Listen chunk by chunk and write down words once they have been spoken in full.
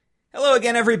Hello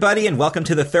again, everybody, and welcome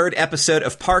to the third episode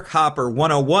of Park Hopper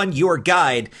 101, your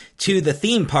guide to the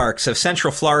theme parks of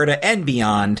Central Florida and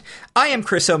beyond. I am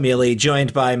Chris O'Mealy,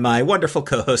 joined by my wonderful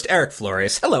co-host, Eric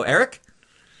Flores. Hello, Eric.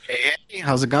 Hey,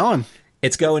 how's it going?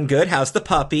 It's going good. How's the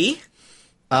puppy?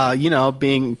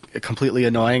 Being completely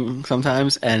annoying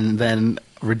sometimes and then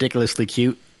ridiculously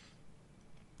cute.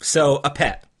 So, a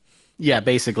pet. Yeah,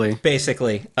 basically.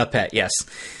 Basically, a pet, yes.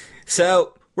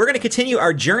 So, we're going to continue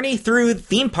our journey through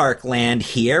theme park land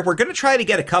here. We're going to try to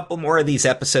get a couple more of these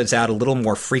episodes out a little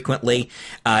more frequently.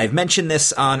 I've mentioned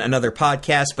this on another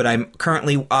podcast, but I'm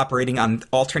currently operating on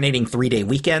alternating 3-day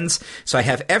weekends. So I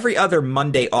have every other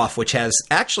Monday off, which has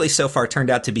actually so far turned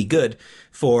out to be good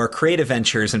for creative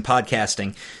ventures and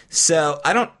podcasting. So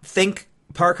I don't think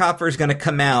Park Hopper is going to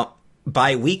come out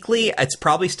bi-weekly. It's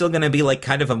probably still going to be like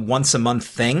kind of a once-a-month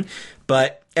thing.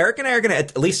 But Eric and I are going to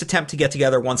at least attempt to get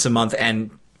together once a month and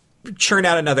churn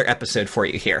out another episode for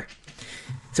you here.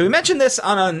 So we mentioned this it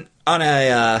had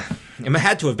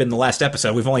to have been the last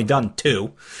episode. We've only done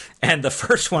 2, and the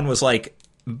first one was like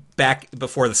back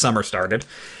before the summer started.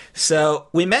 So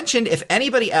we mentioned if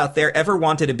anybody out there ever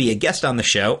wanted to be a guest on the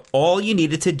show, all you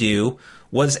needed to do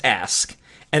was ask.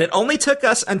 And it only took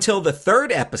us until the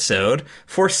 3rd episode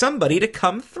for somebody to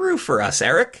come through for us,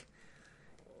 Eric.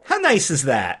 How nice is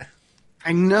that?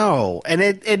 I know, and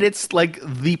it's like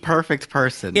the perfect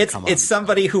person. It's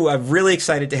somebody who I'm really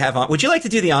excited to have on. Would you like to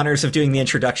do the honors of doing the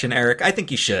introduction, Eric? I think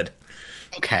you should.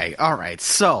 Okay, all right.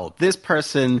 So this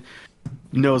person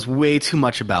knows way too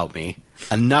much about me,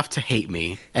 enough to hate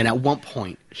me, and at one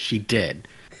point she did.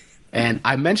 And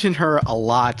I mentioned her a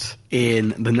lot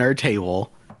in the Nerd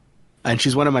Table, and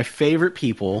she's one of my favorite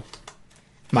people.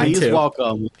 Mine Please too.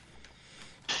 welcome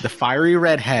the fiery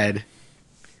redhead,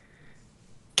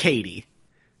 Katie.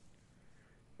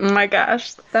 Oh my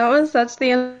gosh, that was such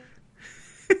the...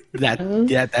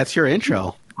 That's your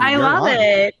intro. I You're love on.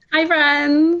 it. Hi,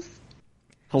 friends.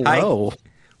 Hello.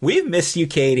 We've missed you,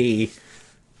 Katie.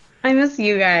 I miss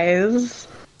you guys.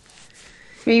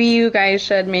 Maybe you guys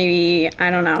should, I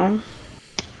don't know,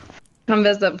 come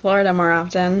visit Florida more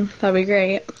often. That'd be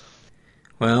great.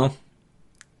 Well,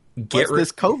 Once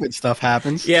this COVID stuff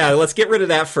happens. Yeah, let's get rid of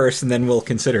that first, and then we'll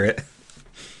consider it.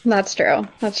 That's true.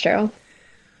 That's true.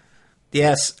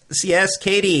 Yes,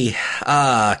 Katie.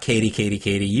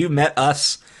 Katie. You met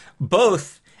us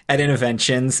both at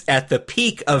Interventions at the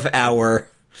peak of our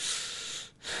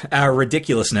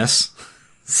ridiculousness.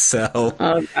 So,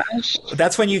 oh gosh,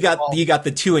 that's when you got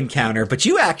the 2 encounter. But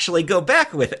you actually go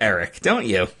back with Eric, don't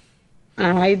you?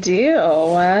 I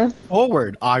do.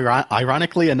 Forward,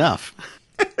 ironically enough.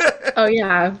 Oh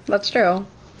yeah, that's true.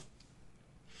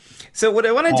 So what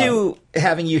I want to do,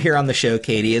 having you here on the show,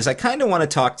 Katie, is I kind of want to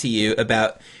talk to you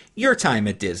about your time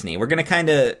at Disney. We're going to kind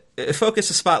of focus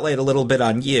the spotlight a little bit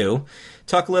on you,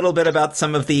 talk a little bit about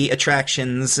some of the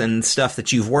attractions and stuff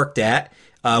that you've worked at,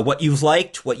 what you've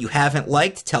liked, what you haven't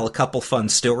liked, tell a couple fun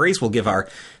stories. We'll give our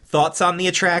thoughts on the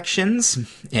attractions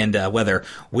and whether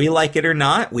we like it or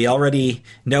not. We already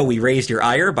know we raised your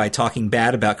ire by talking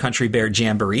bad about Country Bear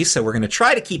Jamboree, so we're going to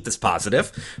try to keep this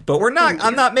positive, but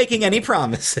I'm not making any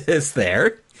promises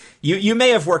there. You may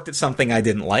have worked at something I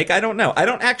didn't like. I don't know. I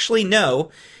don't actually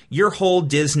know your whole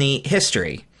Disney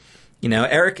history. You know,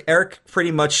 Eric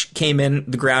pretty much came in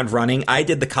the ground running. I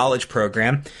did the college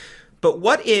program. But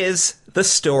what is the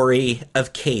story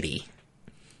of Katie?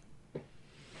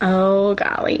 Oh,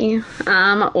 golly.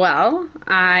 Well,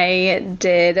 I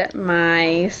did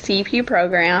my CP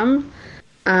program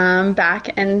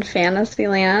back in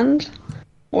Fantasyland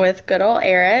with good old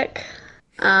Eric.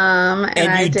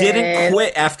 And you didn't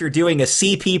quit after doing a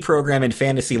CP program in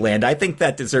Fantasyland. I think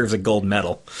that deserves a gold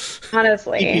medal.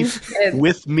 Honestly.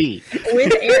 With me.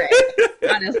 With Eric,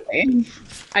 honestly.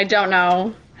 I don't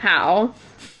know how.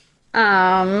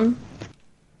 But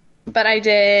I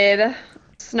did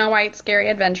Snow White Scary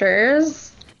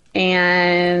Adventures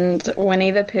and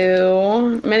Winnie the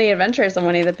Pooh, Many Adventures of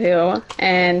Winnie the Pooh,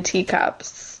 and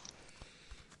Teacups.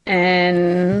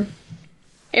 And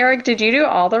Eric, did you do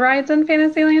all the rides in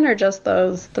Fantasyland or just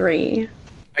those 3?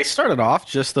 I started off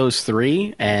just those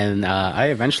 3, and I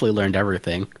eventually learned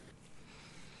everything.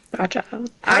 Gotcha.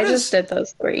 I just did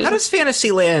those 3. How does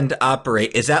Fantasyland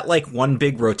operate? Is that like one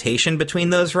big rotation between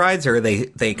those rides, or are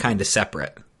they kind of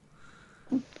separate?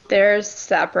 They're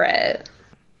separate.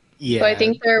 Yeah. So I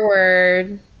think there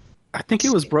were... I think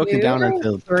it was broken down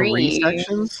into 3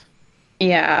 sections.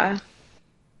 Yeah.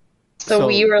 So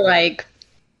we were like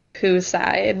Pooh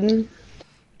side.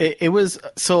 It was...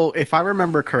 So if I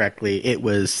remember correctly, it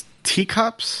was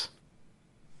Teacups,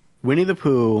 Winnie the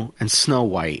Pooh, and Snow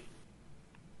White.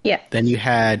 Yeah. Then you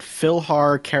had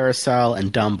Philhar, Carousel,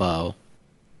 and Dumbo.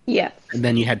 Yeah. And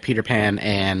then you had Peter Pan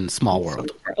and Small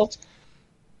World.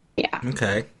 Yeah.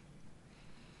 Okay.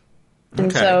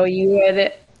 And so you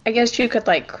would, I guess you could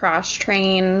like cross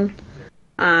train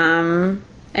in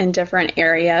different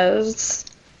areas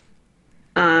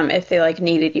if they like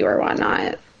needed you or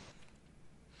whatnot.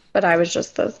 But I was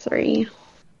just those three.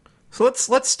 So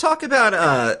let's talk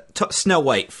about Snow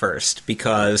White first,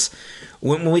 because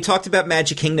when we talked about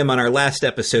Magic Kingdom on our last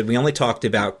episode, we only talked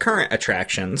about current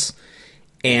attractions.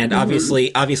 And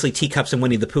obviously Teacups and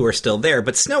Winnie the Pooh are still there,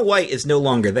 but Snow White is no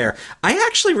longer there. I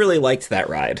actually really liked that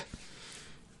ride.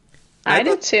 I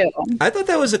did too. I thought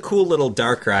that was a cool little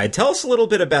dark ride. Tell us a little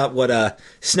bit about what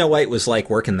Snow White was like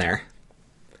working there.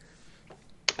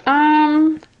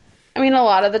 I mean, a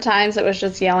lot of the times it was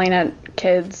just yelling at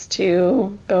kids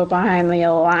to go behind the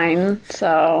yellow line.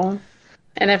 So,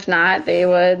 and if not, we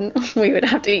would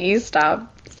have to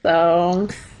e-stop. So,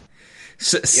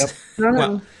 Yep. I don't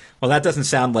know. Well, that doesn't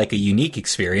sound like a unique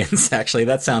experience, actually.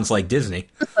 That sounds like Disney.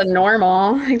 It's a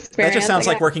normal experience. That just sounds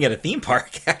like working at a theme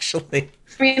park, actually.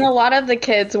 I mean, a lot of the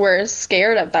kids were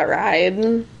scared of that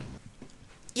ride.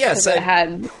 Yes. It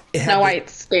had Snow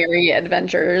White's scary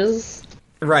adventures.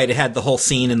 Right, it had the whole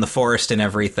scene in the forest and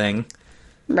everything.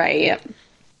 Right.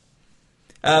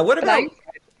 What about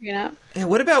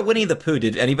Winnie the Pooh?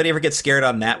 Did anybody ever get scared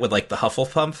on that with like the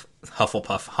Hufflepuff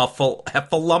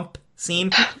scene?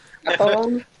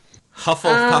 Heffalump.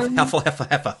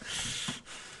 Heffa.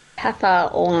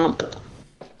 Heffalump.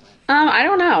 I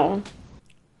don't know.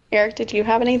 Eric, did you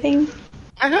have anything?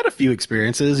 I had a few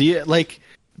experiences. Yeah, like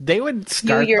they would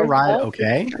start the ride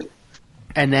okay,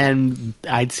 and then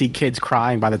I'd see kids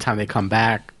crying by the time they come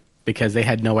back because they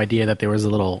had no idea that there was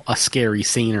a scary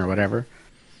scene or whatever.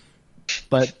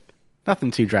 But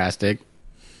nothing too drastic.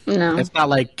 No. It's not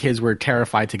like kids were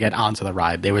terrified to get onto the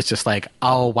ride. They was just like,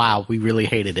 oh wow, we really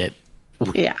hated it.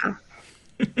 Yeah.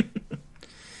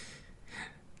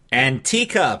 And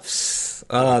Teacups.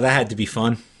 Oh, that had to be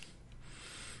fun.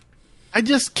 I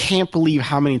just can't believe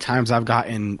how many times I've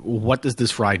gotten, what does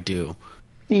this ride do?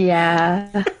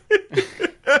 Yeah.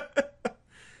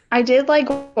 I did like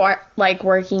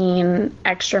working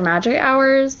extra magic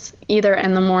hours, either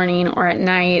in the morning or at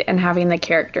night, and having the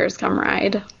characters come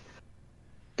ride.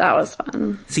 That was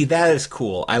fun. See, that is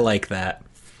cool. I like that.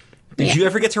 Did you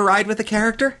ever get to ride with a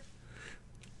character?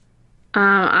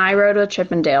 I rode with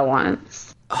Chip and Dale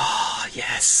once. Oh,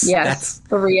 yes. Yes,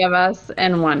 3 of us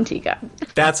and 1 teacup.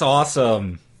 That's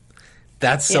awesome.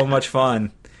 That's so much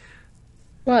fun.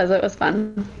 It was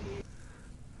fun.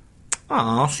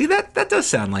 Aw, see, that does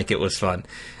sound like it was fun.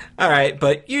 All right,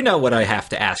 but you know what I have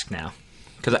to ask now.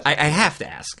 Because I have to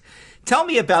ask. Tell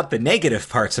me about the negative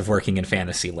parts of working in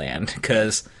Fantasyland,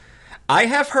 because I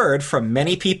have heard from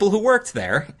many people who worked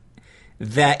there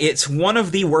that it's one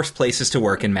of the worst places to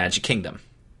work in Magic Kingdom.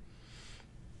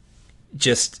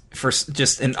 Just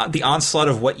in the onslaught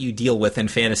of what you deal with in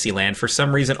Fantasyland, for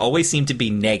some reason, always seem to be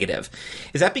negative.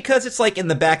 Is that because it's like in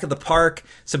the back of the park,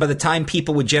 so by the time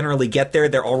people would generally get there,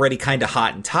 they're already kind of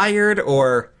hot and tired,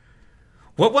 or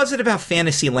what was it about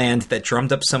Fantasyland that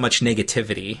drummed up so much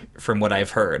negativity, from what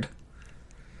I've heard?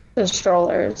 The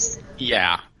strollers.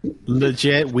 Yeah.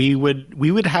 Legit, we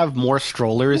would have more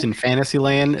strollers in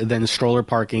Fantasyland than stroller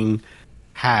parking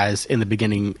has in the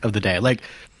beginning of the day. Like,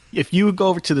 if you would go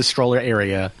over to the stroller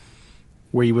area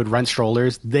where you would rent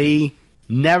strollers, they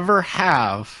never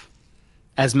have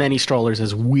as many strollers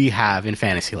as we have in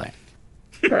Fantasyland.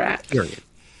 Correct. Period.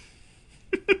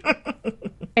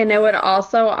 And it would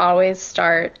also always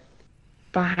start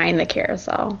behind the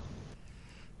carousel.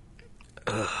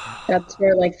 That's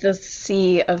where like the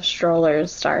sea of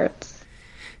strollers starts.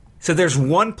 So there's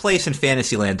one place in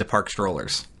Fantasyland to park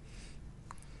strollers.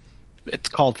 It's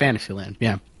called Fantasyland,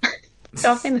 yeah.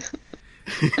 I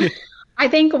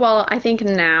think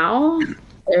now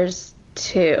there's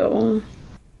 2.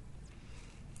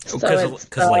 Because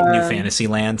like New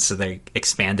Fantasyland, so they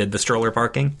expanded the stroller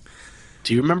parking.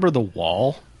 Do you remember the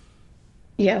wall?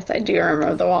 Yes, I do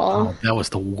remember the wall. Oh, that was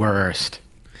the worst.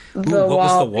 What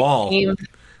was the wall?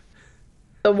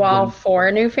 The wall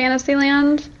for New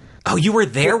Fantasyland. Oh, you were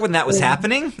there when that was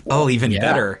happening? Oh, even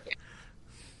better.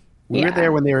 We were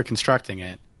there when they were constructing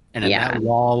it. And that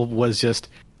wall was just...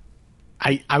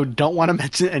 I don't want to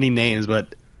mention any names,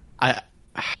 but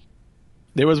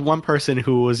there was one person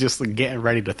who was just getting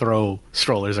ready to throw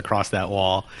strollers across that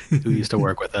wall who used to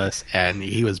work with us, and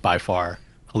he was by far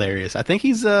hilarious. I think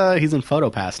he's in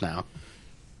PhotoPass now.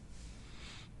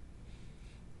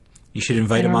 You should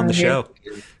invite him on the show.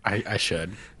 I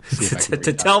should.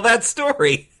 To tell that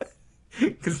story.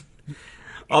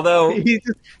 Although,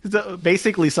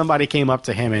 Basically, somebody came up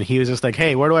to him and he was just like,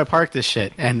 "Hey, where do I park this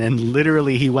shit?" And then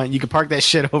literally he went, "You can park that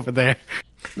shit over there."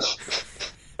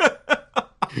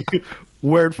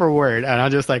 Word for word. And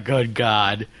I'm just like, good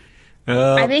God.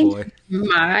 oh, I think boy.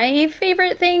 my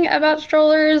favorite thing about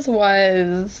strollers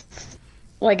was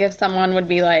like if someone would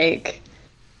be like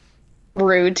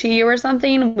rude to you or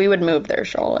something, we would move their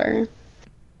stroller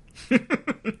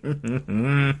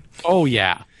Oh,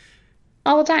 yeah.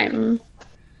 all the time.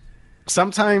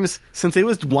 Sometimes, since it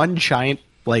was one giant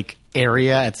like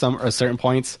area at some or certain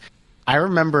points, I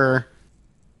remember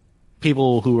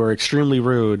people who were extremely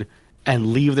rude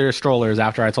and leave their strollers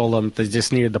after I told them they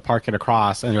just needed to park it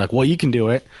across, and they're like, "Well, you can do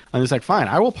it." I'm just like, "Fine,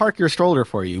 I will park your stroller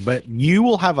for you, but you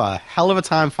will have a hell of a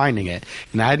time finding it."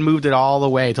 And I had moved it all the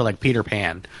way to like Peter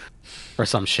Pan or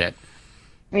some shit.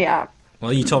 Yeah.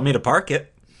 Well, you told me to park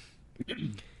it.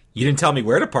 You didn't tell me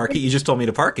where to park it. You just told me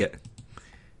to park it.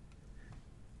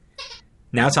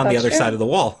 Now it's on the That's other true. side of the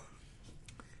wall.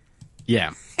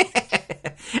 Yeah.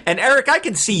 And Eric, I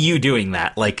can see you doing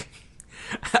that. Like,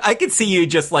 I can see you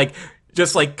just like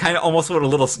kind of almost with a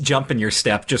little jump in your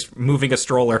step, just moving a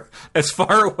stroller as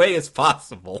far away as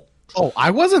possible. Oh,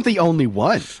 I wasn't the only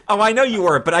one. Oh, I know you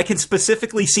were, but I can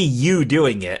specifically see you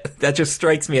doing it. That just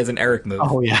strikes me as an Eric move.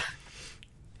 Oh, yeah.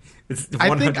 It's 100%.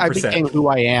 I think I became who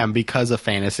I am because of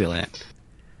Fantasyland.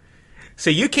 So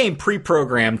you came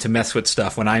pre-programmed to mess with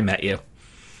stuff when I met you.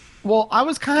 Well, I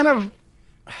was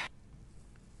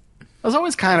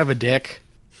always kind of a dick.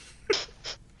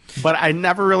 But I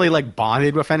never really like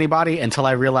bonded with anybody until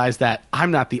I realized that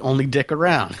I'm not the only dick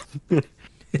around.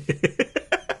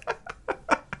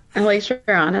 At least you're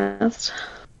honest.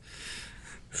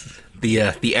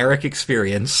 The Eric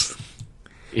experience.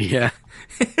 Yeah.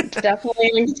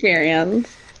 Definitely an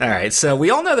experience. All right, so we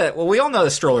all know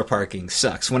that stroller parking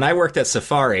sucks. When I worked at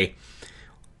Safari,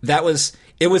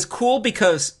 it was cool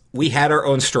because we had our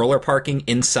own stroller parking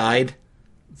inside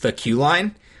the queue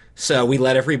line. So we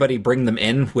let everybody bring them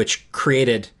in, which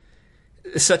created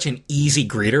such an easy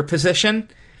greeter position.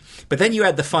 But then you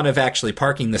had the fun of actually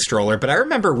parking the stroller. But I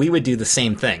remember we would do the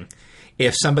same thing.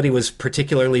 If somebody was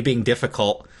particularly being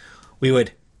difficult, we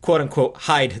would, quote-unquote,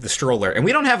 hide the stroller. And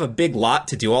we don't have a big lot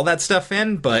to do all that stuff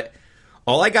in, but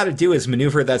all I got to do is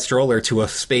maneuver that stroller to a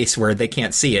space where they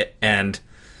can't see it. And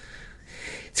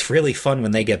it's really fun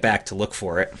when they get back to look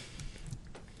for it.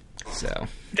 So...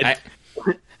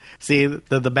 See,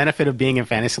 the benefit of being in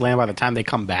Fantasyland, by the time they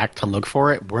come back to look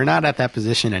for it, we're not at that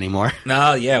position anymore.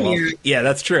 Oh, yeah, well, yeah,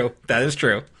 that's true. That is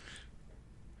true.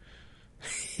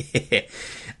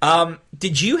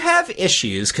 Did you have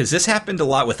issues, because this happened a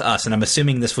lot with us, and I'm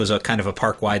assuming this was a kind of a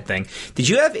park-wide thing. Did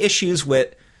you have issues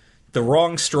with the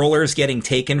wrong strollers getting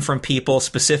taken from people,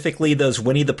 specifically those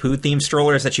Winnie the Pooh themed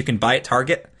strollers that you can buy at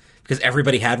Target? Because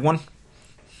everybody had one?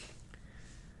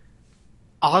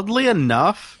 Oddly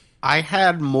enough, I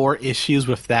had more issues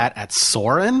with that at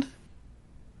Soarin'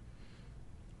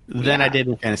 than I did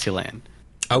in Fantasyland.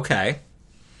 Okay.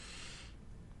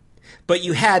 But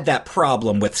you had that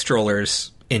problem with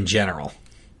strollers in general.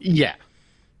 Yeah.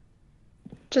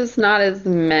 Just not as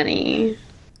many.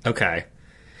 Okay.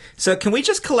 So can we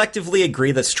just collectively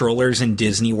agree that strollers in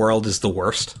Disney World is the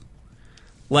worst?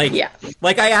 Like, Yeah.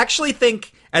 like I actually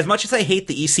think, as much as I hate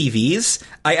the ECVs,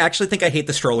 I actually think I hate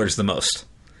the strollers the most,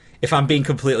 if I'm being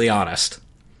completely honest.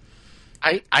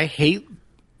 I hate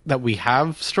that we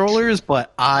have strollers,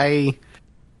 but I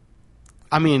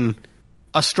mean,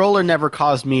 a stroller never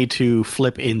caused me to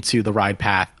flip into the ride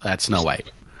path at Snow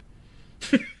White.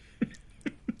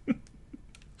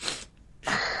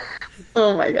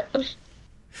 Oh my gosh.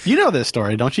 You know this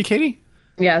story, don't you, Katie?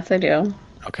 Yes, I do.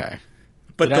 Okay.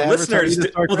 But Did I the ever tell you listeners,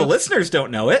 this story, well, the Chris? listeners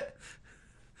don't know it.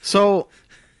 So,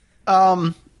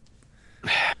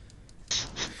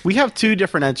 we have two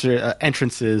different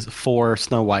entrances for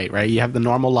Snow White, right? You have the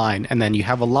normal line, and then you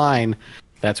have a line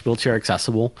that's wheelchair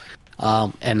accessible,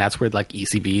 and that's where like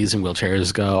ECBs and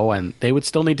wheelchairs go, and they would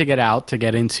still need to get out to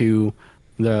get into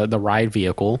the ride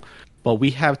vehicle. But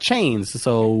we have chains,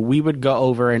 so we would go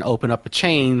over and open up a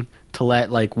chain to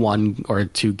let like one or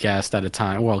two guests at a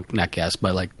time. Well, not guests,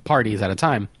 but like parties at a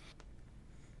time.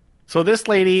 So this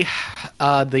lady,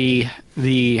 the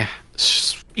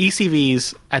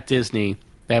ECVs at Disney,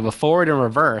 they have a forward and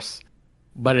reverse,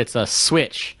 but it's a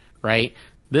switch, right?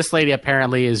 This lady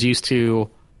apparently is used to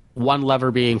one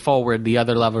lever being forward, the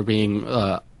other lever being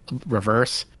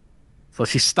reverse. So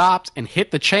she stopped and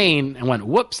hit the chain and went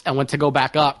whoops and went to go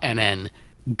back up and then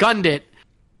gunned it,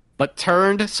 but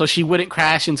turned so she wouldn't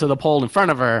crash into the pole in front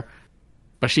of her,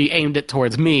 but she aimed it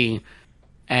towards me.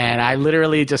 And I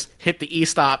literally just hit the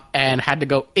E-stop and had to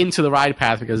go into the ride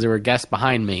path because there were guests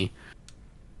behind me.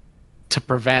 to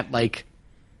prevent like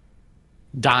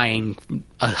dying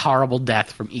a horrible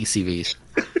death from ECVs.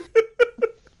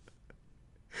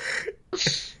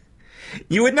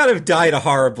 You would not have died a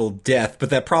horrible death, but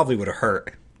that probably would have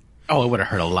hurt. Oh, it would have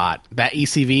hurt a lot. That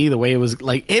ECV, the way it was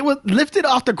lifted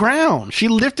off the ground. She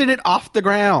lifted it off the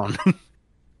ground.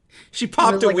 She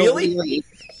popped a wheelie?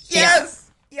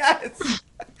 Yes! Yes!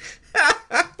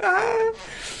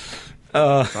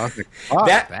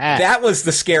 That was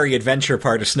the scary adventure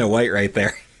part of Snow White right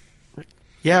there.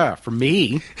 Yeah, for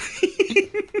me.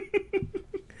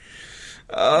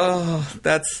 Oh,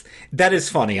 that is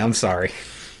funny. I'm sorry.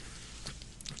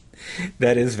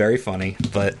 That is very funny,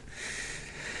 but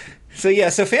so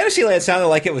Fantasyland sounded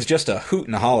like it was just a hoot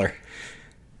and a holler.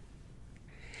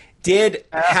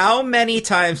 How many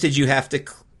times did you have to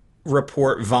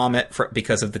report vomit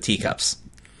because of the teacups?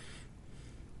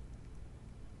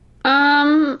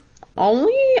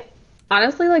 Only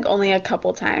a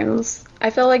couple times. I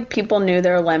feel like people knew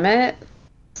their limit,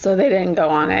 so they didn't go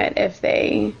on it if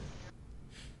they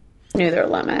knew their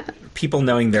limit. People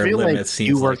knowing their limits like seems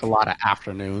you worked a lot of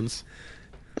afternoons.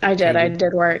 I did. I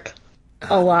did work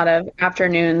a lot of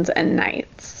afternoons and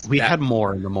nights. We had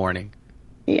more in the morning.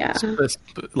 Yeah.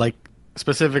 Like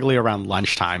specifically around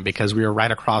lunchtime because we were right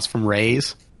across from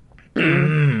Ray's.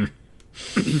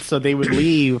 So they would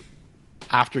leave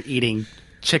after eating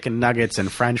chicken nuggets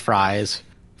and French fries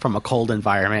from a cold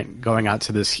environment, going out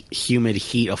to this humid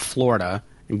heat of Florida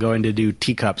and going to do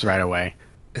teacups right away.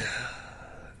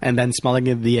 And then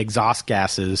smelling the exhaust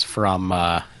gases from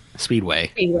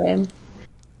Speedway.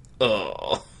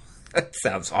 Oh, that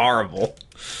sounds horrible.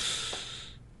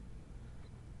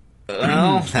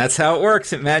 Well, that's how it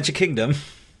works at Magic Kingdom.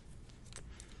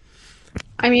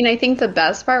 I mean, I think the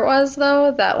best part was,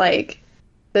 though, that, like,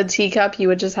 the teacup you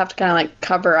would just have to kind of, like,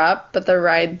 cover up, but the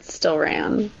ride still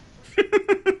ran.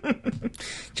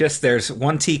 Just there's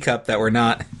one teacup that we're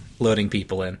not loading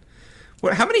people in.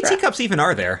 How many teacups even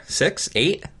are there? 6?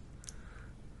 8?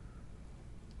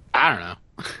 I don't know.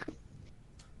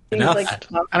 Enough. Like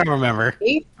I don't remember.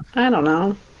 8? I don't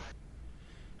know.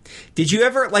 Did you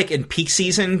ever, like, in peak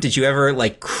season,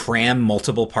 cram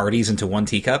multiple parties into one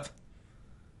teacup?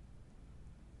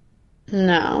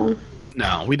 No.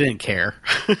 No, we didn't care.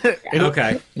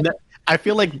 Okay. I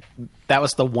feel like that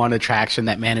was the one attraction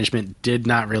that management did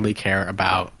not really care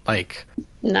about. Like,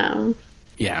 no.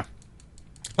 Yeah.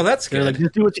 Well, that's good. They're like,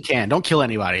 just do what you can. Don't kill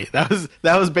anybody. That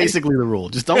was basically the rule.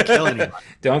 Just don't kill anybody.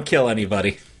 Don't kill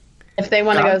anybody. If they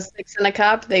want to go 6 in a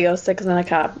cup, they go 6 in a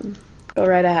cup. Go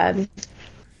right ahead.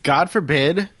 God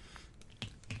forbid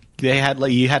you had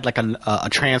a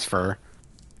transfer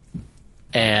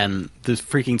and the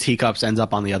freaking teacups ends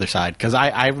up on the other side. Because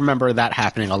I remember that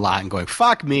happening a lot and going,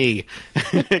 fuck me.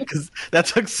 Because that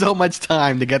took so much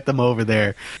time to get them over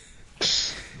there.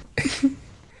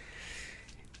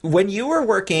 When you were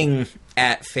working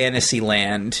at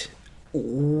Fantasyland,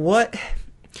 what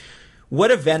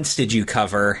events did you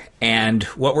cover, and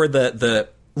what were the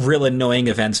real annoying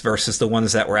events versus the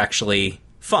ones that were actually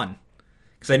fun?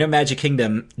 Because I know Magic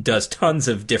Kingdom does tons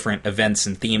of different events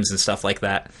and themes and stuff like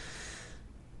that.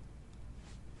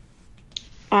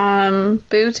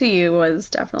 Boo to You was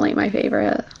definitely my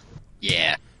favorite.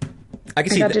 Yeah. I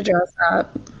got to dress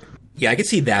up. Yeah, I could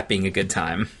see that being a good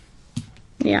time.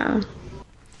 Yeah.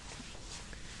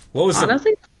 What was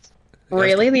honestly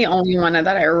really the only one that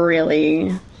I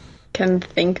really can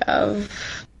think of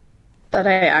that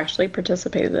I actually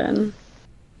participated in.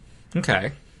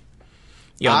 Okay.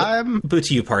 Yeah, Boo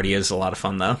to You Party is a lot of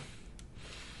fun, though.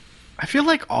 I feel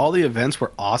like all the events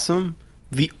were awesome.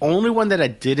 The only one that I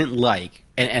didn't like,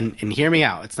 and hear me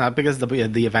out, it's not because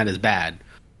the event is bad.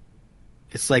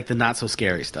 It's like the not so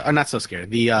scary stuff. Or not so scary.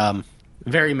 The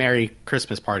Very Merry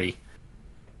Christmas Party.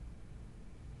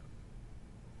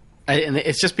 And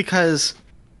it's just because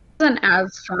it wasn't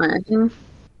as fun.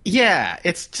 Yeah,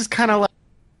 it's just kind of like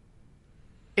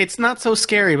it's not so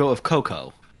scary, but with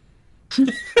Coco.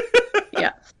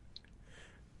 Yeah.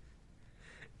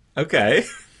 Okay,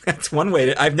 that's one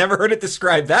way I've never heard it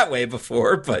described that way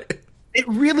before, but it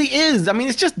really is. I mean,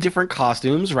 it's just different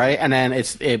costumes, right? And then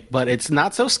but it's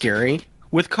not so scary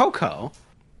with Coco.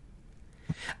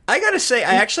 I gotta say,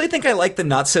 I actually think I like the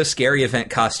not so scary event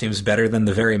costumes better than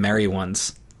the Very Merry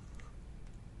ones.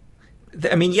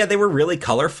 I mean, yeah, they were really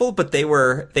colorful, but they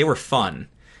were fun.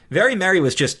 Very Merry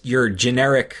was just your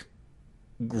generic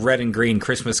red and green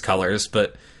Christmas colors,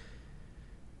 but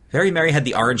Very Merry had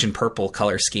the orange and purple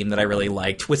color scheme that I really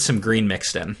liked, with some green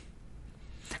mixed in.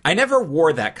 I never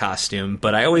wore that costume,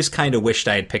 but I always kind of wished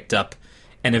I had picked up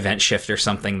an event shift or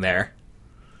something there.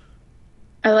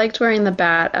 I liked wearing the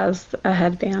bat as a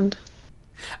headband.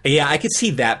 Yeah, I could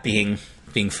see that being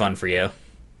fun for you.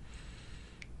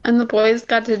 And the boys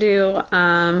got to do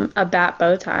a bat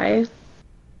bow tie.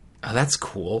 Oh, that's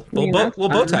cool. Yeah, Well,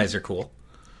 bow ties are cool.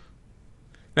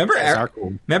 Remember,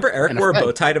 Cool. Remember Eric wore a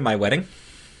bow tie to my wedding?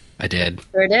 I did.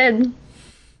 Sure did.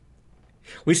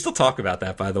 We still talk about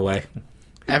that, by the way.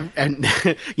 And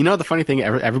you know the funny thing,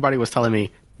 everybody was telling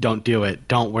me, "Don't do it.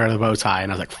 Don't wear the bow tie."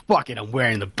 And I was like, "Fuck it, I'm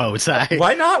wearing the bow tie."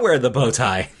 Why not wear the bow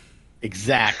tie?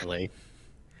 Exactly.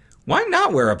 Why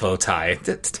not wear a bow tie?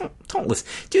 Don't listen,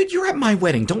 dude. You're at my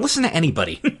wedding. Don't listen to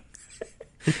anybody.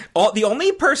 The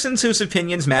only persons whose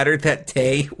opinions mattered that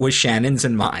day was Shannon's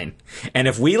and mine. And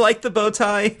if we like the bow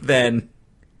tie, then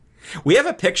we have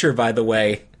a picture, by the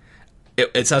way.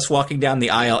 It's us walking down the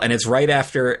aisle, and it's right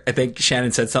after, I think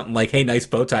Shannon said something like, "Hey, nice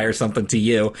bow tie," or something to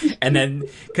you. And then,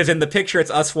 because in the picture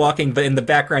it's us walking, but in the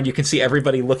background you can see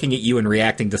everybody looking at you and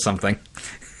reacting to something.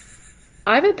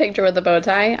 I have a picture with the bow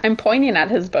tie. I'm pointing at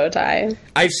his bow tie.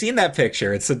 I've seen that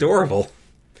picture. It's adorable.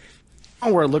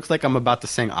 Oh, where it looks like I'm about to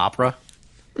sing opera.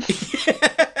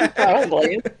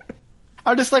 Probably.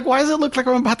 I'm just like, why does it look like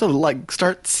I'm about to like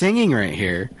start singing right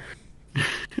here?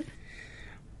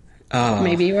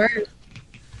 Maybe you were.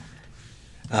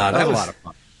 That was a lot of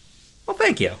fun. Well,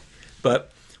 thank you,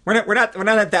 but we're not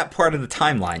at that part of the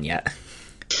timeline yet.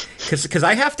 Because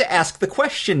I have to ask the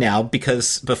question now.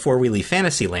 Because before we leave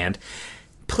Fantasyland,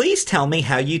 please tell me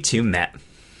how you two met.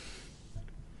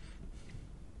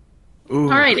 Ooh.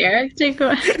 All right, Eric, take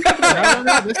No,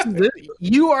 this is it.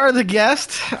 You are the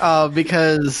guest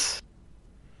because.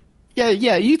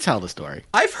 Yeah, you tell the story.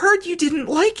 I've heard you didn't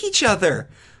like each other.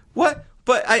 What?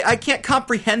 But I can't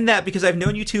comprehend that because I've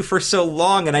known you two for so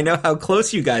long and I know how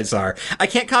close you guys are. I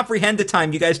can't comprehend the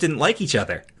time you guys didn't like each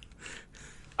other.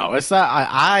 Oh, it's that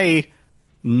I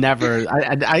never.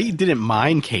 I didn't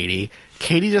mind Katie.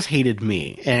 Katie just hated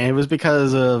me, and it was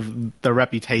because of the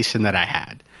reputation that I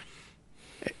had.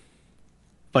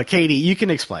 But Katie, you can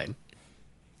explain.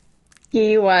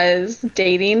 He was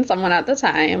dating someone at the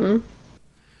time,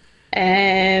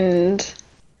 and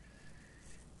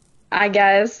I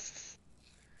guess,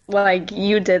 like,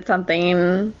 you did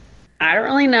something. I don't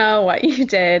really know what you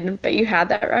did, but you had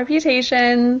that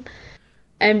reputation,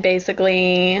 and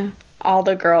basically all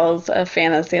the girls of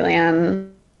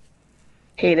Fantasyland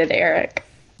hated Eric.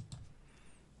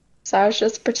 So I was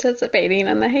just participating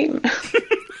in the hate.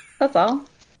 That's all.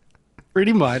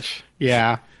 Pretty much,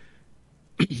 yeah.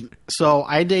 So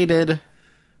I dated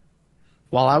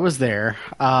while I was there.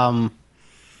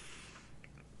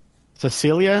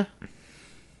 Cecilia,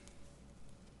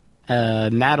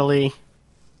 Natalie,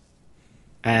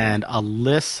 and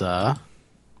Alyssa.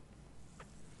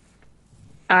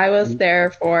 I was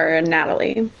there for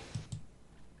Natalie.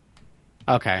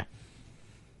 Okay.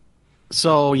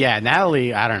 So yeah,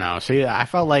 Natalie, I don't know. I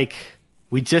felt like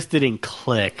we just didn't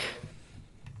click.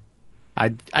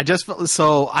 I just felt,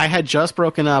 so I had just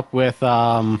broken up with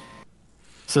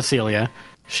Cecilia.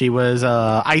 She was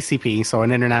ICP, so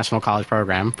an international college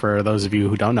program for those of you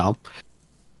who don't know.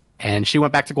 And she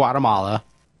went back to Guatemala,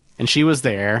 and she was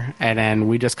there, and then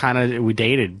we just we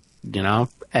dated, you know,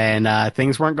 and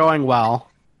things weren't going well.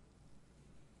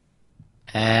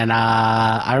 And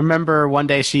I remember one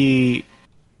day she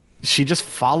just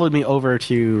followed me over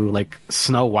to like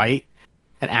Snow White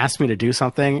and asked me to do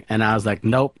something, and I was like,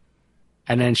 nope.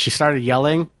 And then she started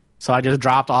yelling, so I just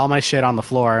dropped all my shit on the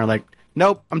floor and like,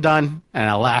 nope, I'm done, and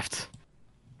I left.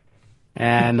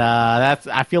 And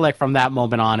I feel like from that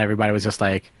moment on, everybody was just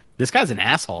like, this guy's an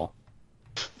asshole.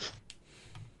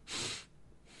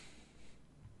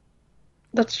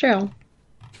 That's true.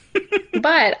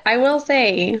 But I will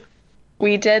say,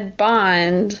 we did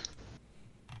bond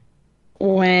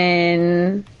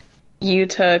when you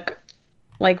took,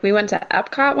 like, we went to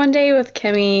Epcot one day with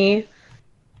Kimmy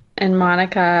and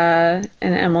Monica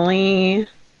and Emily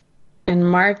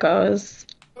and Marcos.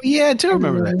 Yeah, I do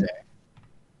remember that day.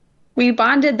 We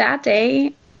bonded that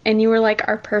day, and you were like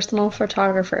our personal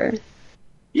photographer.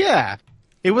 Yeah.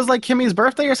 It was like Kimmy's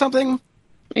birthday or something?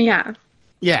 Yeah.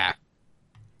 Yeah.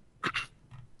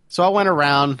 So I went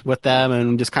around with them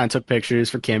and just kind of took pictures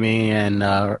for Kimmy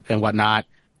and whatnot.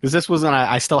 Because this was when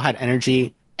I still had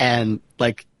energy and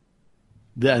like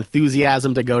the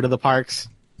enthusiasm to go to the parks.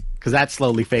 Because that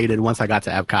slowly faded once I got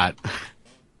to Epcot.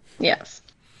 Yes.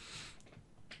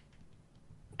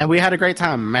 And we had a great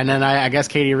time. And then I guess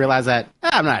Katie realized that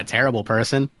I'm not a terrible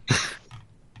person.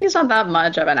 He's not that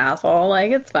much of an asshole.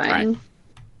 Like, it's fine.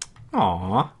 Right.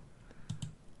 Aw.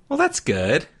 Well, that's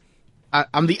good.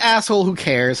 I'm the asshole who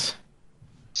cares.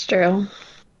 It's true.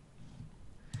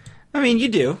 I mean, you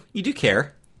do. You do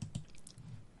care.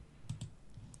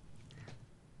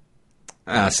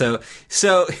 So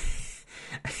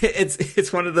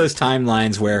it's one of those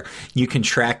timelines where you can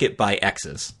track it by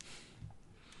X's.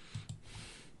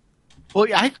 Well,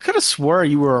 I could have swore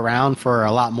you were around for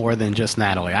a lot more than just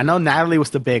Natalie. I know Natalie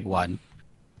was the big one.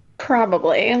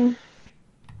 Probably.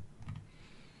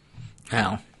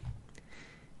 Well,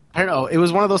 I don't know. It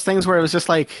was one of those things where it was just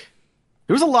like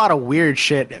there was a lot of weird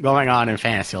shit going on in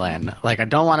Fantasyland. Like, I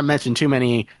don't want to mention too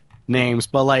many names,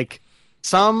 but like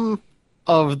some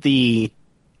of the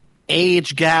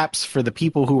age gaps for the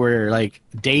people who were like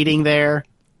dating there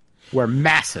were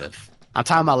massive. I'm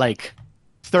talking about like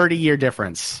 30-year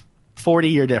difference,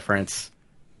 40-year difference.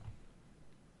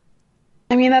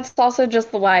 I mean, that's also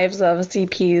just the lives of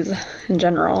CPs in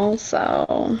general,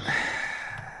 so.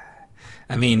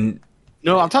 I mean,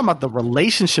 no, I'm talking about the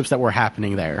relationships that were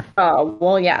happening there. Oh,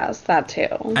 well, yes, that too.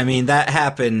 I mean, that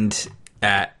happened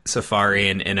at Safari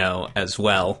and Inno as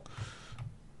well.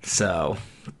 So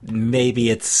maybe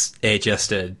it's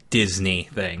just a Disney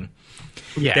thing.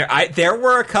 Yeah. There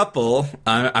were a couple,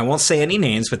 I won't say any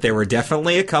names, but there were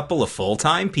definitely a couple of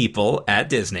full-time people at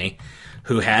Disney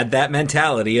who had that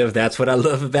mentality of, that's what I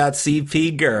love about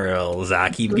CP girls. I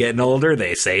keep getting older,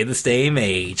 they say the same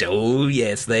age. Oh,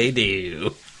 yes, they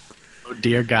do. Oh,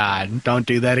 dear God, don't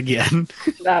do that again.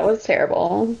 That was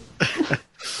terrible.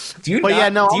 Do you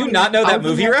not know that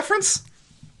movie reference?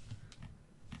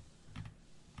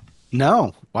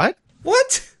 No. What?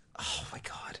 What? Oh, my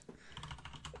God.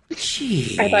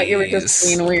 Jeez. I thought you were just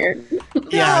being weird.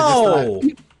 No!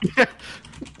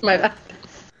 My bad.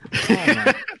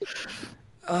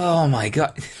 Oh my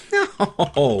God.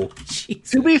 No. Jeez.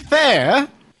 To be fair,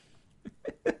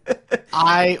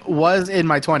 I was in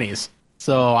my 20s,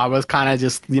 so I was kind of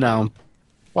just,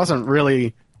 wasn't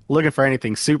really looking for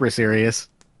anything super serious.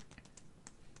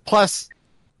 Plus,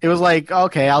 it was like,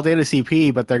 okay, I'll date a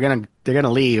CP, but they're gonna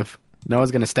leave. No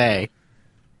one's gonna stay.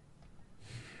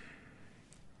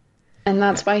 And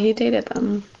that's why he dated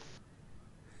them.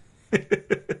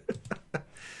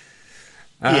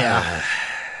 Yeah.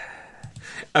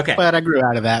 Okay. But I grew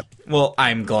out of that. Well,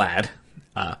 I'm glad.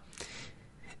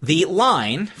 The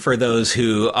line, for those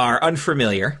who are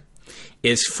unfamiliar,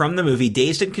 is from the movie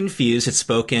Dazed and Confused. It's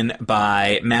spoken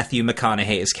by Matthew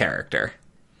McConaughey's character,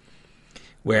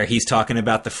 where he's talking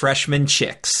about the freshman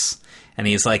chicks. And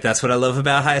he's like, that's what I love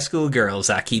about high school girls.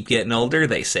 I keep getting older.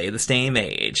 They say the same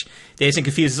age. Dazed and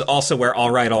Confused is also where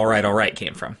All Right, All Right, All Right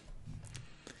came from.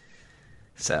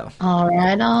 So. All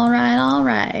right, all right, all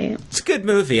right. It's a good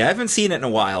movie. I haven't seen it in a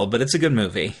while, but it's a good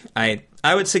movie. I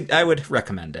would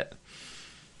recommend it.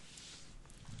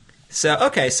 So,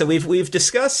 okay, so we've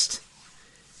discussed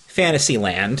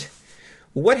Fantasyland.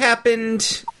 What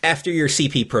happened after your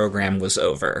CP program was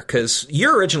over? Because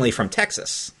you're originally from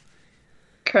Texas.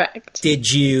 Correct.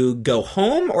 Did you go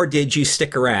home or did you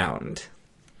stick around?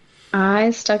 I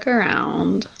stuck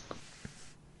around.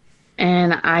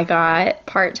 And I got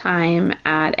part-time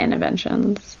at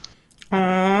Innoventions.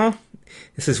 Aww.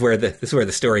 This is where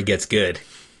the story gets good.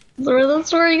 This is where the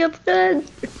story gets good.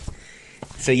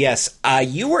 So yes,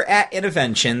 you were at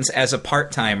Innoventions as a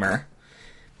part-timer.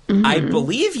 Mm-hmm. I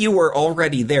believe you were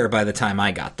already there by the time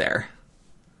I got there.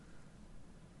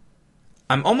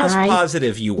 I'm almost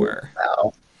positive you were.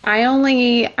 So. I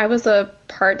was a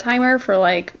part-timer for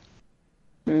like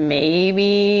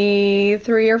maybe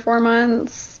 3 or 4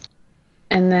 months.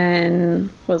 And then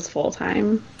was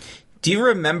full-time. Do you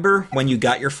remember when you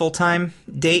got your full-time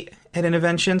date at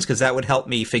Innoventions? Because that would help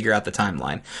me figure out the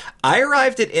timeline. I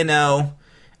arrived at Inno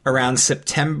around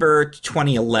September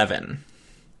 2011.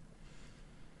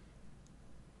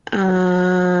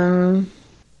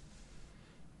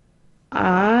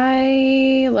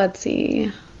 Let's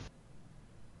see.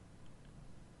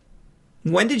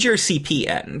 When did your CP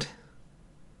end?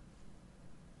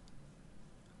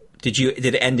 Did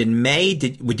it end in May?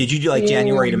 Did you do like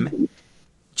January to May?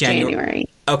 January.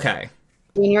 Okay.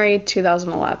 January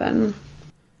 2011.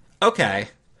 Okay,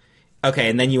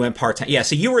 and then you went part-time. Yeah,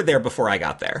 so you were there before I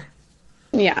got there.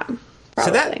 Yeah,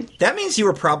 probably. So that means you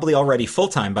were probably already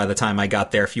full-time by the time I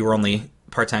got there if you were only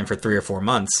part-time for 3 or 4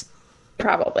 months.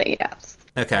 Probably, yes.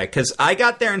 Okay, because I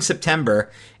got there in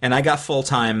September, and I got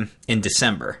full-time in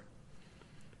December.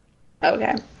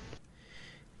 Okay.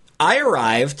 I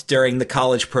arrived during the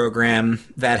college program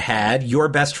that had your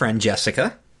best friend,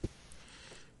 Jessica.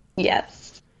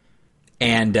 Yes.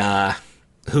 And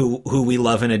who we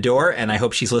love and adore, and I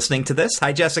hope she's listening to this.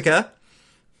 Hi, Jessica.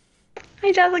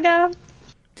 Hi, Jessica.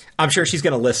 I'm sure she's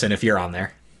going to listen if you're on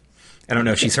there. I don't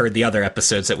know if she's heard the other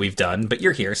episodes that we've done, but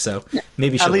you're here, so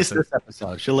maybe she'll listen. At least this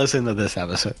episode. She'll listen to this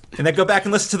episode. And then go back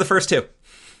and listen to the first 2.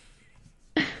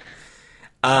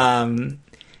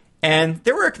 And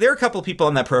there were a couple of people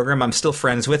in that program I'm still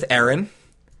friends with. Erin.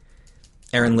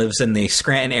 Erin lives in the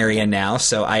Scranton area now,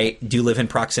 so I do live in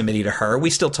proximity to her. We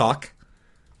still talk.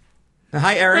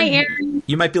 Hi, Erin. Hi, Erin.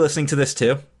 You might be listening to this,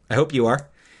 too. I hope you are.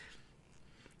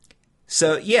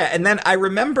 So, yeah, and then I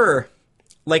remember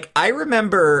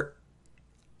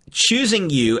choosing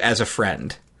you as a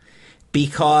friend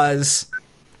because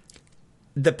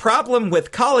the problem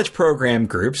with college program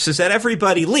groups is that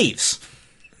everybody leaves.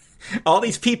 All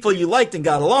these people you liked and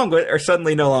got along with are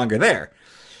suddenly no longer there.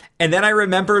 And then I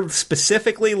remember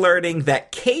specifically learning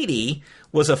that Katie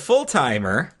was a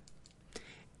full-timer.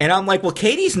 And I'm like, well,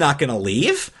 Katie's not going to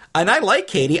leave. And I like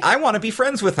Katie. I want to be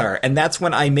friends with her. And that's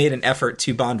when I made an effort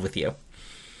to bond with you.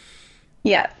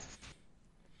 Yes.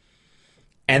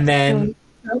 And then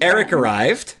Eric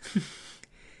arrived.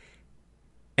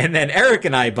 And then Eric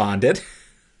and I bonded.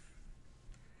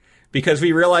 Because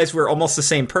we realized we're almost the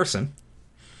same person.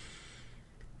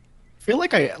 I feel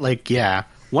like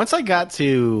once I got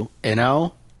to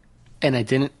Inno, and I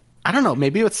don't know,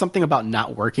 maybe it's something about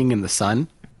not working in the sun.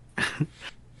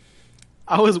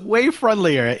 I was way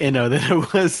friendlier at Inno than I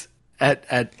was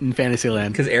in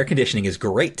Fantasyland. Because air conditioning is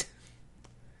great.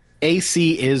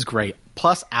 AC is great.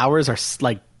 Plus hours are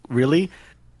really?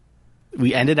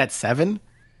 We ended at 7?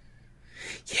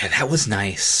 Yeah, that was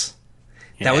nice.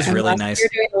 Yeah. That was really nice. You're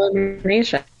doing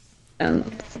illumination.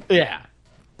 Yeah.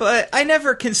 But I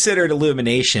never considered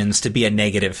illuminations to be a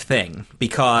negative thing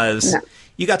because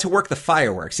you got to work the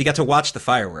fireworks. You got to watch the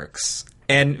fireworks.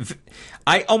 And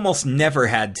I almost never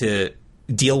had to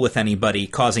deal with anybody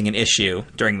causing an issue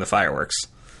during the fireworks.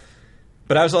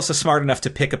 But I was also smart enough to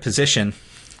pick a position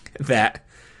that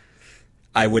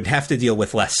I would have to deal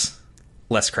with less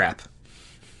crap.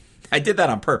 I did that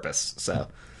on purpose, so...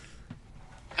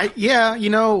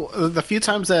 the few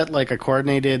times that I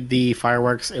coordinated the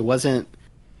fireworks, it wasn't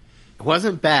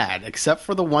bad, except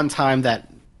for the one time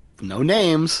that, no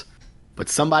names, but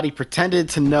somebody pretended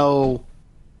to know,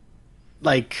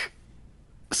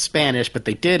 Spanish, but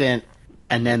they didn't,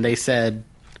 and then they said,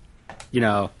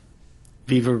 Viva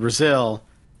Brazil.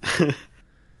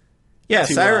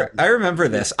 Yes, I remember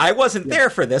this. I wasn't there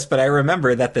for this, but I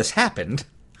remember that this happened.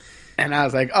 And I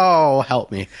was like, "Oh,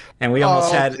 help me!" And we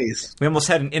almost had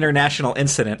an international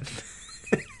incident.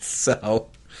 So,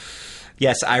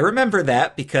 yes, I remember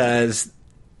that because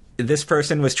this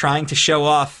person was trying to show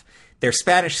off their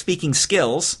Spanish-speaking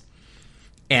skills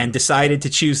and decided to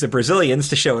choose the Brazilians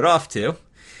to show it off to.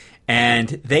 And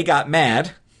they got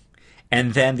mad.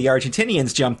 And then the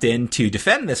Argentinians jumped in to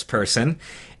defend this person.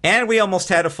 And we almost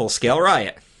had a full-scale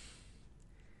riot.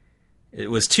 It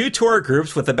was 2 tour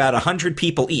groups with about 100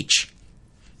 people each.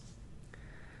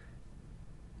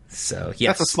 So,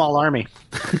 yes. That's a small army.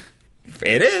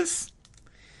 It is.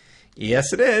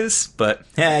 Yes, it is. But,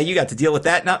 you got to deal with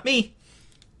that, not me.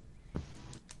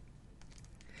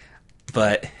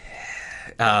 But,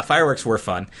 fireworks were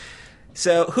fun.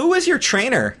 So, who was your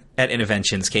trainer at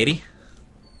Interventions, Katie?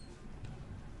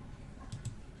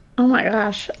 Oh my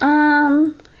gosh.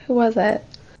 Who was it?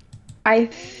 I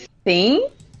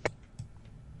think...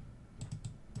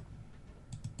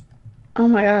 Oh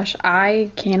my gosh,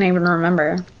 I can't even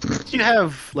remember. You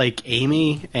have,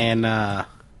 Amy and, I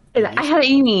had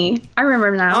Amy. I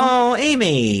remember now. Oh,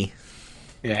 Amy.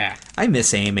 Yeah. I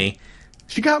miss Amy.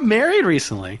 She got married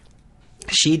recently.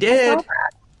 She did.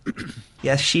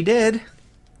 Yes, she did.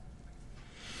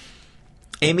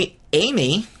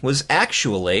 Amy was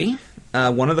actually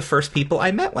one of the first people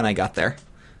I met when I got there.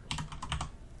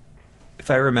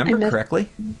 If I remember correctly.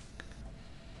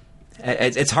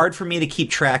 It's hard for me to keep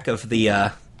track of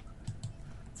the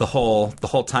whole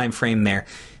time frame there.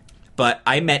 But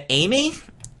I met Amy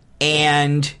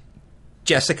and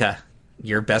Jessica,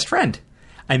 your best friend.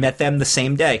 I met them the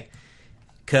same day.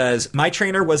 Because my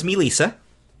trainer was Melissa.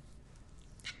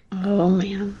 Oh,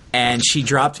 man. And she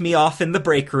dropped me off in the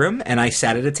break room, and I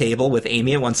sat at a table with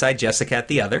Amy at one side, Jessica at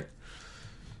the other.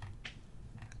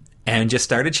 And just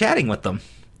started chatting with them.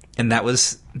 And that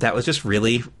was just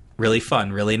really, really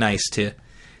fun, really nice to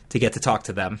get to talk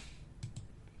to them.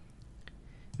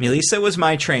 Melissa was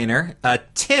my trainer.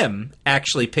 Tim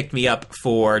actually picked me up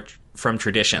from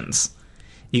Traditions.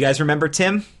 You guys remember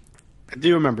Tim? I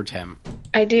do remember Tim.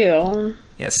 I do.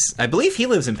 Yes, I believe he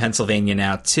lives in Pennsylvania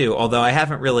now too. Although I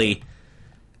haven't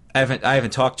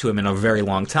talked to him in a very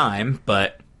long time,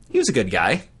 but he was a good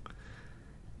guy.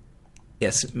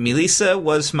 Yes, Melissa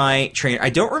was my trainer. I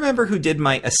don't remember who did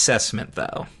my assessment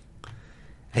though.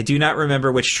 I do not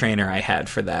remember which trainer I had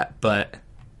for that, but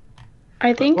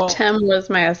I think Tim was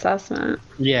my assessment.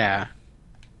 Yeah.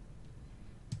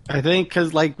 I think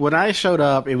because when I showed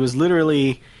up, it was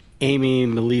literally Amy,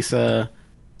 Melissa,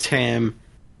 Tim,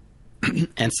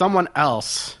 and someone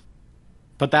else,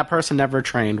 but that person never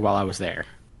trained while I was there.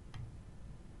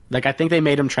 Like, I think they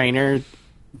made him trainer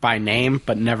by name,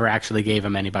 but never actually gave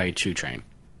him anybody to train.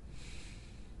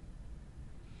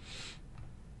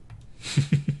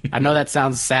 I know that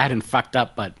sounds sad and fucked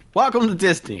up, but welcome to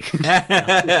Disney.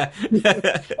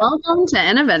 Welcome to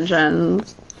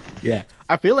Interventions. Yeah.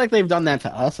 I feel like they've done that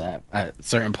to us at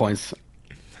certain points,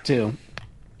 too.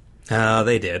 Oh,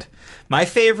 they did. My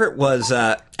favorite was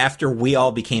after we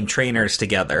all became trainers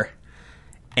together,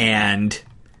 and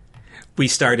we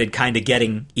started kind of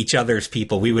getting each other's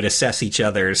people. We would assess each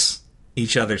other's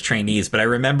trainees. But I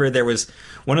remember there was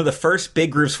one of the first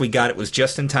big groups we got. It was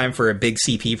just in time for a big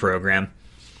CP program.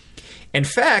 In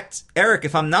fact, Eric,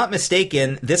 if I'm not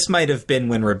mistaken, this might have been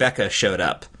when Rebecca showed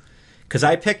up. Because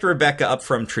I picked Rebecca up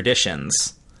from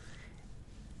Traditions,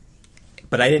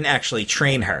 but I didn't actually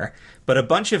train her. But a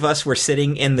bunch of us were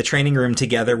sitting in the training room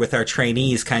together with our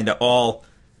trainees, kind of all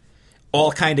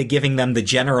kind of giving them the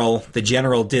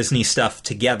general Disney stuff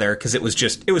together, because it was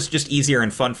just easier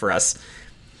and fun for us.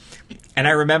 And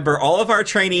I remember all of our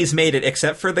trainees made it,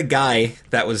 except for the guy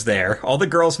that was there. All the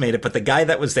girls made it, but the guy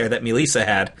that was there, that Melissa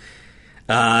had,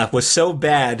 was so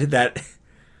bad that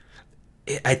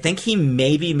I think he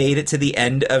maybe made it to the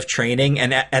end of training,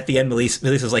 and at the end, Melissa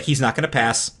was like, he's not going to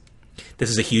pass. This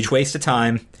is a huge waste of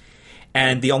time.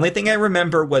 And the only thing I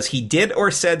remember was he did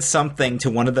or said something to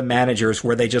one of the managers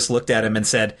where they just looked at him and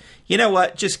said, you know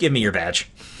what, just give me your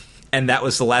badge. And that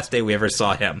was the last day we ever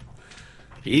saw him.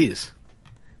 Jeez.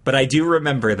 But I do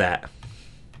remember that.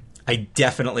 I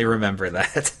definitely remember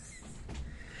that.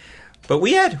 But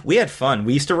we had fun.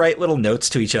 We used to write little notes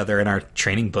to each other in our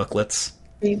training booklets.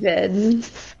 We did.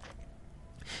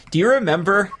 Do you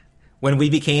remember when we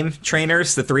became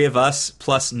trainers, the three of us,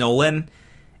 plus Nolan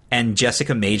and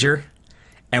Jessica Major,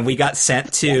 and we got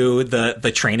sent to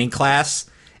the training class,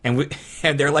 and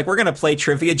they're like, we're going to play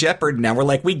Trivia Jeopardy now. We're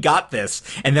like, we got this.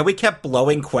 And then we kept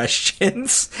blowing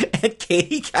questions, and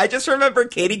I just remember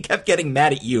Katie kept getting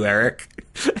mad at you, Eric.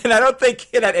 And I don't think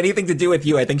it had anything to do with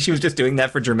you. I think she was just doing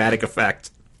that for dramatic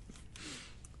effect.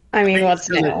 I mean, what's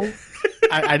new?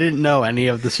 I didn't know any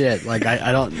of the shit. Like,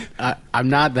 I'm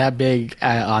not that big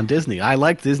on Disney. I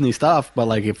like Disney stuff, but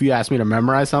like, if you ask me to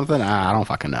memorize something, I don't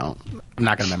fucking know. I'm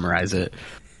not gonna memorize it.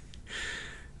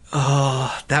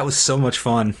 Oh, that was so much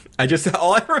fun.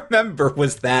 All I remember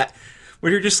was that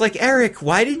when you're just like, Eric,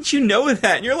 why didn't you know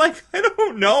that? And you're like, I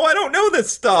don't know this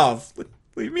stuff.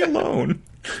 Leave me alone.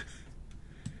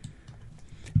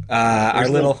 Our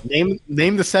little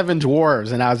name the 7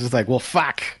 dwarves, and I was just like, well,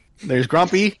 fuck. There's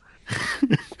Grumpy.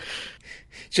 I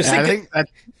think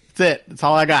that's it. That's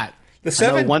all I got. I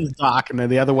know one's Doc, and then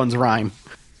the other one's Rhyme.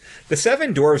 The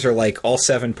 7 dwarves are like all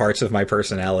 7 parts of my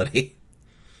personality.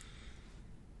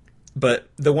 But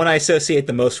the one I associate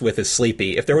the most with is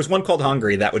Sleepy. If there was one called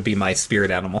Hungry, that would be my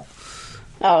spirit animal.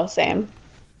 Oh, same.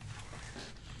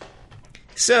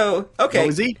 So, okay.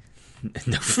 Nosy?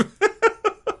 No.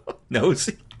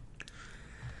 Nosy?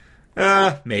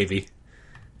 Maybe.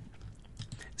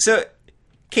 So,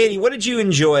 Katie, what did you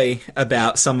enjoy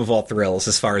about Sum of All Thrills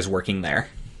as far as working there?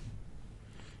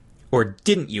 Or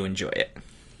didn't you enjoy it?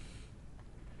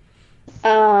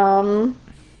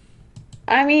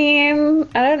 I mean,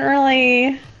 I didn't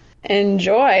really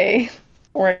enjoy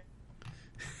work.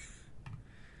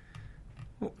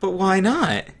 But why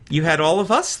not? You had all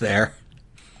of us there.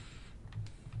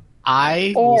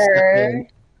 Or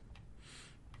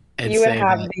you would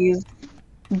have these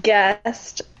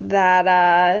guests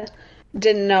that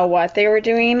didn't know what they were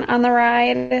doing on the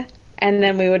ride, and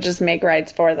then we would just make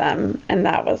rides for them, and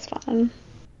that was fun.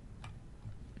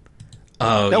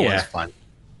 Oh, that yeah. was fun.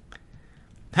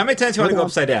 How many times do you want to go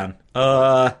upside down?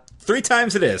 3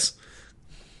 times it is.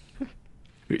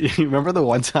 You remember the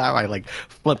one time I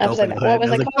flipped upside open the hood? I was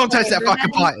like, don't touch that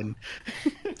fucking button.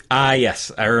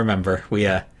 Yes, I remember. We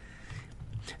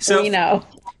know.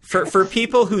 For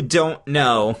people who don't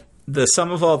know, the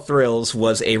Sum of All Thrills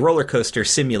was a roller coaster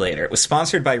simulator. It was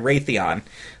sponsored by Raytheon,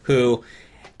 who,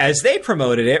 as they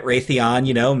promoted it,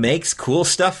 Raytheon, makes cool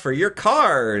stuff for your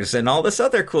cars and all this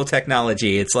other cool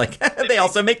technology. It's like, they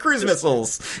also make cruise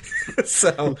missiles.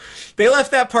 So they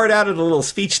left that part out of the little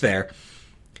speech there.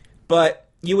 But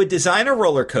you would design a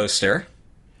roller coaster,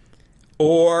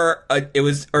 or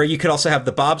you could also have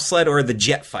the bobsled or the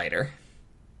jet fighter.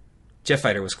 Jet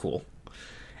fighter was cool.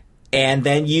 And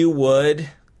then you would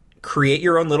create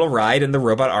your own little ride, and the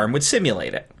robot arm would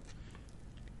simulate it.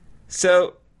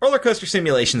 So roller coaster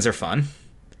simulations are fun,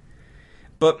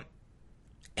 but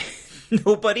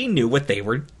nobody knew what they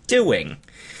were doing.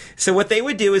 So what they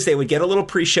would do is they would get a little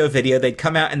pre-show video. They'd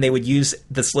come out and they would use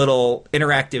this little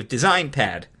interactive design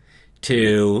pad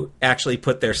to actually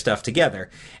put their stuff together.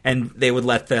 And they would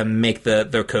let them make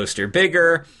the coaster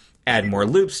bigger, add more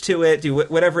loops to it, do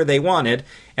whatever they wanted.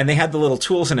 And they had the little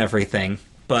tools and everything.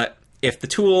 But if the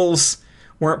tools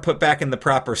weren't put back in the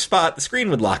proper spot, the screen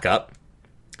would lock up,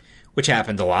 which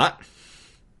happened a lot.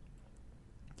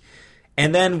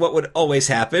 And then what would always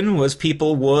happen was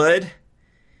people would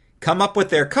come up with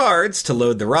their cards to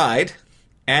load the ride,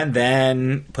 and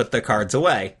then put the cards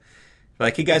away.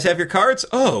 Like, you guys have your cards?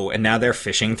 Oh, and now they're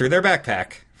fishing through their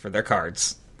backpack for their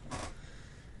cards.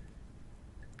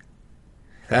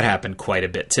 That happened quite a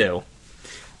bit, too.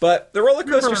 But the roller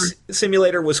coaster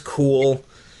simulator was cool.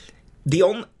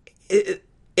 It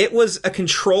was a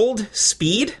controlled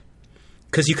speed,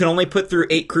 because you can only put through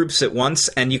 8 groups at once,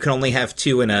 and you can only have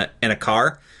 2 in a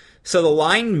car. So the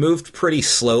line moved pretty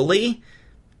slowly,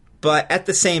 but at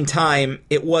the same time,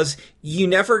 you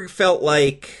never felt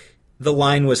like the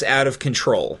line was out of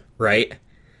control, right?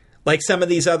 Like some of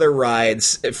these other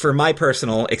rides, for my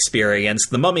personal experience,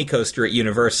 the Mummy Coaster at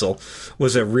Universal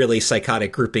was a really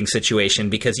psychotic grouping situation,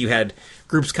 because you had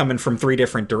groups coming from 3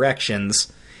 different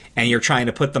directions, and you're trying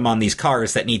to put them on these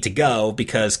cars that need to go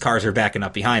because cars are backing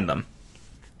up behind them.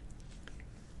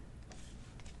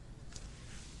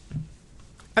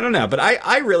 I don't know, but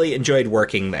I really enjoyed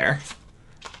working there.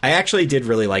 I actually did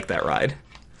really like that ride.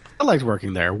 I liked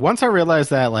working there. Once I realized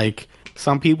that, like,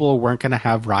 some people weren't going to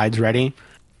have rides ready,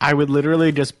 I would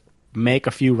literally just make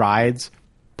a few rides,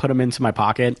 put them into my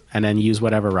pocket, and then use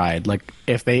whatever ride. Like,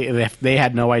 if they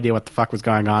had no idea what the fuck was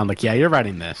going on, like, yeah, you're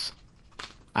riding this.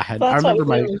 I remember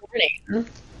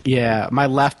my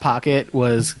left pocket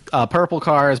was purple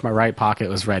cars, my right pocket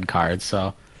was red cards,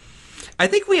 so... I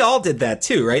think we all did that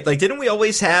too, right? Like, didn't we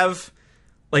always have,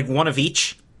 like, one of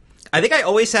each? I think I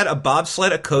always had a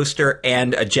bobsled, a coaster,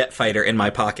 and a jet fighter in my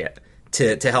pocket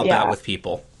to help out with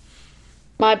people.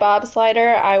 My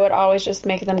bobslider, I would always just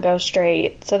make them go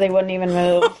straight, so they wouldn't even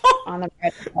move on the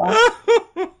red.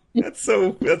 That's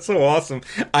so awesome.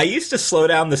 I used to slow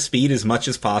down the speed as much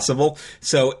as possible,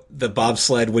 so the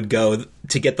bobsled would go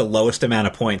to get the lowest amount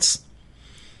of points.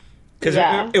 Because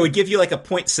it would give you, like, a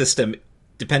point system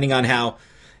depending on how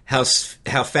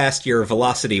fast your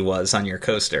velocity was on your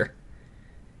coaster.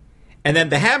 And then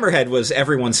the hammerhead was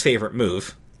everyone's favorite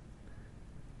move,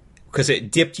 because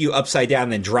it dipped you upside down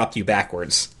and then dropped you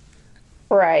backwards.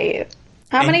 Right.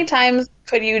 How many times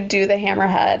could you do the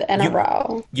hammerhead in a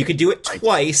row? You could do it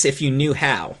twice if you knew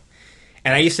how.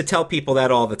 And I used to tell people that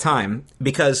all the time,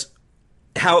 because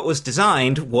how it was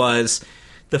designed was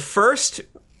the first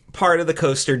part of the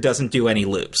coaster doesn't do any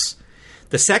loops.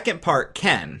 The second part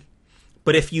can.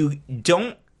 But if you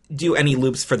don't do any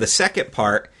loops for the second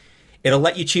part, it'll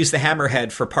let you choose the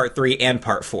hammerhead for part 3 and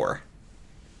part 4.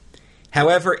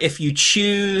 However, if you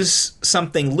choose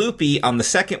something loopy on the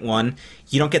second one,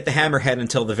 you don't get the hammerhead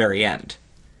until the very end.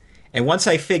 And once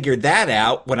I figured that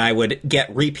out, when I would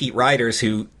get repeat riders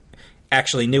who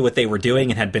actually knew what they were doing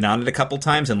and had been on it a couple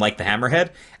times and liked the hammerhead,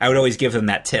 I would always give them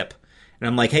that tip. And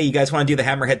I'm like, hey, you guys want to do the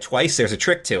hammerhead twice? There's a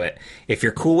trick to it. If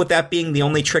you're cool with that being the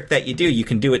only trick that you do, you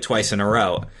can do it twice in a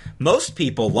row. Most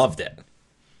people loved it.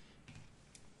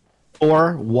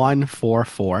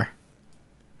 4144.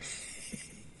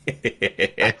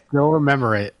 I still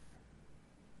remember it.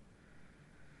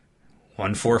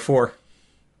 144.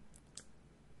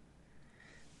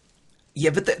 Yeah,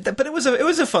 but it was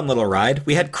a fun little ride.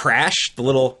 We had Crash, the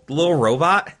little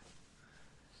robot.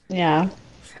 Yeah.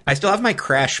 I still have my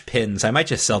Crash pins. I might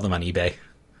just sell them on eBay.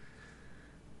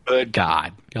 Good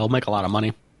God, you'll make a lot of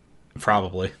money.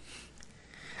 Probably.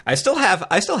 I still have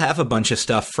a bunch of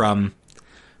stuff from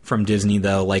Disney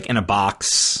though, like in a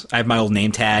box. I have my old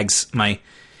name tags, my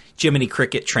Jiminy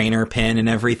Cricket trainer pin and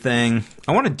everything.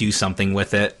 I want to do something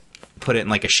with it. Put it in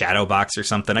like a shadow box or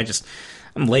something.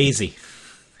 I'm lazy.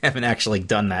 I haven't actually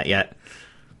done that yet.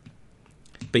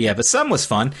 But some was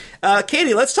fun.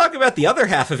 Katie, let's talk about the other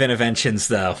half of Interventions,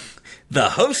 though. The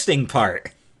hosting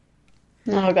part.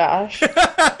 Oh, gosh.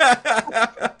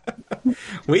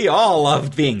 We all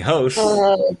loved being hosts.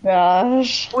 Oh,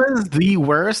 gosh. It was the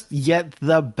worst, yet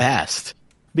the best.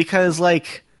 Because,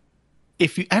 like,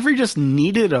 if you ever just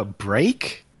needed a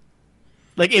break,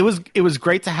 like, it was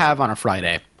great to have on a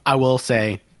Friday. I will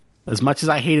say, as much as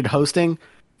I hated hosting,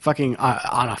 fucking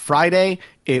on a Friday,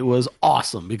 it was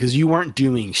awesome because you weren't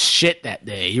doing shit that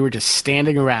day. You were just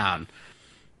standing around.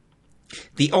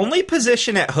 The only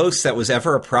position at host that was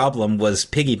ever a problem was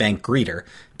piggy bank greeter,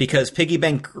 because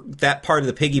that part of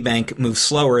the piggy bank moves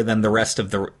slower than the rest of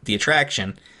the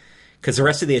attraction, because the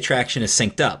rest of the attraction is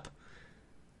synced up.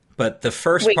 but the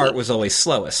first part was always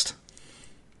slowest.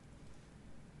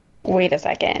 Wait a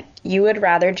second. You would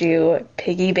rather do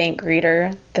Piggy Bank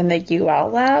Greeter than the UL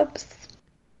Labs?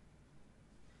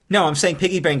 No, I'm saying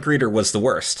Piggy Bank Greeter was the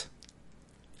worst.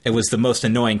 It was the most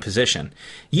annoying position.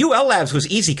 UL Labs was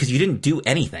easy because you didn't do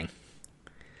anything.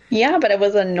 Yeah, but it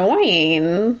was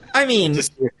annoying. I mean,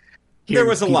 there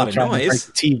was a lot of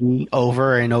noise. TV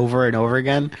over and over and over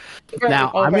again.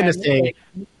 Now, I'm going to say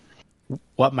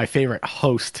what my favorite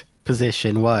host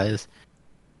position was.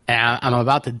 And I'm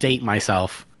about to date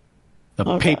myself.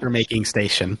 The paper making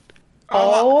station.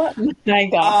 Oh my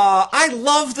god. I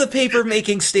love the paper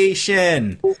making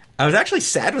station. I was actually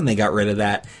sad when they got rid of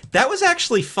that. That was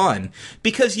actually fun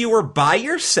because you were by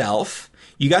yourself.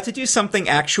 You got to do something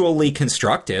actually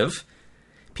constructive.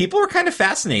 People were kind of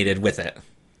fascinated with it.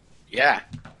 Yeah.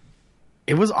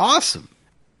 It was awesome.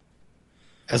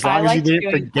 As long as you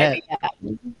didn't forget.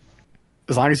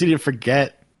 As long as you didn't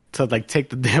forget to take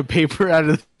the damn paper out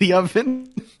of the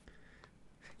oven.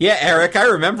 Yeah, Eric, I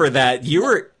remember that.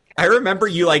 I remember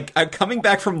you coming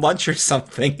back from lunch or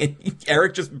something and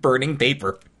Eric just burning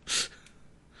paper.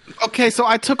 Okay, so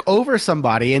I took over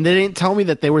somebody and they didn't tell me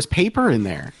that there was paper in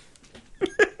there.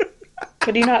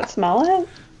 Could you not smell it?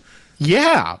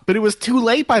 Yeah, but it was too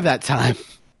late by that time.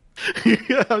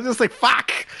 I was just like,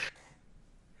 fuck.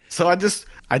 So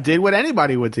I did what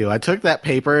anybody would do. I took that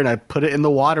paper and I put it in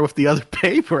the water with the other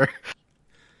paper.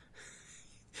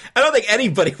 I don't think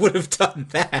anybody would have done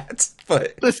that.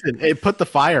 But listen, it put the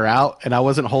fire out and I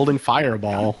wasn't holding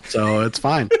Fireball, so it's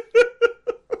fine.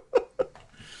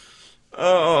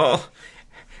 Oh.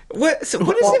 What is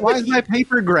it? Why is my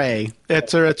paper gray?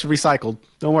 It's recycled.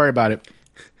 Don't worry about it.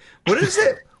 What is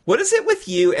it? What is it with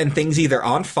you and things either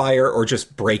on fire or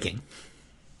just breaking?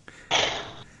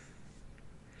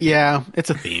 Yeah, it's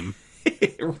a theme.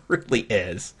 It really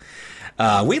is.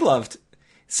 We loved...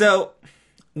 So,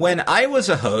 when I was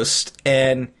a host,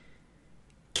 and...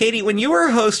 Katie, when you were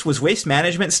a host, was Waste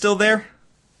Management still there?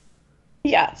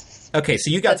 Yes. Okay, so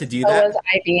you got to do that? So was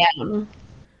IBM.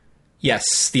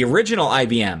 Yes, the original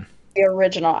IBM. The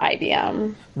original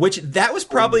IBM. Which, that was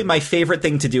probably my favorite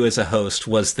thing to do as a host,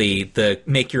 was the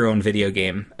make your own video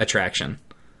game attraction.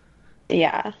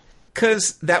 Yeah.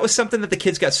 Because that was something that the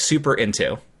kids got super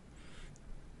into.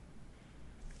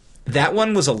 That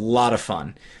one was a lot of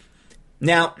fun.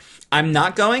 Now, I'm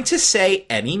not going to say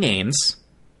any names,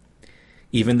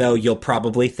 even though you'll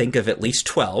probably think of at least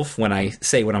 12 when I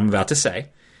say what I'm about to say.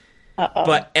 Uh-oh.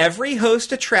 But every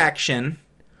host attraction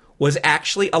was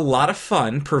actually a lot of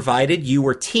fun, provided you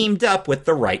were teamed up with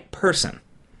the right person.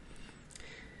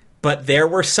 But there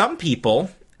were some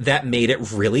people that made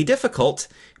it really difficult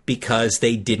because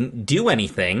they didn't do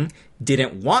anything,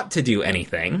 didn't want to do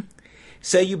anything,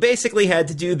 so you basically had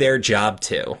to do their job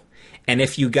too. And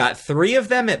if you got 3 of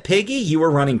them at Piggy, you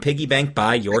were running Piggy Bank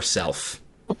by yourself.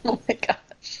 Oh my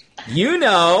gosh. You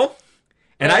know.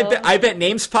 And I bet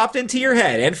names popped into your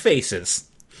head, and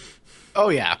faces. Oh,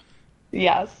 yeah.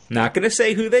 Yes. Not going to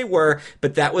say who they were,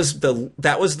 but that was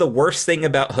the worst thing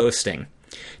about hosting.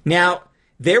 Now,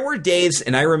 there were days,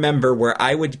 and I remember, where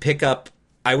I would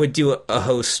do a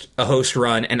host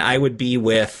run, and I would be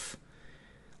with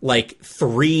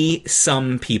 3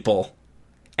 some people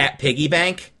at Piggy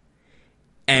Bank,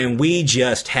 and we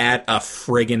just had a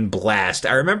friggin' blast.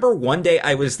 I remember one day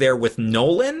I was there with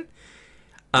Nolan,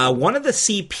 one of the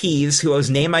CPs whose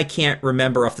name I can't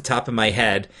remember off the top of my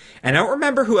head, and I don't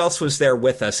remember who else was there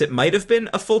with us. It might have been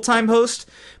a full-time host,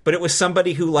 but it was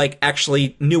somebody who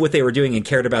actually knew what they were doing and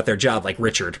cared about their job, like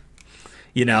Richard,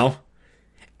 you know?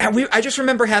 And I just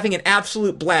remember having an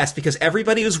absolute blast because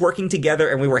everybody was working together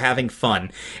and we were having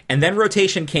fun. And then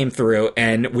rotation came through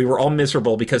and we were all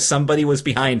miserable because somebody was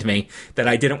behind me that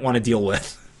I didn't want to deal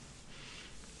with.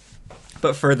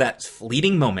 But for that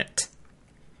fleeting moment.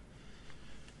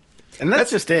 And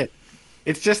that's just it.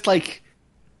 It's just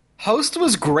host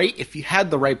was great if you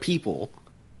had the right people.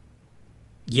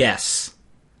 Yes.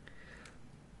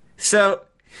 So,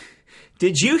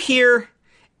 did you hear...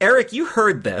 Eric, you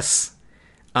heard this.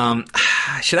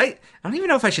 Should I don't even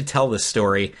know if I should tell this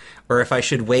story or if I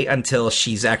should wait until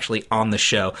she's actually on the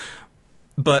show.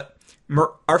 But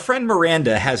our friend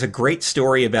Miranda has a great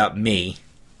story about me.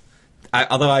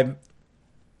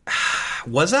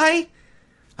 Was I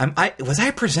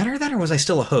a presenter then, or was I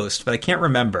still a host? But I can't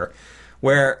remember.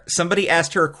 Where somebody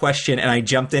asked her a question and I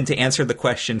jumped in to answer the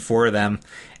question for them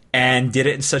and did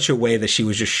it in such a way that she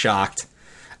was just shocked.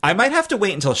 I might have to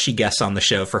wait until she guests on the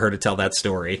show for her to tell that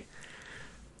story.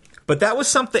 But that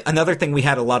was another thing we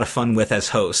had a lot of fun with as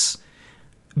hosts.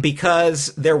 Because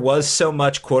there was so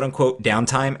much quote-unquote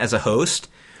downtime as a host,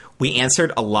 we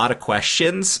answered a lot of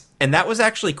questions, and that was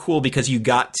actually cool because you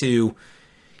got to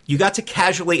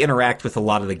casually interact with a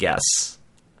lot of the guests.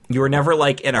 You were never,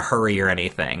 like, in a hurry or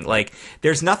anything. Like,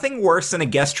 there's nothing worse than a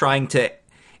guest trying to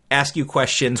ask you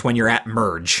questions when you're at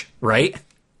Merge, right?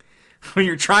 When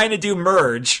you're trying to do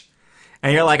Merge,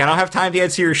 and you're like, I don't have time to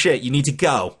answer your shit. You need to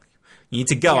go. You need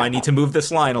to go. Yeah. I need to move this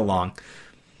line along.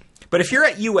 But if you're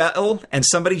at UL and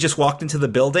somebody just walked into the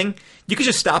building, you could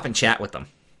just stop and chat with them.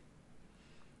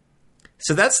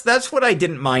 So that's what I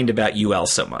didn't mind about UL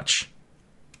so much.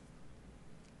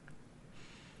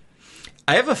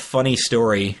 I have a funny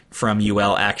story from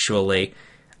UL, actually.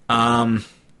 Do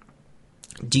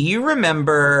you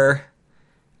remember...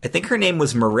 I think her name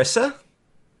was Marissa?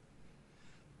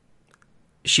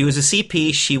 She was a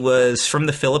CP. She was from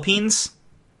the Philippines.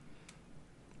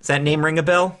 Does that name ring a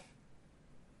bell?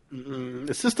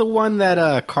 Is this the one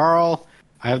that Carl...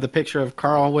 I have the picture of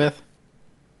Carl with?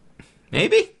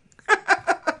 Maybe?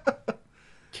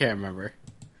 Can't remember.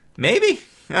 Maybe?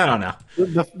 I don't know.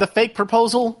 The fake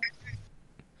proposal?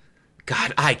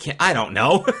 God, I don't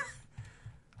know.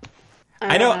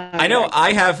 I know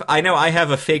I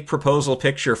have a fake proposal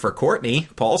picture for Courtney,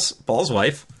 Paul's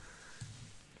wife.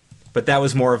 But that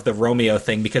was more of the Romeo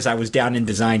thing because I was down in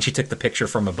design. She took the picture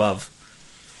from above.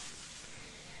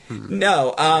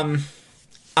 No,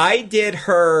 I did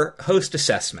her host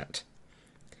assessment.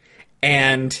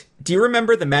 And do you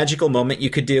remember the magical moment you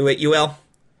could do at UL?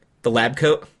 The lab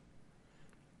coat?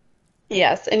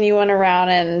 Yes, and you went around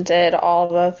and did all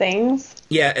the things?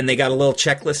 Yeah, and they got a little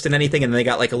checklist and anything, and they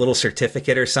got like a little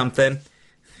certificate or something.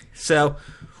 So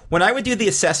when I would do the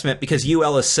assessment, because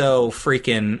UL is so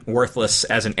freaking worthless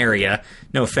as an area,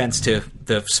 no offense to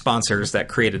the sponsors that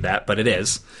created that, but it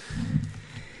is.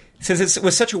 Since it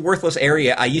was such a worthless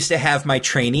area, I used to have my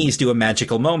trainees do a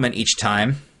magical moment each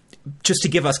time, just to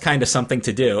give us kind of something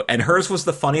to do. And hers was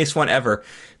the funniest one ever,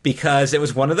 because it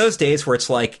was one of those days where it's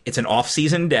like, it's an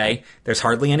off-season day, there's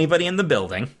hardly anybody in the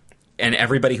building, and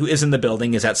everybody who is in the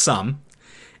building is at some,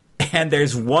 and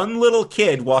there's one little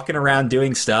kid walking around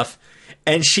doing stuff,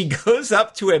 and she goes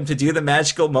up to him to do the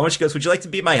magical moment. She goes, "Would you like to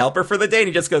be my helper for the day?" And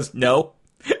he just goes, "No,"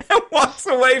 and walks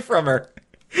away from her.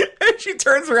 And she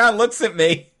turns around, looks at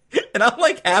me, and I'm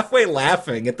like halfway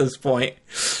laughing at this point.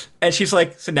 And she's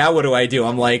like, "So now what do I do?"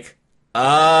 I'm like,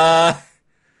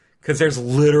 because there's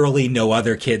literally no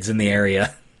other kids in the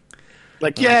area.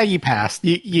 Like, yeah, you passed.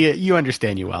 You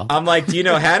understand you well. I'm like, do you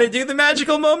know how to do the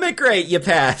magical moment? Great, you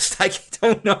passed. I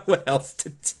don't know what else to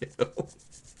do.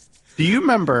 Do you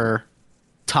remember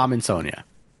Tom and Sonia?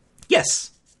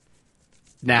 Yes.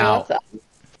 Now,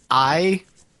 I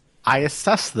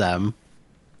assessed them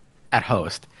at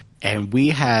host, and we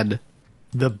had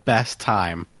the best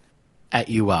time at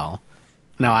UL.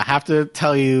 Now, I have to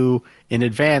tell you in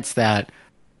advance that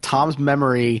Tom's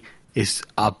memory is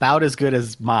about as good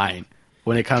as mine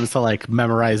when it comes to like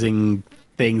memorizing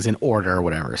things in order or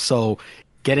whatever. So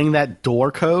getting that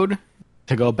door code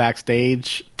to go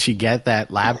backstage to get that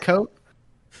lab coat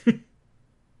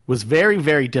was very,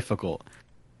 very difficult.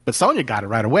 But Sonia got it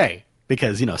right away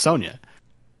because, you know, Sonia.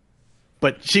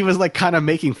 But she was like kind of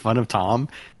making fun of Tom.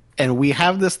 And we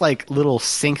have this like little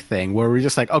sync thing where we're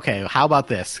just like, okay, how about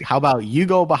this? How about you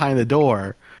go behind the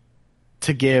door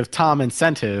to give Tom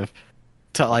incentive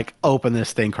to like open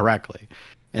this thing correctly?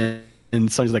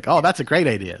 And Sonia's like, oh, that's a great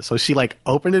idea. So she like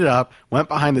opened it up, went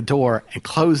behind the door and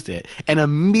closed it. And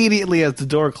immediately as the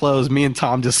door closed, me and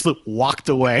Tom just walked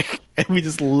away and we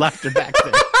just left it back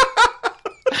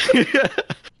there.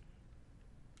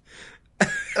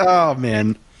 Oh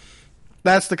man.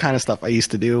 That's the kind of stuff I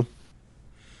used to do.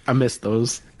 I miss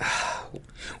those.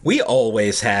 We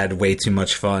always had way too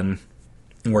much fun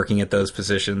working at those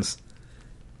positions.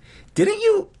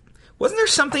 Wasn't there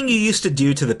something you used to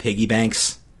do to the piggy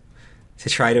banks to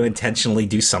try to intentionally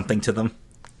do something to them?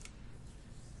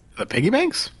 The piggy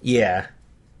banks? Yeah.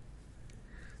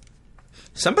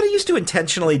 Somebody used to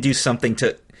intentionally do something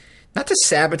to, not to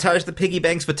sabotage the piggy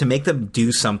banks, but to make them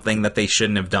do something that they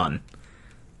shouldn't have done.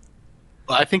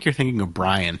 Well, I think you're thinking of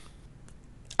Brian.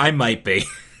 I might be.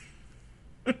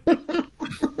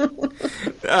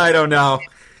 I don't know.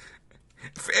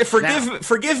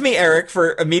 Forgive me, Eric,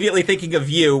 for immediately thinking of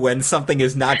you when something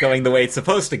is not going the way it's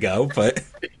supposed to go, but...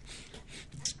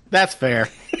 That's fair.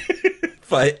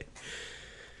 But,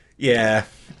 yeah.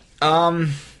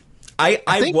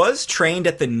 I was trained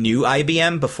at the new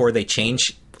IBM before they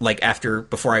changed, like,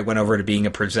 before I went over to being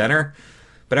a presenter,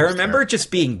 but I remember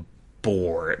just being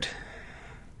bored.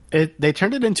 They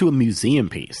turned it into a museum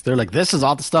piece. They're like, this is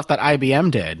all the stuff that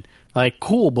IBM did. Like,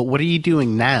 cool, but what are you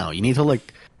doing now? You need to,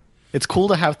 like... It's cool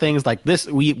to have things like this.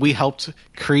 We helped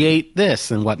create this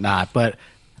and whatnot, but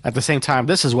At the same time,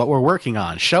 this is what we're working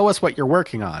on. Show us what you're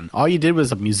working on. All you did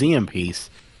was a museum piece.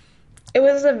 It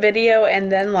was a video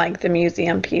and then like the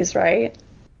museum piece, right?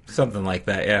 Something like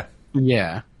that, yeah.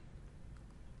 Yeah.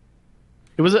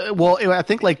 It was I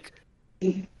think like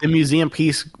the museum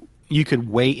piece, you could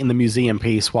wait in the museum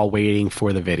piece while waiting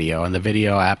for the video, and the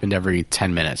video happened every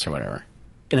 10 minutes or whatever.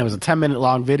 And it was a 10-minute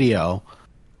long video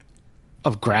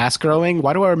of grass growing.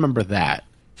 Why do I remember that?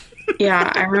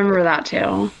 Yeah, I remember that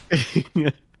too.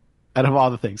 Out of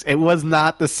all the things, it was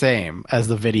not the same as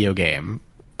the video game,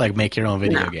 like make your own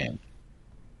video game.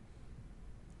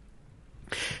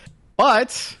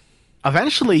 But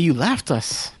eventually you left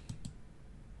us.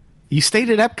 You stayed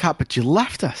at Epcot, but you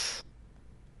left us.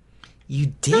 You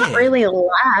did. Not really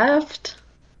left.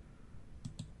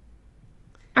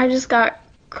 I just got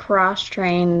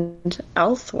cross-trained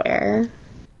elsewhere.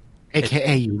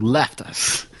 AKA you left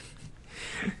us.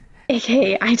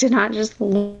 AKA I did not just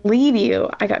leave you.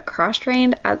 I got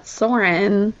cross-trained at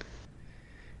Soarin'.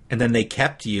 And then they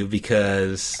kept you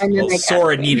because Soarin'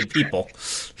 Soarin' needed people.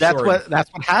 That's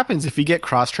what happens if you get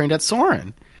cross-trained at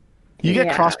Soarin'. You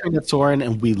get cross-trained at Soarin'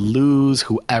 and we lose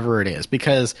whoever it is.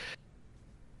 Because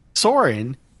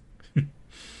Soarin',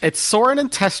 it's Soarin'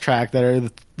 and Test Track that are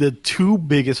the two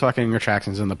biggest fucking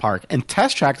attractions in the park. And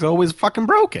Test Track's always fucking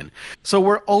broken. So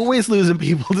we're always losing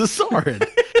people to Soarin'.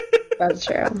 That's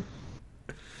true.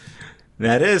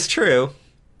 That is true.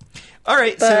 All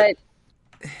right, but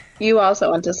you also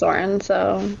went to Soarin',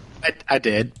 so I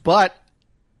did, but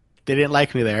they didn't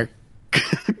like me there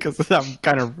because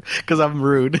I'm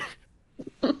rude.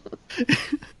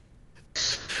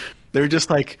 They're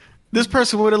just like, this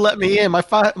person would have let me in. My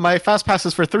fast pass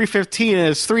is for 3:15 and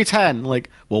it's 3:10. Like,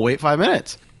 well, wait 5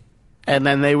 minutes. And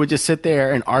then they would just sit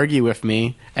there and argue with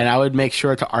me, and I would make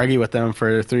sure to argue with them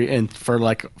for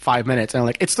like 5 minutes. And I'm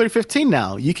like, it's 3:15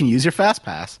 now. You can use your fast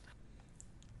pass.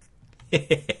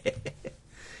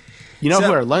 You know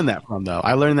who I learned that from, though?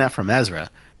 I learned that from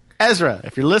Ezra. Ezra,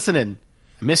 if you're listening,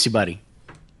 I miss you, buddy.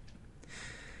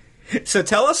 So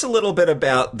tell us a little bit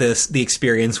about the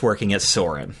experience working at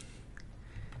Soarin'.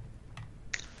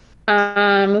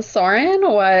 Soarin'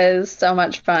 was so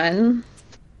much fun.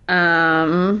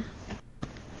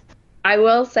 I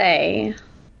will say,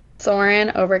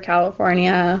 Soarin' over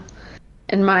California,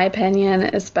 in my opinion,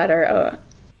 is better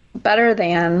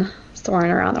than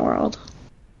Soarin' around the world.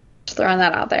 Just throwing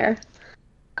that out there.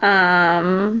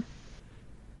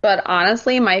 But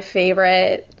honestly, my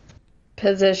favorite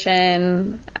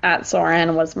position at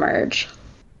Soarin' was Merge.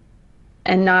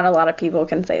 And not a lot of people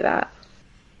can say that.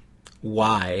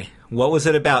 Why? What was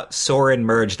it about Soarin'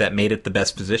 Merge that made it the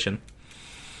best position?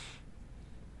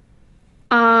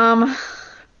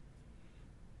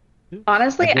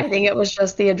 Honestly, I think it was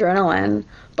just the adrenaline.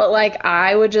 But, like,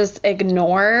 I would just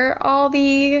ignore all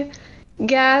the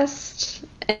guests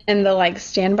and the, like,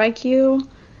 standby queue.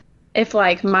 If,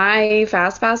 like, my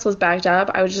fast pass was backed up,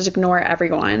 I would just ignore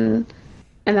everyone.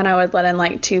 And then I would let in,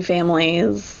 like, 2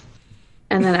 families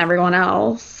and then everyone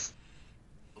else.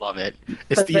 Love it.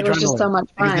 But it was just so much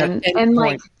fun. And,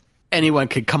 like, anyone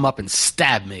could come up and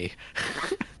stab me.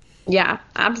 Yeah,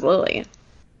 absolutely.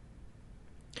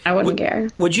 I wouldn't care.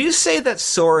 Would you say that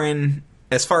Soarin',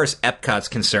 as far as Epcot's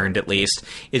concerned at least,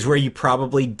 is where you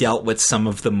probably dealt with some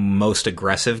of the most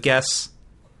aggressive guests?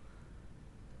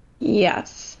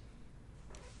 Yes.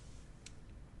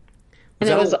 And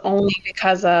it was only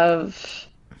because of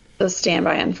the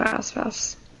standby and fast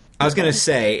pass. I was gonna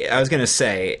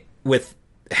say, with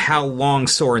how long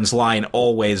Soarin's line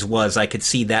always was, I could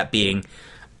see that being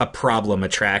a problem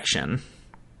attraction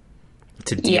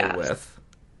to deal with.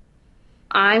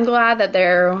 I'm glad that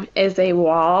there is a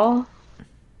wall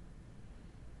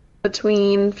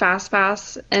between fast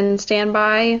pass and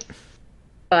standby,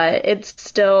 but it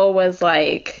still was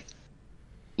like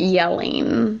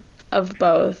yelling of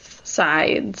both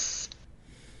sides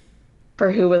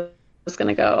for who was going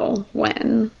to go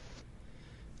when.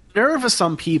 Nerve of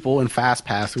some people in fast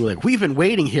pass who were like, we've been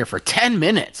waiting here for 10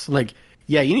 minutes. Like,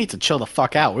 yeah, you need to chill the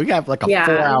fuck out. We got like a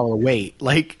 4-hour wait.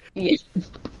 Like,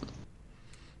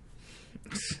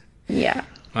 yeah.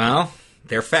 Well,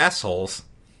 they're fast holes.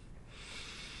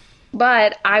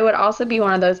 But I would also be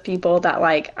one of those people that,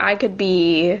 like, I could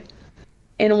be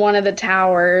in one of the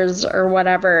towers or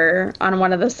whatever on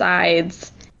one of the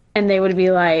sides, and they would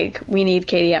be like, we need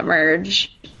Katie at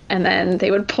Merge. And then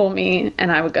they would pull me, and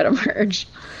I would go to Merge.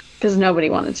 Because nobody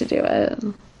wanted to do it.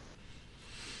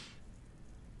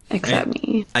 Except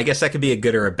me. I guess that could be a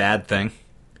good or a bad thing.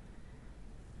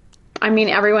 I mean,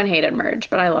 everyone hated Merge,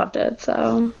 but I loved it,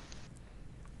 so...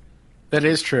 That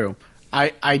is true.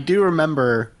 I do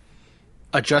remember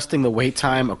adjusting the wait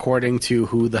time according to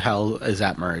who the hell is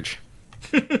at merge.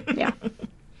 Yeah.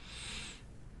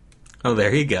 Oh,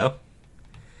 there you go.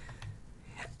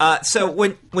 So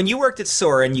when you worked at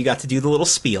Soren, you got to do the little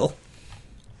spiel,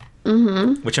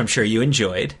 which I'm sure you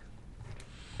enjoyed.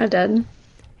 I did.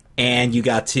 And you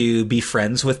got to be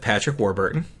friends with Patrick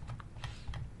Warburton.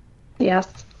 Yes.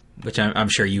 Which I'm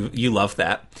sure you love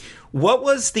that. What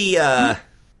was the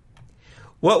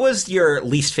what was your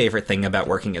least favorite thing about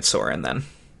working at Soren then?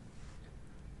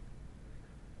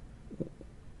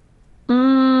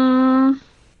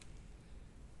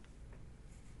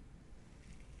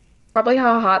 Probably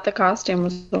how hot the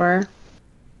costumes were.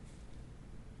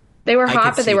 They were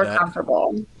hot, but they were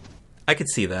comfortable. I could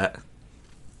see that.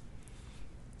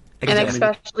 And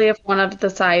especially if one of the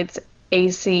sides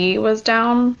AC was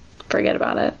down, forget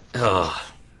about it.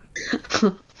 Oh.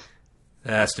 That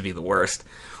has to be the worst.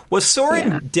 Was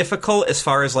Soren difficult as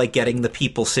far as like getting the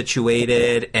people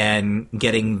situated and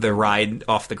getting the ride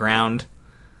off the ground?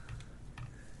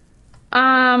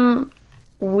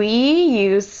 We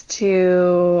used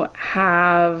to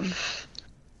have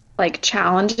like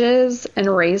challenges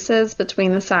and races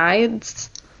between the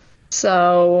sides.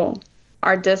 So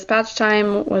our dispatch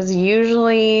time was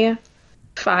usually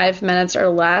 5 minutes or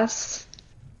less.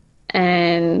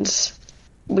 And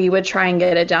we would try and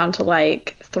get it down to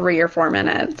like 3 or 4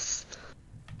 minutes.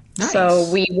 Nice. So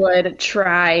we would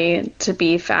try to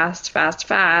be fast.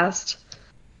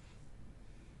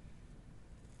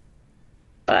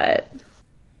 But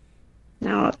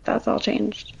now that's all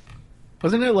changed.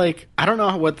 Wasn't it like, I don't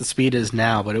know what the speed is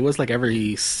now, but it was like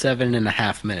every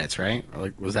 7.5 minutes, right? Or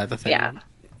like, was that the thing?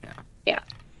 Yeah.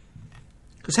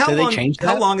 Because how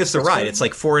long is the ride? It's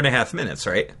like 4.5 minutes,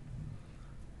 right?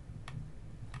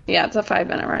 Yeah, it's a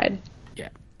 5-minute ride. Yeah.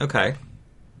 Okay.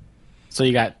 So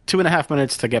you got 2.5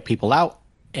 minutes to get people out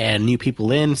and new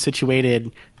people in,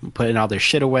 situated, putting all their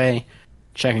shit away,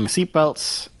 checking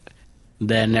seatbelts,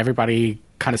 then everybody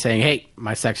kind of saying, hey,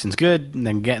 my section's good, and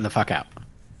then getting the fuck out.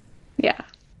 Yeah.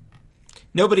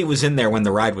 Nobody was in there when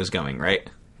the ride was going, right?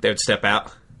 They would step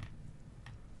out?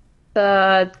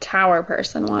 The tower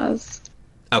person was.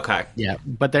 Okay. Yeah,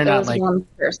 but they're not like one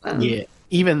person. Yeah,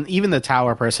 even the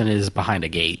tower person is behind a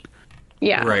gate.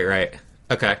 Yeah. Right.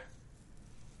 Okay.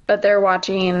 But they're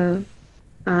watching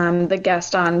the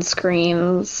guest on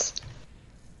screens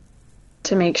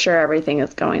to make sure everything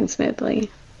is going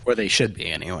smoothly. Or they should be,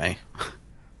 anyway.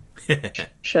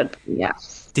 Should be,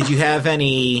 yes. Did you have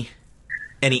any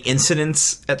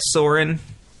incidents at Soren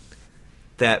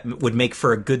that would make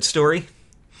for a good story?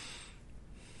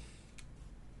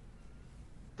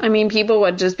 I mean, people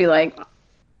would just be like,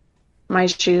 my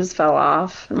shoes fell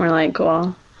off. And we're like,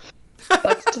 cool.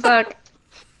 Sucks to suck.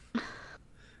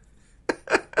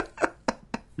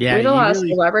 Yeah, we had a lot of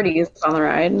celebrities on the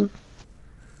ride.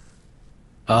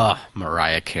 Oh,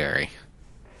 Mariah Carey.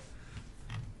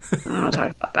 I don't want to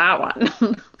talk about that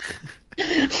one.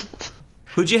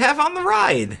 Who'd you have on the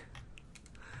ride?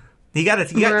 You gotta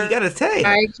say.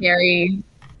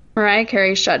 Mariah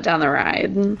Carey shut down the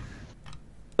ride.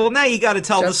 Well, now you got to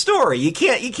tell the story. You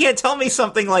can't tell me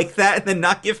something like that and then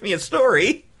not give me a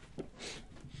story.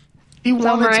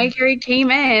 Mariah Carey came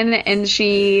in and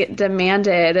she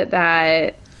demanded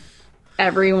that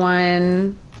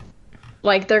everyone,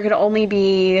 like, there could only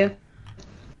be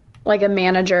like a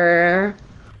manager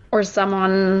or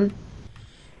someone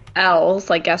else,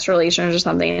 like guest relations or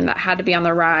something, that had to be on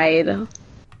the ride.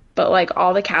 But like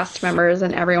all the cast members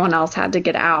and everyone else had to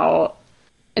get out.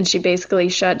 And she basically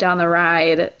shut down the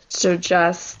ride so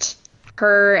just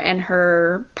her and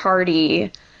her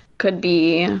party could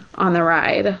be on the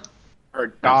ride. Her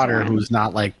daughter, who's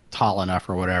not like tall enough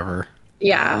or whatever.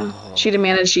 Yeah, she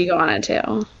demanded she go on it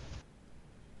too.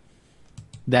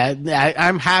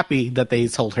 I'm happy that they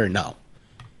told her no.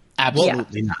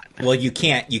 Absolutely not. Well, you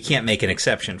can't make an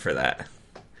exception for that.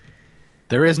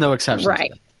 There is no exception.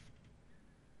 Right.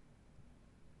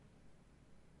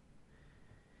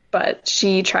 But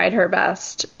she tried her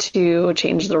best to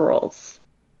change the rules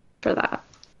for that.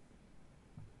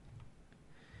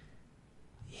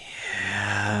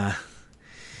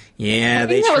 Yeah,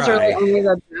 they tried. That was really only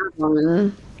the bad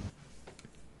one.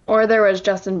 Or there was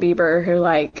Justin Bieber who,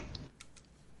 like,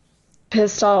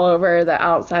 pissed all over the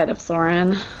outside of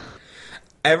Soren.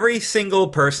 Every single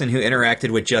person who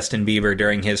interacted with Justin Bieber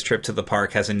during his trip to the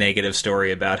park has a negative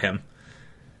story about him.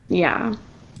 Yeah.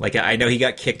 Like, I know he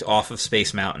got kicked off of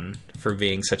Space Mountain for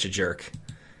being such a jerk.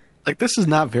 Like, this is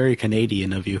not very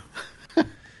Canadian of you.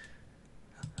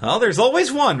 Well, there's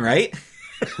always one, right?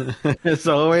 There's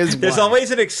always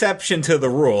an exception to the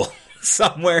rule.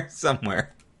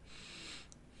 somewhere.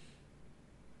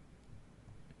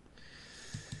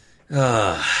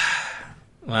 Well,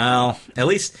 at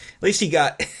least you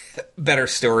got better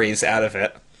stories out of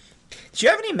it. Do you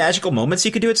have any magical moments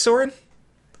you could do at Soren?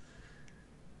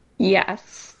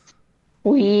 Yes.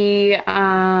 We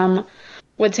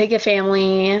would take a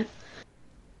family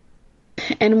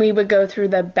and we would go through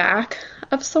the back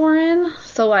of Soren.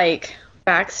 So, like,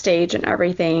 backstage and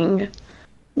everything.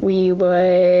 We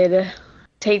would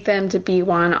take them to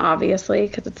B1, obviously,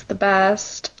 because it's the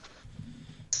best.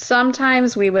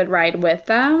 Sometimes we would ride with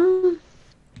them.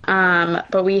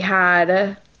 But we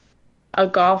had a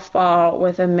golf ball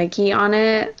with a Mickey on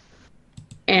it.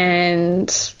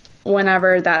 And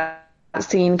whenever that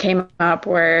scene came up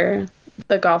where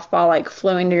the golf ball like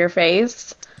flew into your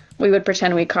face, we would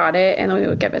pretend we caught it and then we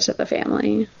would give it to the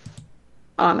family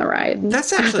on the ride.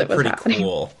 That's actually pretty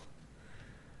cool.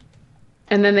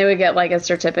 And then they would get like a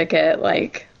certificate,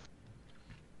 like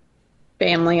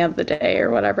family of the day or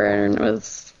whatever, and it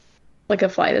was like a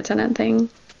flight attendant thing.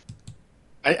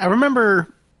 I remember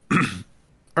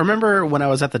when I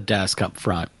was at the desk up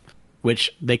front,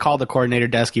 which they called the coordinator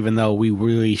desk, even though we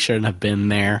really shouldn't have been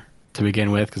there to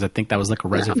begin with, because I think that was like a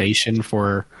reservation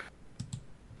for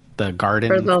the garden.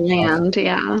 For the land,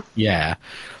 yeah. Yeah.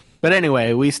 But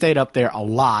anyway, we stayed up there a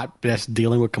lot, just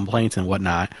dealing with complaints and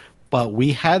whatnot. But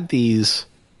we had these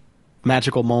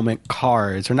magical moment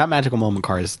cards, or not magical moment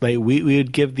cards. We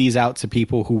would give these out to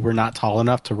people who were not tall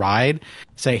enough to ride.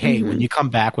 Say, hey, when you come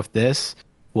back with this,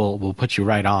 we'll put you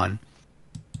right on.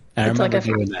 And I remember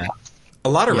doing that. A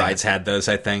lot of rides had those,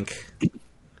 I think.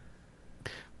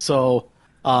 So,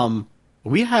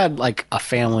 we had like a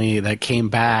family that came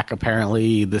back.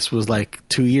 Apparently, this was like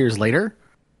 2 years later,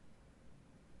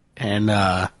 and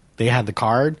they had the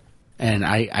card, and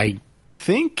I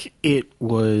think it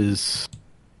was.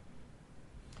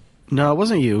 No, it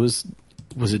wasn't you. Was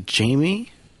it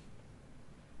Jamie?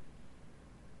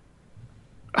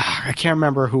 I can't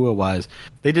remember who it was.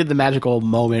 They did the magical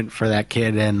moment for that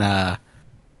kid, and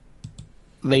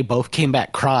they both came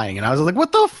back crying, and I was like,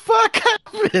 "What the fuck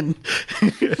happened?"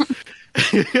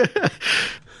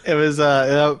 It was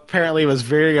apparently it was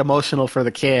very emotional for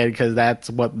the kid because that's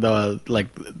what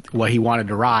what he wanted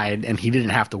to ride, and he didn't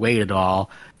have to wait at all,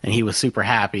 and he was super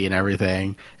happy and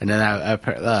everything. And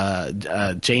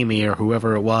then Jamie or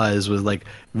whoever it was like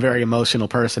very emotional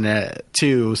person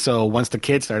too. So once the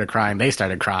kids started crying, they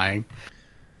started crying.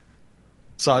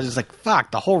 So I was just like,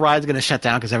 "Fuck!" The whole ride's gonna shut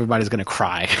down because everybody's gonna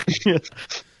cry.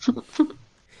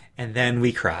 And then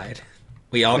we cried.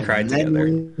 We all cried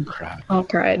together. All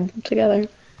cried together.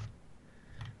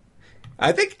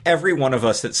 I think every one of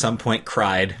us at some point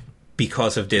cried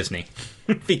because of Disney,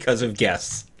 because of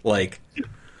guests. Like,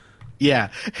 yeah,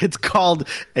 it's called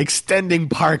extending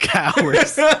park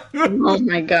hours. Oh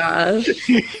my gosh.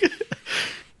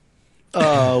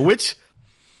 Which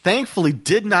thankfully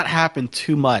did not happen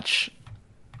too much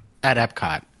at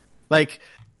Epcot. Like,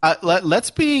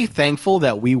 let's be thankful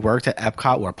that we worked at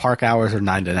Epcot where park hours are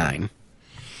 9 to 9.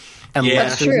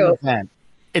 That's true.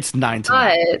 It's 9 to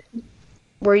 9. But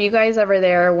were you guys ever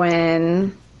there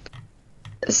when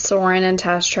Soarin' and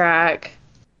Test Track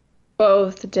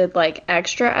both did like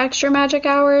extra magic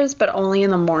hours, but only in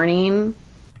the morning?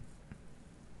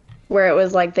 Where it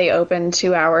was like they opened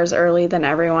 2 hours early than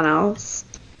everyone else,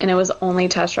 and it was only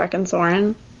Test Track and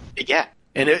Soarin'? Yeah,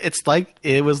 and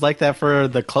it was like that for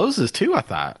the closes too, I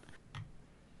thought.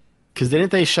 Because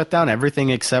didn't they shut down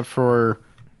everything except for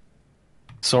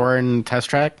Soarin' Test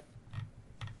Track?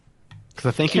 Because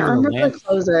I think I can't remember the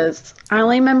closes. I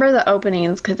only remember the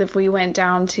openings because if we went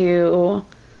down to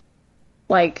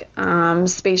like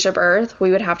Spaceship Earth, we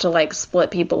would have to like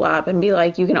split people up and be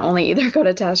like, you can only either go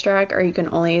to Test Track or you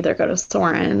can only either go to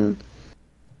Soarin',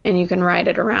 and you can ride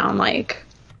it around like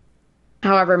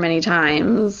however many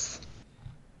times.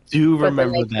 Do you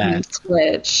remember that?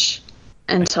 Switch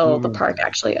until the park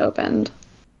actually opened.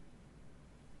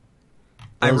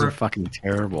 Those are fucking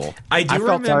terrible. I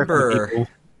remember.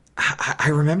 I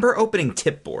remember opening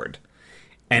Tipboard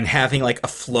and having like a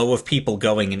flow of people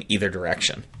going in either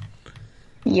direction.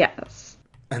 Yes.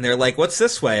 And they're like, "What's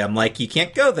this way?" I'm like, "You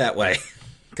can't go that way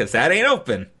because that ain't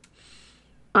open."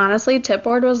 Honestly,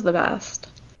 Tipboard was the best.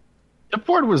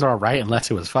 Tipboard was all right unless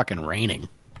it was fucking raining.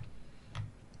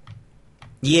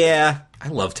 Yeah, I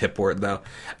love Tipboard though.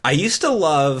 I used to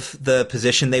love the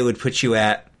position they would put you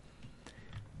at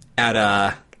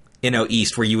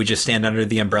East, where you would just stand under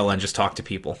the umbrella and just talk to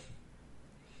people.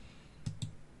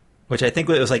 Which I think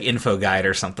it was like Info Guide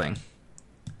or something.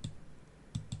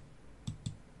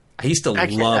 I used to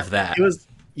love that. It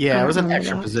was an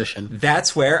extra position.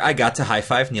 That's where I got to high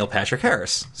five Neil Patrick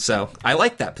Harris. So I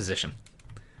like that position.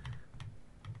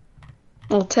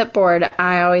 Well, tip board,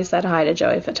 I always said hi to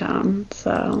Joey Fatone,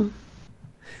 so...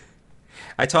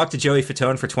 I talked to Joey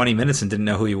Fatone for 20 minutes and didn't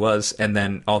know who he was, and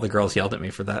then all the girls yelled at me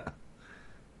for that.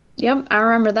 Yep, I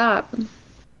remember that.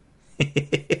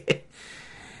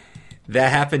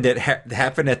 That happened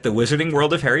at the Wizarding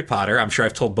World of Harry Potter. I'm sure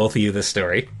I've told both of you this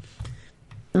story.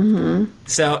 Mm-hmm.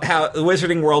 So how the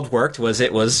Wizarding World worked was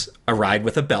it was a ride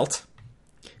with a belt,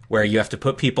 where you have to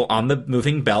put people on the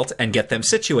moving belt and get them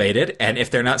situated, and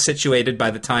if they're not situated by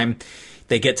the time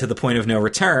they get to the point of no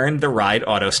return, the ride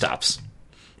auto-stops.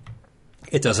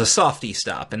 It does a softy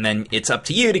stop, and then it's up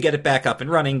to you to get it back up and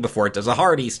running before it does a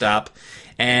hardy stop,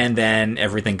 and then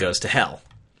everything goes to hell.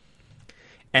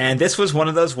 And this was one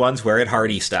of those ones where it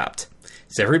hardy stopped.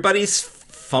 So everybody's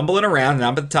fumbling around, and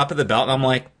I'm at the top of the belt, and I'm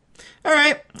like, all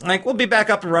right, like, we'll be back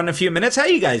up and running in a few minutes. How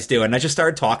you guys doing? And I just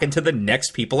started talking to the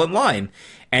next people in line,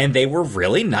 and they were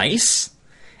really nice,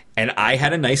 and I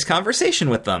had a nice conversation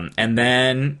with them. And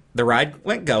then the ride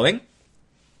went going.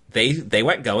 They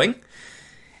went going.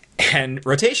 And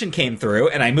rotation came through,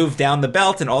 and I moved down the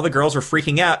belt, and all the girls were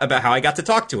freaking out about how I got to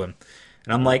talk to him.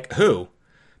 And I'm like, who?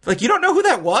 They're like, you don't know who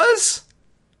that was?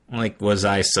 I'm like, was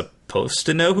I supposed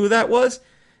to know who that was?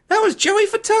 That was Joey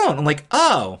Fatone. I'm like,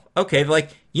 oh, okay. They're like,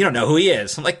 you don't know who he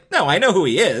is. I'm like, no, I know who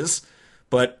he is,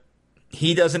 but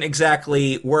he doesn't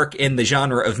exactly work in the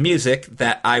genre of music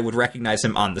that I would recognize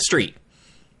him on the street.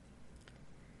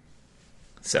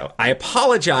 So I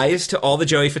apologize to all the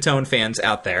Joey Fatone fans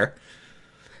out there.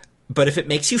 But if it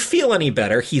makes you feel any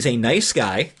better, he's a nice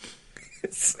guy,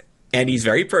 and he's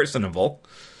very personable.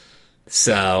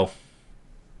 So,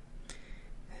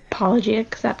 apology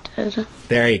accepted.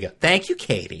 There you go. Thank you,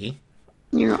 Katie.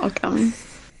 You're welcome.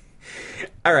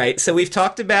 All right, so we've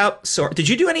talked about... did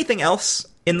you do anything else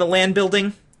in the land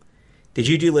building? Did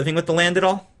you do Living with the Land at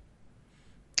all?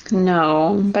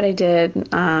 No, but I did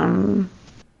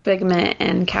Figment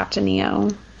and Captain EO.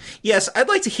 Yes, I'd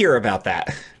like to hear about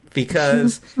that.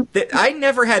 Because I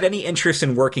never had any interest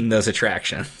in working those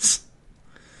attractions.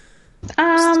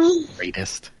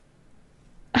 Greatest.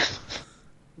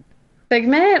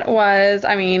 Figment was,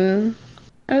 it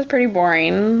was pretty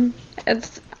boring.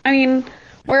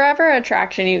 Wherever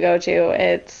attraction you go to,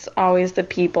 it's always the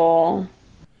people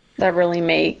that really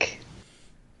make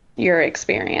your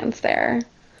experience there.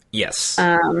 Yes.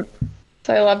 So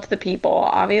I loved the people,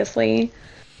 obviously.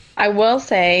 I will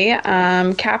say,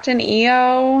 Captain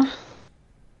EO,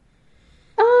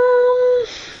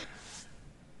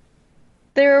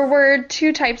 there were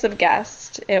two types of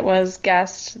guests. It was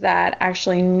guests that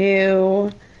actually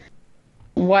knew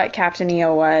what Captain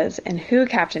EO was and who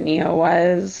Captain EO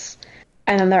was.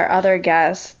 And then there are other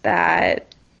guests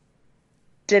that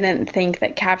didn't think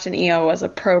that Captain EO was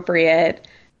appropriate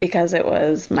because it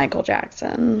was Michael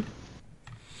Jackson.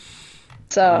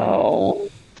 So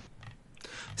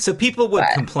people would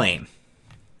complain.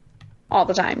 All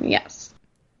the time, yes.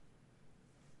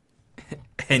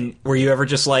 And were you ever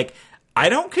just like, I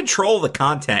don't control the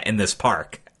content in this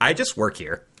park. I just work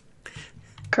here.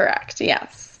 Correct,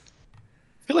 yes.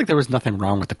 I feel like there was nothing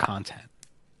wrong with the content.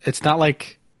 It's not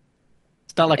like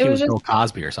it was Bill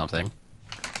Cosby or something.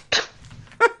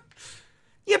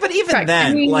 Yeah, but even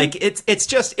then,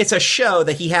 it's a show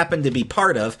that he happened to be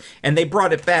part of, and they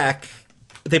brought it back.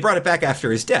 They brought it back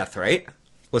after his death, right?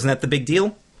 Wasn't that the big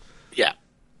deal? Yeah.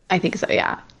 I think so,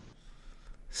 yeah.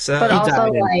 So, but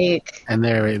also, and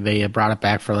they brought it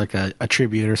back for like a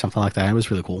tribute or something like that. It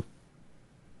was really cool.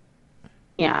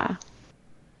 Yeah.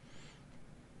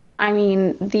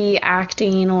 The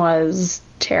acting was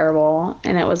terrible,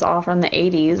 and it was all from the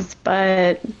 80s,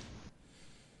 but it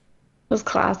was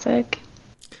classic.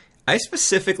 I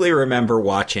specifically remember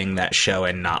watching that show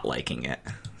and not liking it.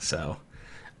 So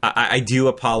I do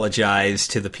apologize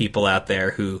to the people out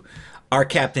there who are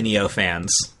Captain EO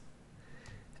fans.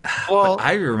 Well, but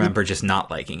I remember just not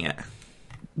liking it.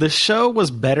 The show was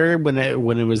better when it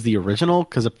was the original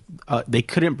because they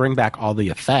couldn't bring back all the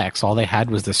effects. All they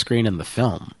had was the screen and the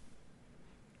film.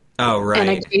 Oh, right. And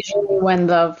occasionally when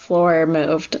the floor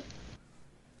moved.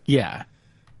 Yeah.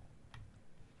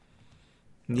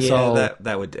 Yeah, so,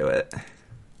 that would do it.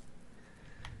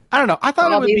 I don't know. I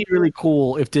thought it would be really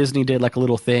cool if Disney did like a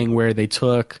little thing where they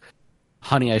took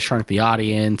Honey, I Shrunk the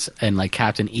Audience and like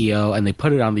Captain EO and they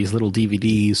put it on these little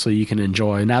DVDs so you can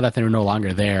enjoy now that they're no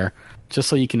longer there, just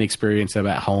so you can experience them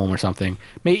at home or something.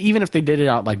 Maybe even if they did it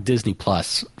on like Disney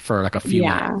Plus for like a few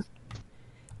minutes.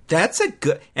 That's a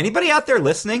good. Anybody out there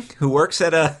listening who works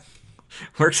at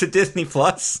Disney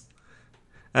Plus?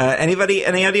 Anybody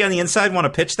on the inside want to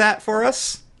pitch that for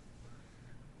us?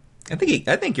 I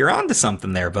think you're onto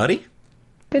something there, buddy.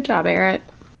 Good job, Eric.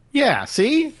 Yeah,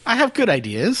 see? I have good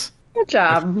ideas. Good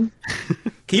job.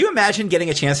 Can you imagine getting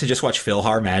a chance to just watch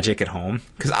Philhar Magic at home?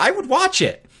 Because I would watch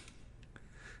it.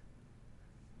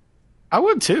 I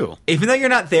would too. Even though you're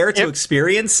not there to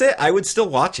experience it, I would still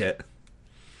watch it.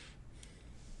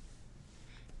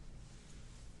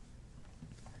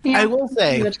 Yeah, I will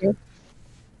say, that's true.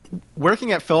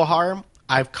 working at Philhar,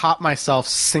 I've caught myself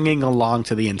singing along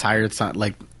to the entire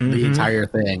the entire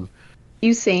thing.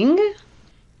 You sing?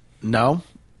 No,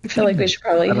 I feel like we should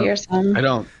probably hear some. I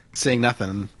don't sing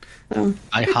nothing. Oh,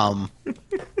 I hum.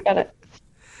 got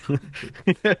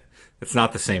it. It's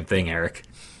not the same thing, Eric.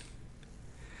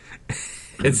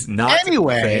 It's not.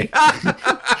 Anyway.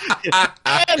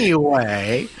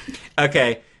 Anyway.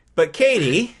 Okay, but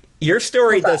Katie, your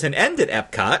story doesn't end at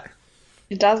Epcot.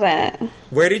 It doesn't.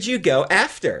 Where did you go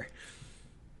after?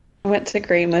 I went to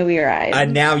Great Movie Ride.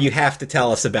 And now you have to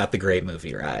tell us about the Great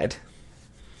Movie Ride.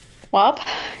 Well,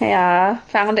 yeah,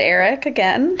 found Eric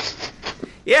again.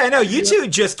 Yeah, I know. You two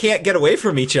just can't get away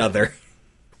from each other.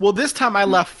 Well, this time I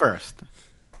left first.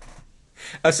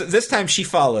 So this time she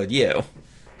followed you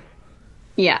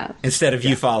Yeah, instead of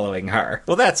you following her.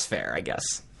 Well, that's fair, I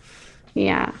guess.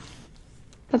 yeah,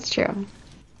 that's true.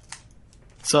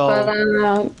 So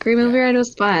But Great Movie Ride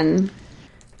was fun.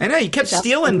 I know, you kept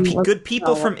stealing good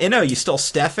people from Inno. You stole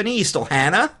Stephanie, you stole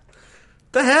Hannah.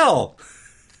 The hell?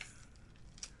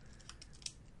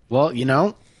 well,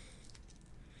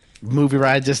 Movie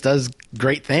Ride just does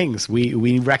great things.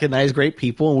 We recognize great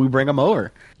people and we bring them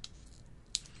over.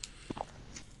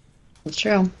 It's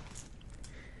true.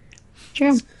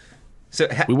 True. So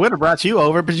We would have brought you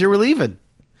over, but you were leaving.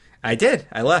 I did.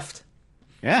 I left.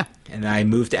 Yeah. And I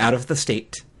moved out of the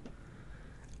state.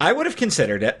 I would have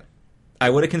considered it.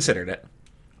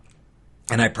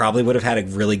 And I probably would have had a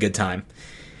really good time.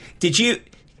 Did you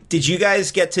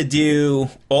guys get to do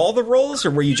all the roles,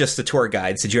 or were you just the tour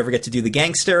guides? Did you ever get to do the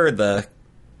gangster or the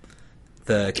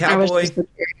cowboy? I was just a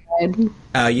tour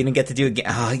guide. You didn't get to do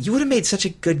you would have made such a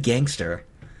good gangster.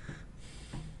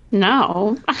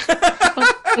 No.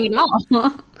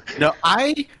 No. No,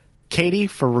 Katie,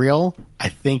 for real, I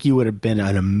think you would have been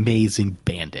an amazing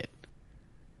bandit.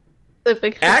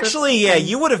 Actually, yeah,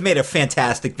 you would have made a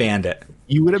fantastic bandit.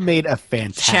 You would have made a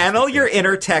fantastic Channel your bandit.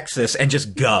 inner Texas and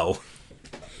just go.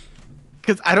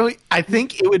 Because I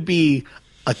think it would be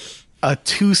a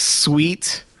too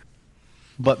sweet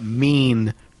but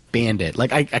mean bandit.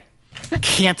 Like I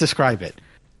can't describe it.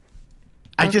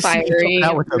 I just see you coming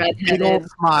out with a big old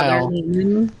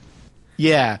smile.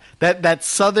 Yeah, that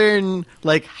southern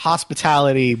like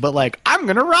hospitality, but like I'm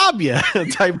gonna rob you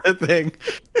type of thing.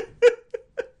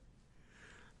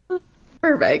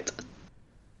 Perfect.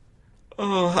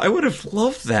 Oh, I would have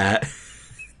loved that.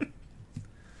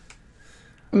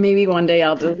 Maybe one day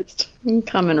I'll just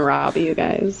come and rob you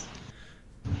guys.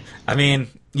 I mean,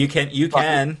 you can.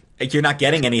 You're not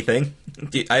getting anything.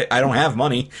 I don't have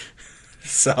money.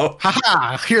 So,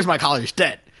 Haha, here's my college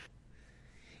debt.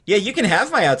 yeah, you can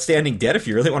have my outstanding debt if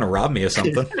you really want to rob me of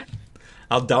something.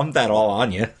 I'll dump that all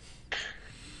on you.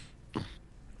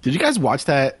 Did you guys watch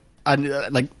that?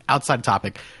 Like outside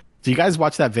topic. Did you guys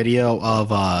watch that video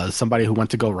of somebody who went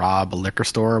to go rob a liquor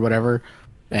store or whatever?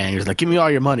 And he was like, "Give me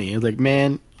all your money." He was like,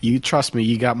 "Man, you trust me,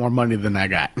 you got more money than I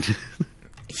got."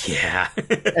 Yeah.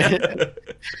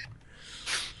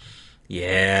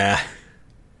 Yeah.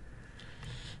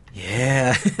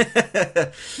 Yeah.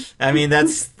 I mean,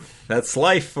 that's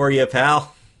life for you,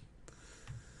 pal.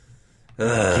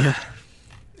 Yeah.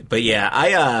 But yeah,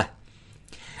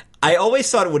 I always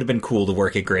thought it would have been cool to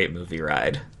work at Great Movie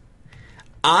Ride.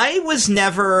 I was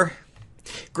never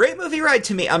Great Movie Ride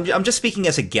to me. I'm just speaking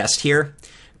as a guest here.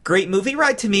 Great Movie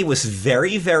Ride to me was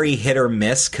very, very hit or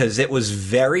miss because it was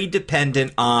very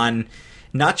dependent on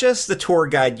not just the tour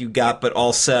guide you got, but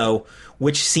also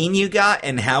which scene you got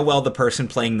and how well the person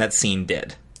playing that scene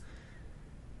did.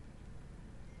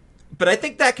 But I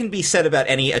think that can be said about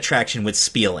any attraction with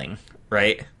spieling,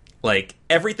 right? Like,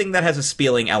 everything that has a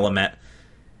spieling element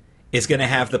is going to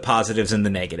have the positives and the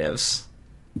negatives.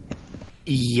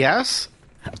 Yes.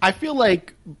 I feel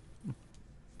like,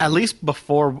 at least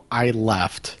before I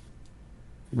left,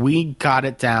 we got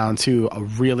it down to a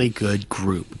really good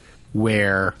group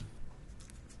where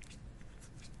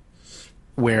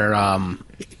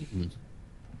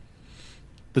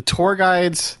the tour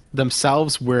guides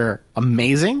themselves were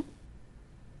amazing,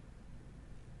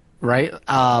 right?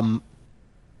 And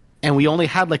we only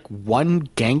had like one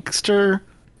gangster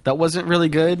that wasn't really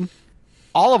good.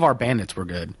 All of our bandits were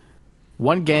good.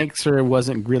 One gangster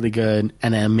wasn't really good,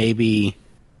 and then maybe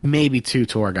two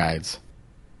tour guides.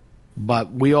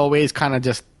 But we always kind of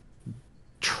just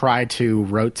try to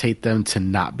rotate them to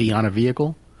not be on a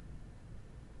vehicle.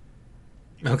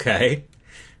 Okay.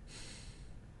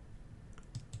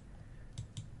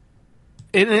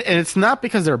 And it's not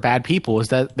because they're bad people. It's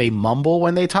that they mumble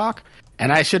when they talk.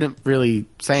 And I shouldn't really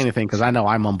say anything because I know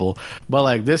I mumble. But,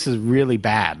 like, this is really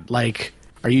bad. Like,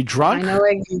 are you drunk? I know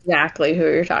exactly who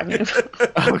you're talking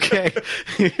about. Okay.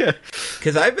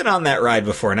 Because I've been on that ride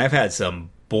before, and I've had some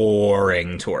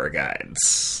boring tour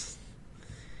guides.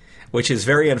 Which is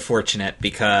very unfortunate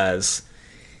because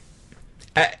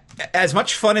as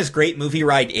much fun as Great Movie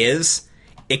Ride is,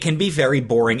 it can be very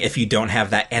boring if you don't have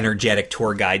that energetic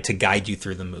tour guide to guide you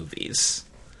through the movies.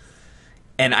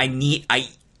 And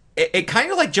it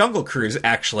kind of like Jungle Cruise,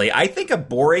 actually. I think a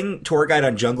boring tour guide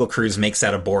on Jungle Cruise makes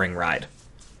that a boring ride.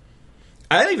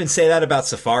 I don't even say that about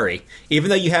Safari. Even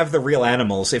though you have the real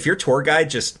animals, if your tour guide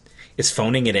just is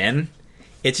phoning it in,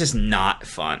 it's just not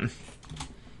fun.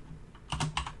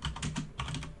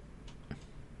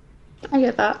 I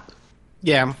get that.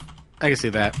 Yeah, I can see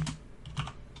that.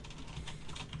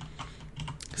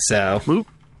 So,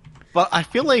 But I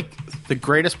feel like the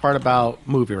greatest part about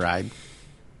Movie Ride,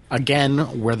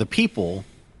 again, were the people.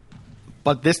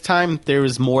 But this time, there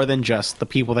was more than just the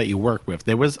people that you work with.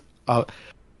 There was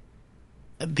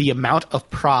the amount of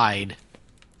pride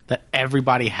that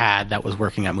everybody had that was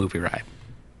working at Movie Ride.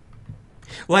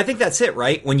 well, I think that's it,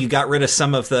 right? When you got rid of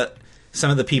some of the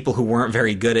people who weren't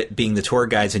very good at being the tour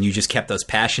guides and you just kept those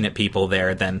passionate people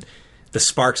there, then the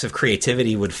sparks of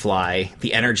creativity would fly,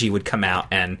 the energy would come out,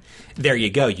 and there you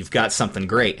go. You've got something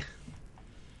great.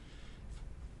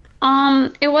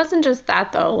 It wasn't just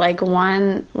that though. Like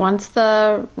once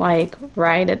the like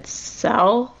ride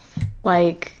itself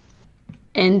like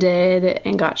ended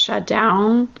and got shut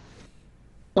down,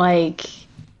 like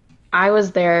I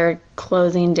was there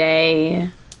closing day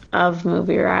of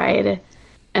Movie Ride,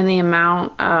 and the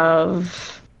amount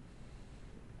of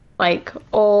like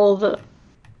old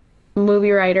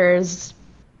movie writers,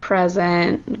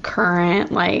 present,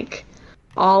 current, like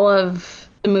all of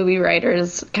the movie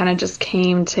writers kind of just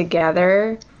came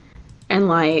together, and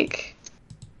like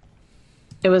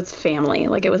it was family.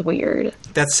 Like it was weird.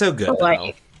 That's so good, But, though.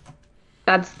 like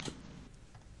that's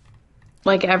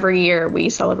like every year we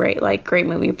celebrate like Great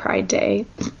Movie Pride Day.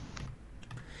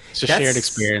 It's a That's- shared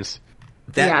experience.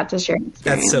 Yeah, it's a shared experience.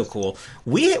 That's so cool.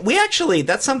 We actually,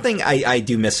 that's something I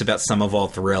do miss about Sum of All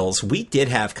Thrills. We did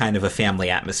have kind of a family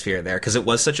atmosphere there because it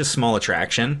was such a small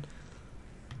attraction.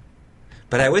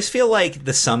 But I always feel like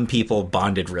the Sum people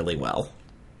bonded really well.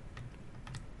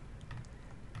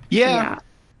 Yeah.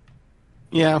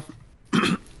 I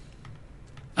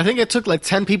think it took like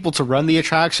 10 people to run the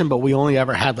attraction, but we only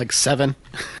ever had like 7.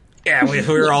 Yeah, we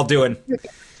were all doing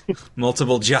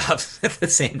multiple jobs at the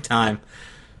same time.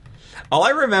 All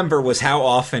I remember was how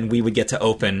often we would get to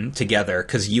open together,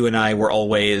 because you and I were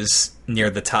always near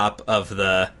the top of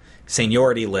the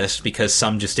seniority list because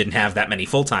some just didn't have that many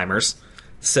full-timers.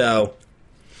 So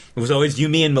it was always you,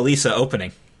 me, and Melissa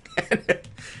opening.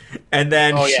 And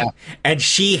then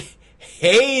she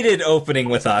hated opening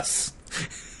with us.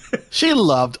 She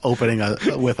loved opening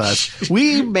with us.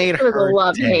 We made It was her a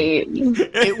love day. hate.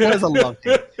 It was a love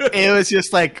hate. It was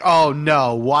just like, oh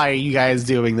no, why are you guys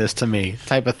doing this to me?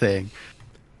 Type of thing.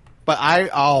 But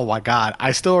oh my god,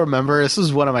 I still remember, this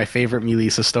is one of my favorite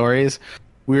Melissa stories.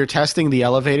 We were testing the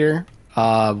elevator.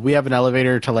 We have an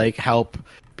elevator to like help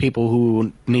people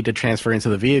who need to transfer into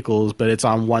the vehicles, but it's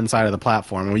on one side of the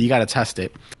platform where you got to test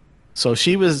it. So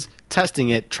she was testing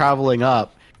it, traveling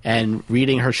up, and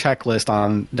reading her checklist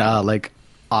on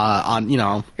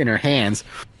in her hands,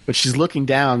 but she's looking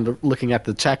down, looking at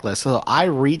the checklist. So I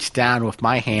reach down with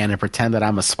my hand and pretend that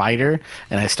I'm a spider,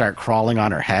 and I start crawling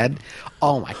on her head.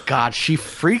 Oh my god, she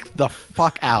freaked the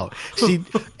fuck out. She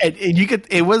and you could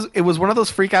it was one of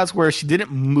those freakouts where she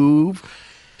didn't move.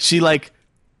 She like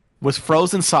was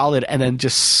frozen solid and then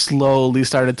just slowly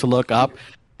started to look up.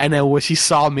 And then when she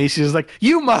saw me, she was like,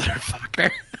 "You motherfucker."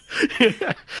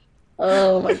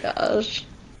 Oh my gosh.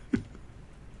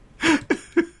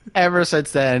 Ever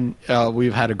since then,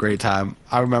 we've had a great time.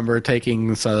 I remember taking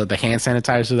the hand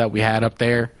sanitizer that we had up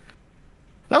there.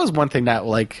 That was one thing that,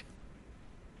 like,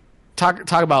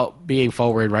 talk about being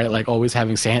forward, right? Like, always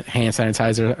having hand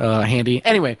sanitizer handy.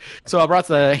 Anyway, so I brought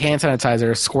the hand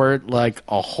sanitizer, squirt, like,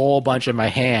 a whole bunch in my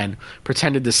hand,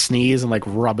 pretended to sneeze and, like,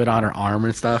 rub it on her arm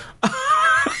and stuff.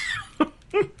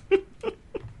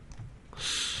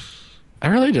 I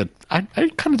really did. I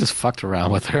kind of just fucked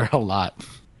around with her a lot.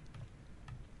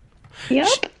 Yep.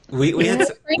 We had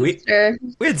Prankster.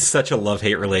 we had such a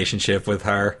love-hate relationship with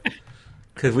her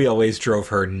because we always drove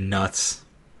her nuts.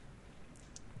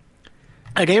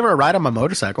 I gave her a ride on my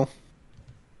motorcycle.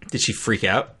 Did she freak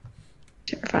out?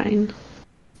 Terrifying.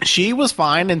 She was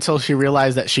fine until she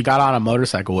realized that she got on a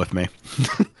motorcycle with me.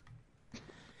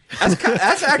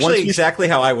 That's actually exactly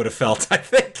how I would have felt, I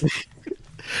think.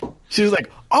 She was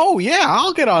like, "Oh yeah,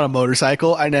 I'll get on a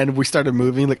motorcycle," and then we started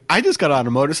moving. Like, I just got on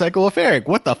a motorcycle with Eric.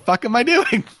 What the fuck am I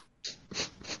doing?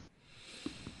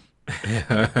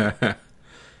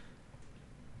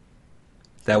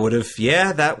 That would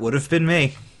have been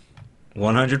me.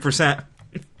 100%.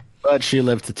 But she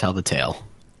lived to tell the tale.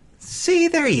 See,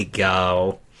 there you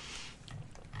go.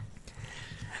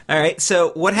 All right,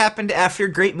 so what happened after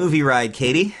Great Movie Ride,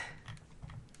 Katie?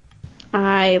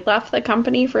 I left the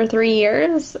company for 3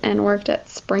 years and worked at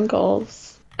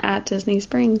Sprinkles at Disney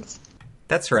Springs.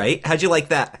 That's right. How'd you like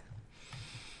that?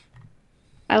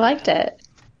 I liked it.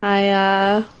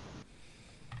 It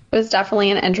was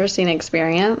definitely an interesting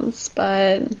experience,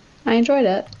 but I enjoyed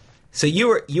it. So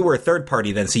you were a third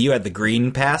party then, so you had the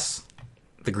green pass?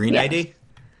 The green Yes. ID?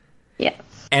 Yes.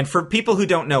 And for people who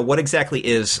don't know, what exactly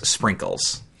is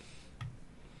Sprinkles?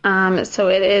 So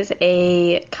it is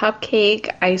a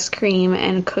cupcake, ice cream,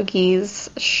 and cookies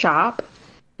shop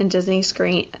in Disney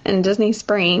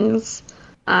Springs.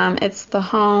 It's the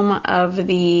home of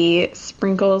the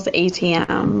Sprinkles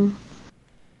ATM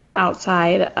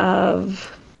outside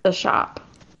of the shop.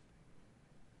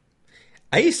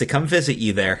 I used to come visit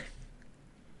you there.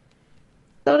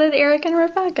 So did Eric and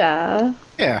Rebecca.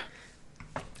 Yeah.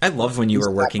 I loved when you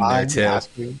were working there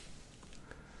too.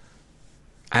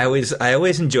 I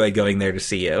always enjoyed going there to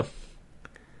see you.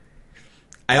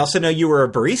 I also know you were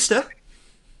a barista.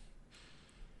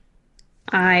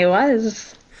 I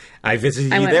was. I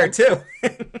visited you there too.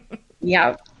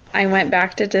 Yep. I went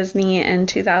back to Disney in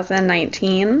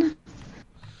 2019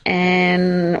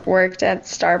 and worked at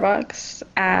Starbucks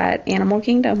at Animal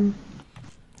Kingdom.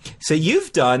 So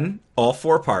you've done all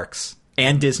 4 parks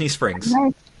and Disney Springs.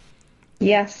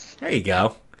 Yes. There you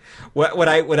go. What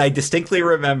I distinctly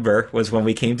remember was when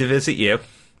we came to visit you,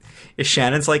 is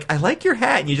Shannon's like, "I like your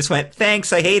hat," and you just went,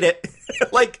 "Thanks, I hate it."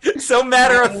 Like, so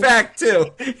matter of fact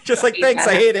too. Just like, "Thanks,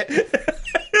 I hate it."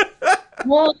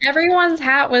 Well, everyone's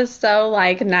hat was so,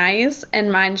 like, nice, and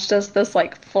mine's just this,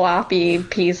 like, floppy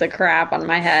piece of crap on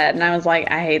my head, and I was like,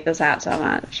 I hate this hat so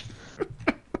much.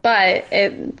 But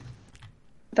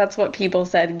that's what people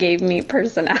said gave me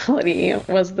personality,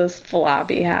 was this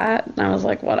floppy hat, and I was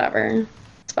like, whatever.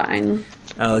 It's fine.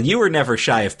 You were never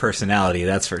shy of personality,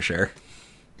 that's for sure.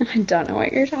 I don't know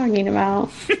what you're talking about.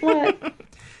 What?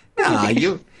 Nah,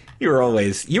 you were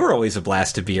always a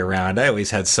blast to be around. I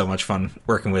always had so much fun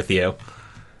working with you.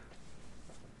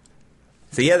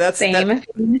 So yeah, Same.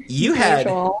 you had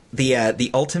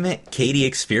the ultimate Katie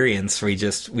experience we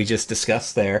just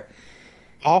discussed there.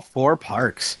 All 4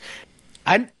 parks.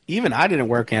 I didn't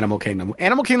work Animal Kingdom.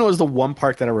 Animal Kingdom was the one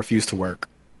park that I refused to work.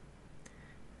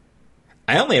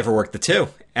 I only ever worked the 2,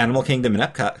 Animal Kingdom and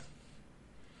Epcot.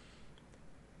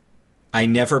 I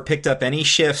never picked up any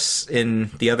shifts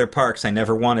in the other parks. I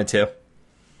never wanted to.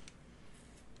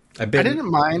 I didn't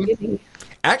mind.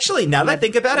 Actually, now that I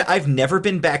think about it, I've never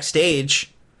been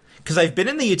backstage. Because I've been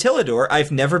in the Utilidor,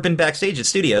 I've never been backstage at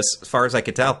Studios, as far as I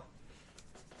could tell.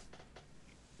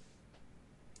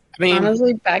 I mean,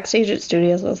 honestly, backstage at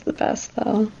Studios was the best,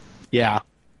 though. Yeah. Do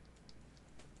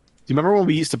you remember when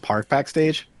we used to park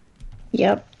backstage?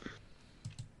 Yep.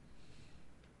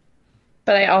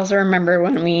 But I also remember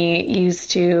when we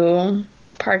used to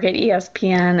park at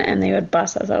ESPN and they would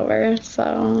bus us over.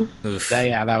 So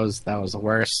that was the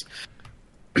worst.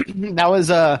 that was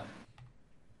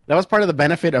part of the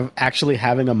benefit of actually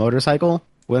having a motorcycle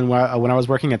when I was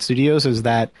working at Studios, is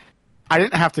that I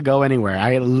didn't have to go anywhere.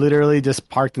 I literally just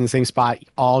parked in the same spot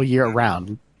all year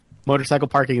round. Motorcycle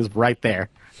parking is right there.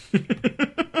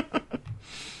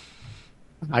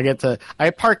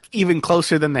 I park even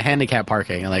closer than the handicap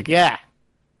parking. I'm like, yeah.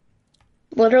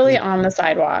 Literally on the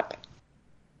sidewalk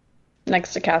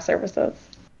next to cast services.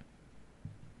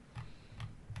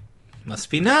 Must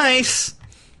be nice.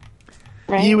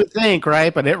 Right? You would think,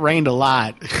 right? But it rained a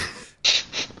lot.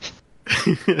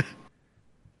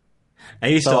 I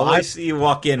used to always see you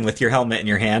walk in with your helmet in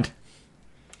your hand.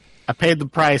 I paid the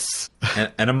price.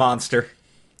 And a monster.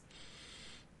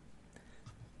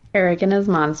 Eric and his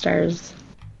monsters.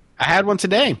 I had one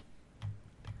today.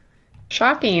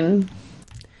 Shocking.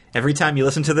 Every time you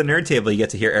listen to the Nerd Table, you get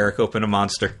to hear Eric open a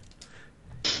monster.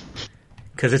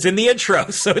 Because it's in the intro,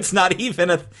 so it's not even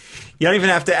you don't even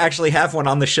have to actually have one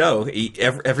on the show.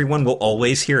 Everyone will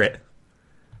always hear it.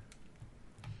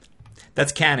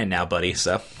 That's canon now, buddy,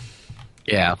 so.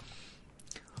 Yeah.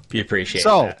 We appreciate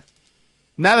so, that.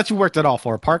 Now that you worked at all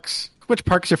 4 parks, which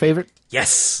park's your favorite?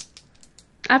 Yes.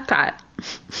 Epcot.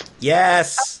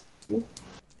 Yes.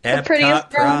 The prettiest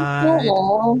Epcot girl in Pride.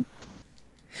 school.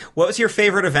 What was your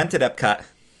favorite event at Epcot?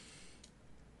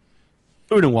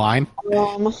 Food and wine.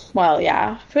 Well,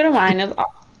 yeah, food and wine is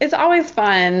it's always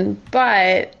fun,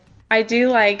 but I do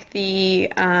like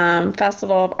the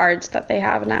Festival of Arts that they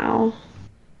have now.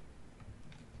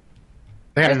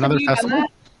 They had Chris, have another you done festival. that?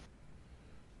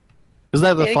 Is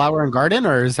that the Say it Flower and Garden,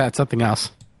 or is that something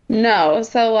else? No,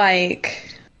 so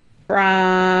like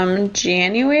from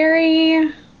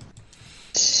January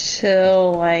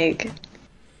till like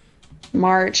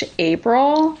March,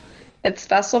 April, it's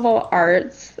Festival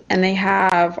Arts, and they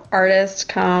have artists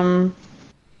come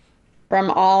from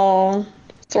all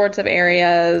sorts of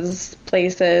areas,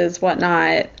 places,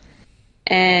 whatnot.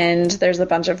 And there's a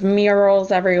bunch of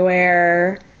murals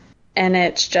everywhere, and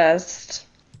it's just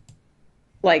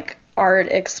like art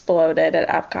exploded at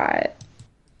Epcot,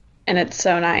 and it's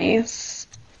so nice.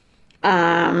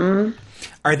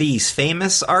 Are these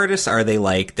famous artists? Are they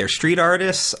like they're street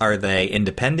artists? Are they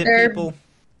independent They're people?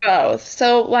 both.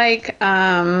 So like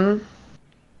the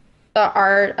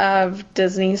Art of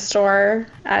Disney store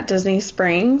at Disney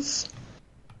Springs,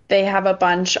 they have a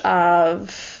bunch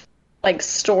of like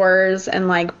stores and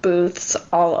like booths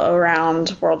all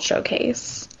around World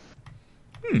Showcase.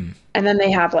 And then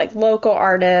they have like local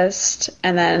artists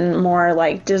and then more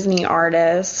like Disney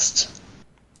artists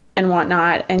and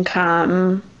whatnot, and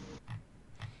come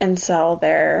and sell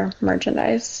their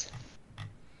merchandise,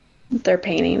 their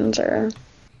paintings, or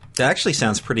That actually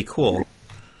sounds pretty cool.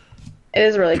 it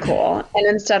is really cool. And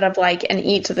instead of like an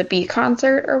Eat to the Beat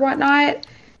concert or whatnot,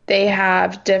 they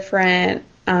have different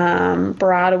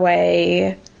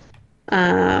Broadway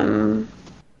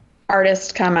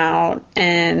artists come out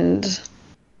and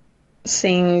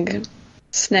sing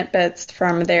snippets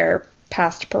from their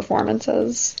past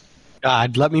performances.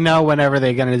 God, let me know whenever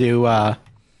they're going to do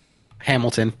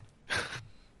Hamilton.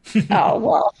 Oh,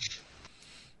 well.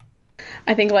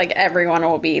 I think like everyone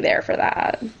will be there for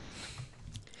that.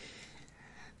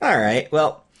 All right.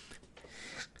 Well,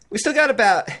 we still got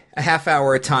about a half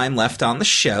hour of time left on the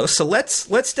show, so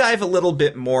let's dive a little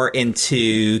bit more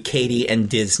into Katie and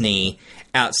Disney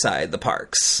outside the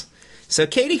parks. So,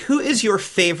 Katie, who is your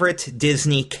favorite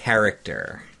Disney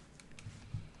character?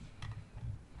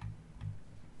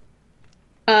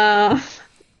 I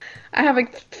have a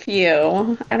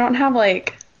few. I don't have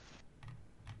like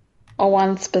a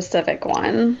one specific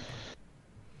one.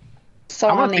 So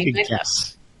I I'll want to name take a it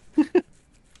guess.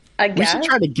 a We guess. should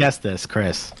try to guess this,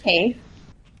 Chris. Okay.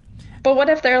 But what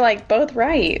if they're like both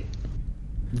right?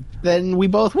 Then we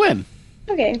both win.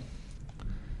 Okay.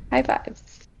 High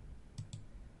fives.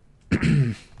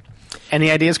 Any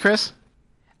ideas, Chris?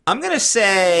 I'm going to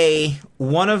say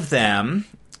one of them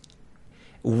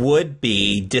would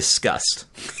be Disgust.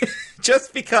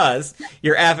 Just because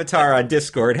your avatar on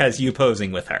Discord has you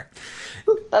posing with her.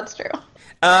 That's true.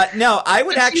 No, I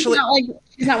would actually...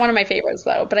 She's not one of my favorites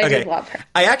though, but I Okay. do love her.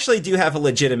 I actually do have a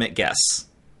legitimate guess.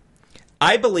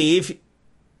 I believe...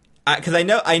 Because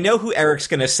I know who Eric's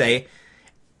going to say,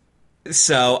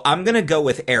 so I'm going to go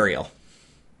with Ariel.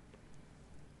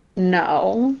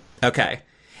 No. Okay.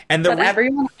 And But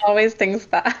everyone always thinks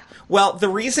that. Well, the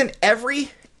reason every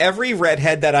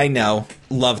redhead that I know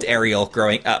loved Ariel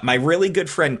growing up. My really good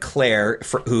friend Claire,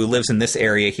 who lives in this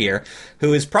area here,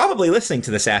 who is probably listening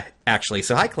to this actually.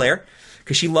 So hi, Claire,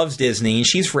 because she loves Disney and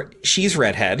she's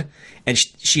redhead, and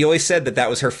she always said that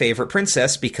was her favorite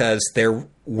princess because there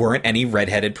weren't any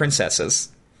redheaded princesses.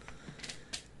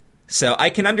 So I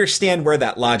can understand where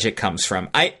that logic comes from.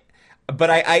 But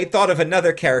I thought of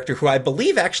another character who I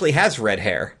believe actually has red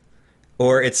hair,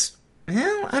 or it's.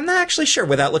 Well, I'm not actually sure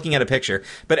without looking at a picture.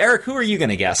 But Eric, who are you going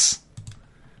to guess?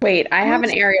 Wait, I have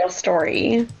an Ariel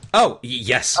story. Oh,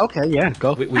 yes. Okay, yeah,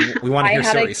 go. We want to hear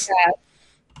stories.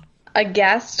 A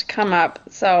guest come up.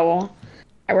 So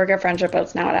I work at Friendship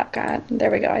Boats now at Epcot. There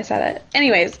we go. I said it.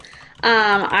 Anyways,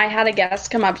 I had a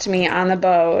guest come up to me on the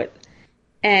boat,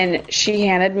 and she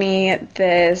handed me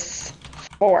this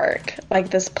fork, like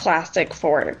this plastic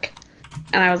fork.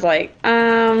 And I was like,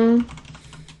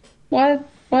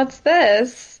 what's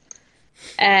this?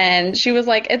 And she was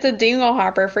like, it's a dingle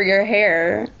hopper for your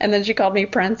hair. And then she called me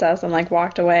princess and like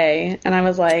walked away. And I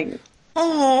was like,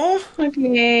 Oh,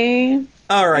 okay.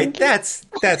 all right. That's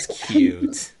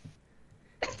cute.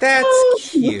 That's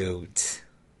cute.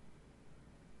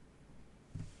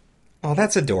 Oh,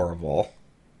 that's adorable.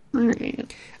 All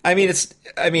right. I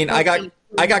mean, I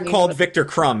got called Victor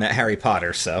Crumb at Harry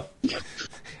Potter, so at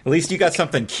least you got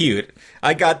something cute.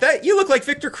 I got that. You look like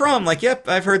Victor Crumb. Like, yep,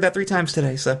 I've heard that 3 times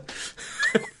today. So,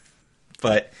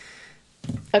 but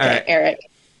Okay, right. Eric.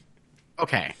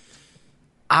 Okay.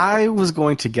 I was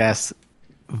going to guess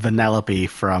Vanellope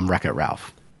from Wreck-It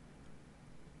Ralph.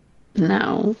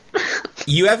 No.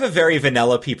 You have a very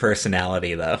Vanellope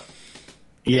personality, though.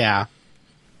 Yeah.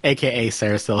 AKA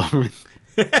Sarah Silverman.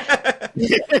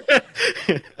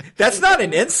 That's not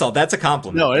an insult. That's a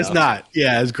compliment. No, it's though. not.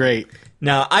 Yeah, it's great.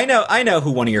 No, I know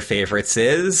who one of your favorites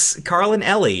is. Carl and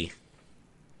Ellie.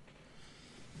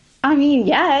 I mean,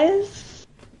 yes.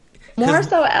 More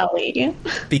so Ellie.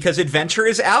 Because adventure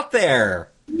is out there.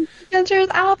 Adventure's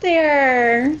out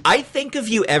there. I think of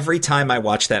you every time I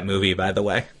watch that movie, by the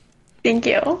way. Thank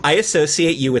you. I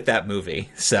associate you with that movie,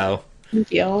 so...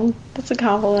 Thank you. That's a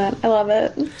compliment. I love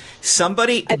it.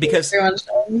 Somebody, I think because everyone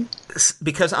should.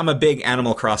 because I'm a big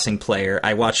Animal Crossing player,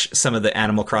 I watch some of the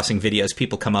Animal Crossing videos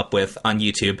people come up with on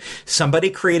YouTube. Somebody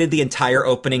created the entire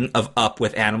opening of Up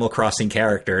with Animal Crossing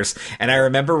characters, and I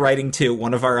remember writing to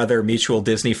one of our other mutual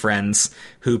Disney friends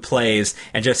who plays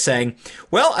and just saying,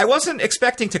 well, I wasn't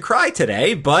expecting to cry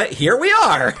today, but here we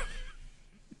are.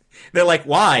 They're like,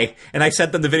 why? And I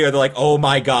sent them the video. They're like, oh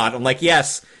my God. I'm like,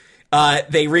 yes,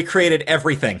 they recreated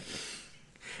everything.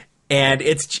 And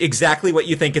it's exactly what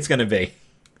you think it's going to be.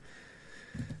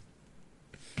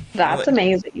 That's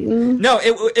amazing. No,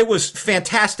 it was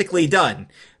fantastically done.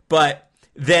 But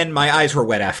then my eyes were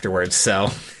wet afterwards, so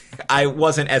I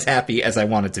wasn't as happy as I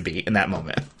wanted to be in that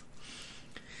moment.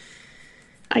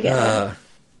 I get it.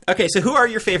 Okay, so who are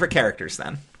your favorite characters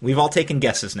then? We've all taken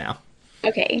guesses now.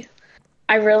 Okay.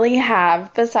 I really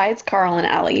have, besides Carl and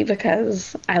Ellie,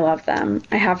 because I love them,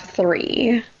 I have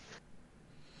 3.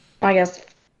 I guess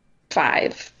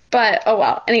 5. But, oh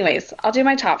well. Anyways, I'll do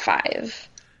my top 5.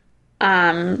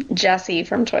 Jessie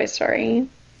from Toy Story.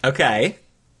 Okay.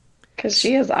 Because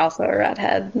she is also a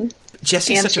redhead.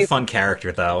 Jessie's And such a fun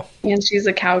character, though. And she's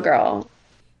a cowgirl.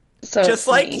 So Just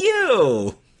like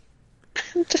you!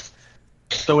 Just,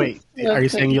 So wait, are you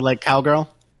saying you like Cowgirl?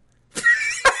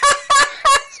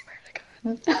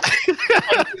 I'm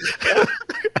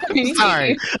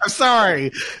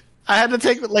sorry. I had to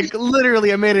take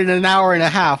literally. I made it an hour and a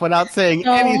half without saying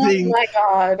anything. Oh my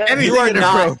God! You are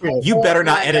not. Inappropriate. You better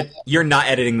not edit. You're not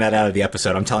editing that out of the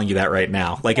episode. I'm telling you that right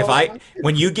now. Like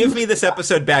when you give me this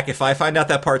episode back, if I find out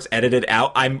that part's edited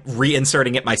out, I'm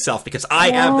reinserting it myself because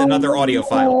I have another audio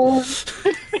file.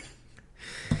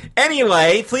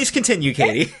 Anyway, please continue,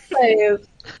 Katie.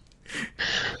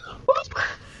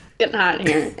 Getting hot in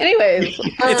here. Anyways,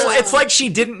 It's like she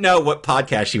didn't know what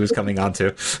podcast she was coming on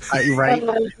to. Right?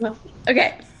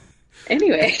 Okay.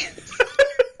 Anyway,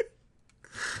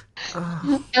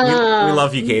 We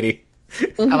love you, Katie.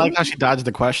 I like how she dodged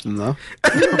the question, though.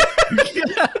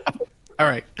 All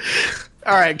right.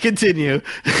 Continue.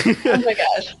 oh my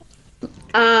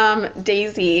gosh.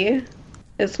 Daisy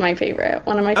is my favorite.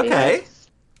 One of my favorites. Okay.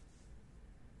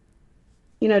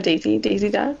 You know Daisy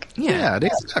Duck? Yeah, it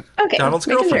is. Okay. Donald's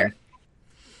making girlfriend. sure.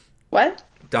 What?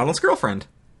 Donald's girlfriend.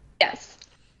 Yes.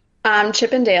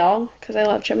 Chip and Dale, because I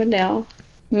love Chip and Dale.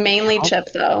 Mainly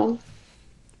Chip, though.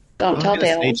 Don't tell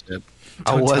Dale.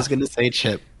 I was going to say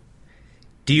Chip.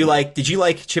 Did you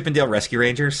like Chip and Dale Rescue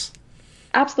Rangers?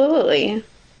 Absolutely.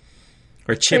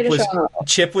 Where Chip Greatest show in the world.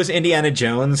 Chip was Indiana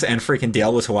Jones and freaking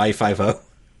Dale was Hawaii Five-0.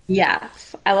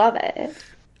 Yes. I love it.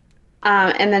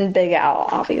 And then Big Al,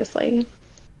 obviously.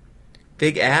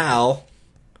 Big Al.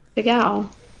 Big Al.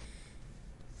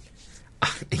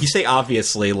 You say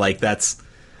obviously like that's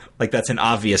an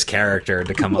obvious character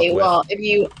to come up with. Well, if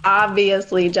you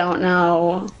obviously don't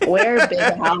know where Big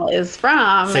Al is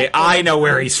from, Say I know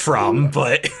where he's from,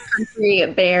 but Country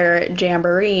Bear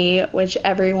Jamboree, which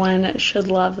everyone should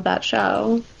love that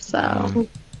show. So,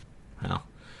 well,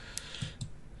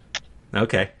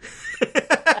 okay.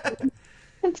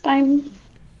 it's fine.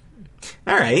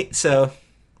 All right, so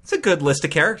it's a good list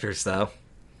of characters, though.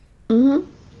 Mm-hmm.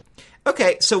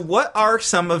 Okay, so what are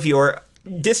some of your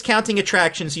discounting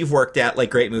attractions you've worked at,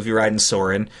 like Great Movie Ride and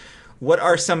Soarin'? What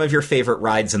are some of your favorite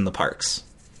rides in the parks?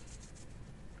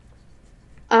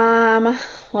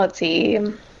 Let's see.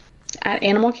 At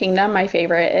Animal Kingdom, my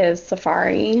favorite is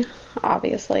Safari,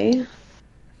 obviously.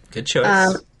 Good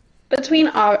choice. Between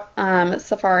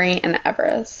Safari and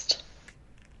Everest.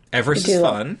 Everest is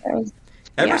fun.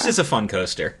 Everest Yeah. is a fun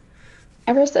coaster.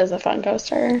 Everest is a fun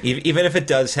coaster. Even if it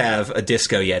does have a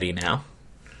Disco Yeti now.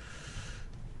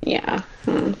 Yeah.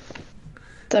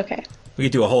 It's okay. We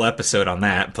could do a whole episode on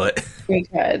that, but... We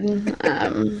could.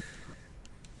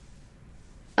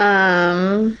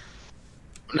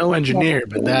 No engineer,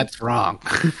 but that's wrong.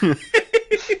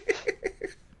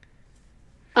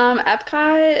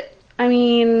 Epcot, I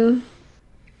mean,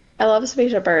 I love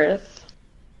Spaceship Earth.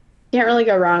 Can't really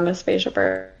go wrong with Spaceship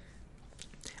Earth.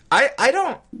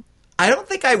 I I don't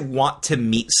think I want to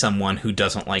meet someone who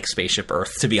doesn't like Spaceship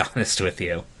Earth, to be honest with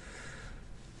you.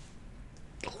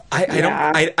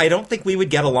 I don't think we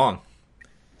would get along.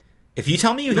 If you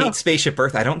tell me you hate Spaceship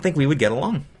Earth, I don't think we would get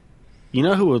along. You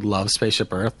know who would love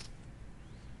Spaceship Earth?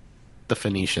 The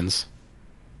Phoenicians.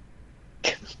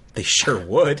 They sure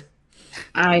would.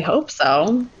 I hope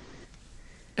so.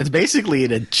 It's basically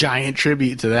a giant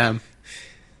tribute to them.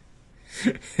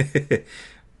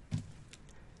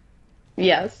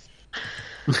 Yes.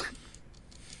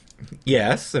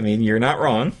 Yes, I mean, you're not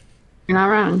wrong. You're not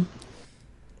wrong.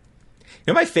 You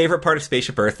know, my favorite part of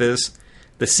Spaceship Earth is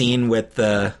the scene with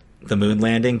the moon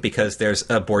landing, because there's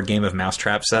a board game of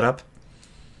Mousetrap set up.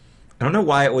 I don't know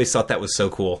why I always thought that was so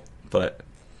cool, but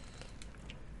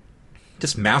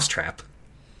just Mousetrap,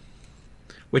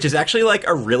 which is actually like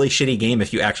a really shitty game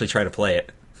if you actually try to play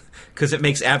it, because it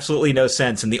makes absolutely no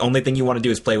sense, and the only thing you want to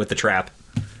do is play with the trap.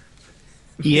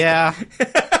 Yeah.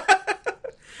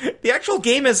 The actual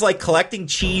game is like collecting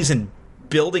cheese and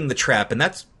building the trap, and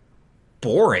that's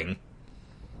boring.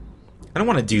 I don't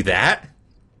want to do that.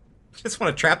 I just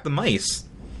want to trap the mice.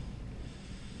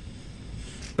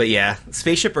 But yeah,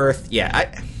 Spaceship Earth,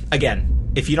 yeah.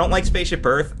 Again, if you don't like Spaceship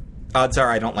Earth, odds are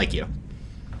I don't like you.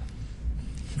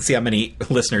 See how many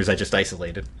listeners I just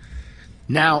isolated.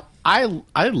 Now, I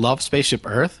love Spaceship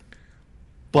Earth,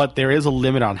 but there is a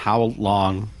limit on how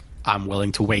long I'm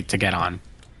willing to wait to get on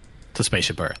to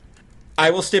Spaceship Earth.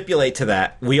 I will stipulate to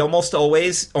that. We almost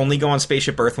always only go on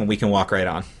Spaceship Earth when we can walk right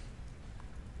on.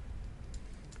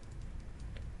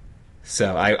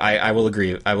 So I will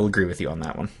agree. I will agree with you on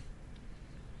that one.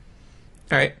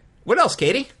 All right. What else,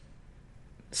 Katie?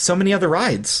 So many other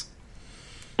rides.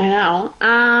 I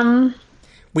know.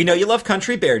 We know you love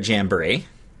Country Bear Jamboree.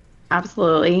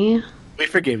 Absolutely. We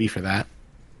forgive you for that.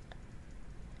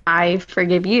 I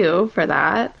forgive you for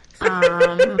that.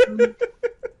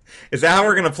 Is that how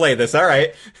we're going to play this? All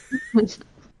right.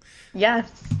 Yes.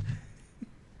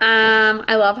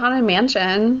 I love Haunted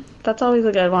Mansion. That's always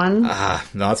a good one. No,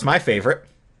 that's my favorite.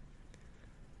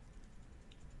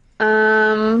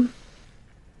 What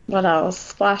else?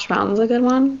 Splash Mountain's a good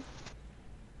one.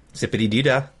 Zippity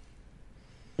Doo-Dah.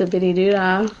 Zippity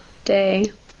Doo-Dah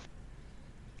Day.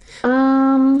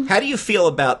 How do you feel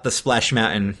about the Splash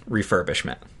Mountain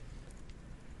refurbishment?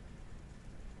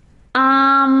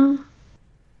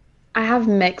 I have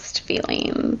mixed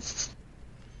feelings.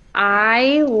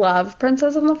 I love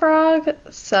Princess and the Frog,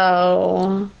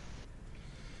 so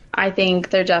I think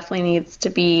there definitely needs to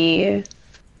be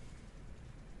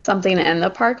something in the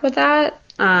park with that.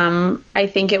 I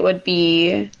think it would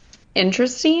be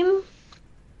interesting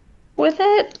with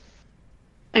it.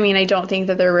 I mean, I don't think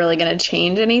that they're really going to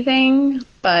change anything,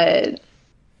 but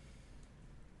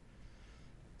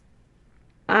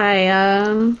I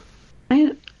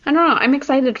don't know. I'm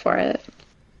excited for it.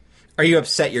 Are you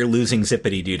upset you're losing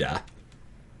Zippity Doo-Dah?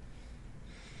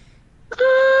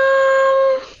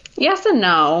 Yes and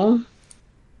no.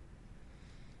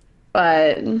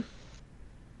 But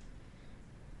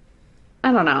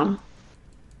I don't know.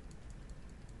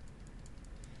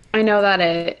 I know that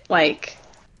it, like,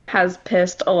 has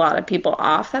pissed a lot of people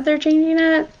off that they're changing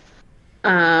it.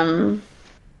 But I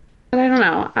don't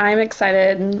know. I'm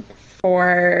excited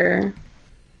for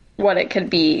what it could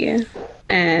be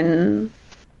and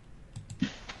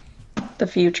the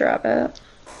future of it.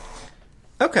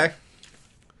 Okay.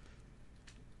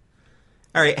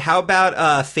 All right. How about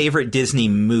a favorite Disney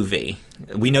movie?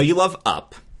 We know you love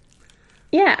Up.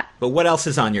 Yeah. But what else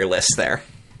is on your list there?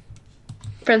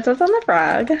 Princess and the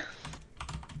Frog.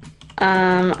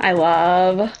 I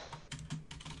love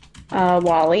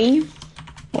WALL-E.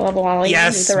 I love WALL-E.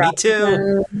 Yes, me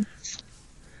too.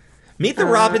 Meet the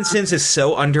Robinsons is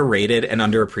so underrated and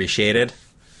underappreciated.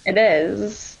 It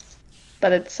is,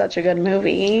 but it's such a good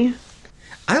movie.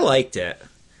 I liked it.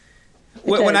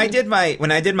 When I did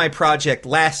my project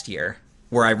last year,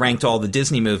 where I ranked all the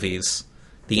Disney movies,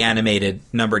 the animated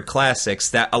numbered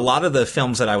classics, that a lot of the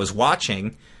films that I was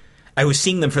watching, I was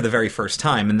seeing them for the very first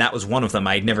time, and that was one of them.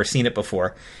 I had never seen it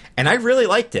before, and I really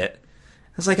liked it.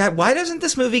 I was like, why doesn't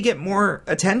this movie get more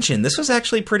attention? This was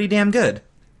actually pretty damn good.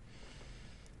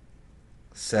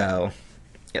 So,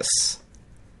 yes.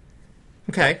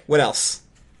 Okay, what else?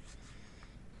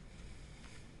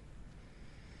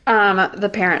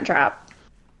 The Parent Trap.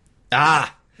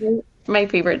 Ah! My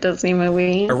favorite Disney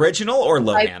movie. Original or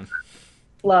Lohan?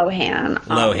 Lohan.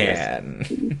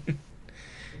 Lohan.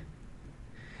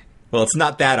 Well, it's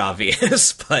not that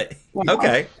obvious, but Yeah.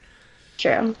 okay.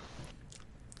 True.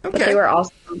 But Okay. they were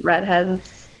also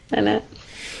redheads in it.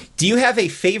 Do you have a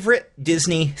favorite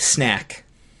Disney snack?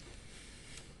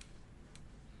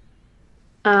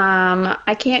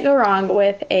 I can't go wrong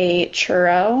with a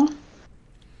churro.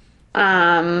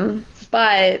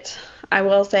 But I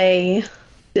will say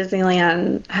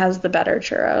Disneyland has the better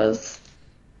churros.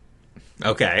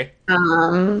 Okay.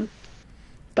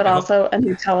 But also a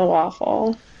Nutella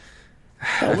waffle.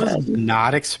 I was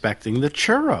not expecting the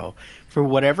churro. For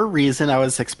whatever reason, I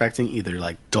was expecting either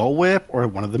like Dole Whip or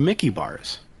one of the Mickey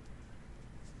bars.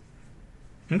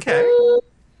 Okay.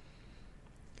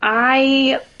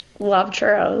 I love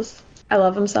churros. I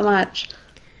love them so much.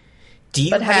 Do you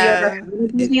But have you ever had a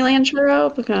Disneyland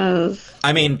churro? Because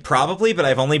I mean, probably, but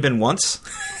I've only been once.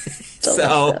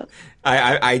 So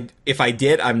I if I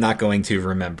did, I'm not going to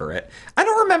remember it. I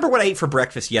don't remember what I ate for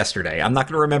breakfast yesterday. I'm not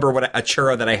going to remember what a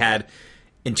churro that I had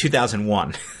in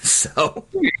 2001. So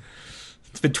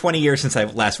it's been 20 years since I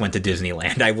last went to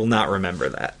Disneyland. I will not remember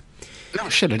that. No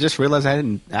shit! I just realized I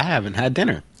haven't had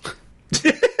dinner.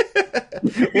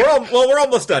 We're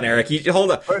almost done, Eric. You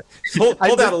hold up.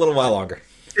 Hold out a little while longer.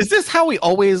 Is this how we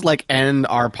always like end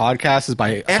our podcast? Is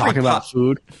by talking about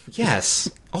food?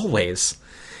 Yes, always.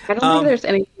 I don't think there's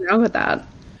anything wrong with that.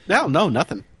 No,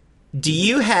 nothing. Do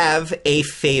you have a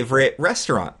favorite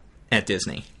restaurant at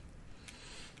Disney?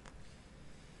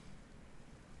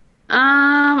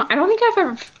 I don't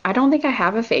think I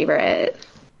have a favorite.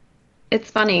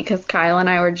 It's funny because Kyle and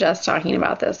I were just talking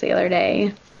about this the other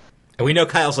day. And we know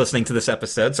Kyle's listening to this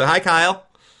episode, so hi, Kyle.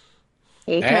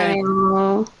 Hey,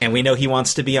 Kyle. And we know he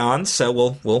wants to be on,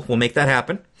 so we'll make that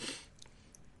happen.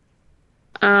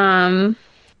 Yeah,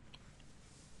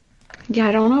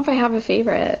 I don't know if I have a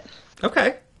favorite.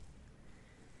 Okay.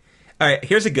 All right,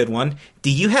 here's a good one.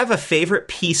 Do you have a favorite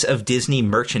piece of Disney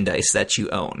merchandise that you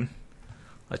own?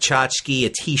 A tchotchke, a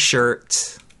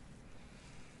t-shirt?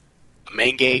 A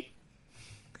main gate.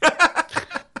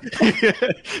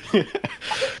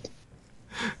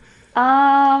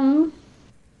 I'm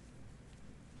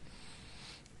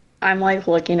like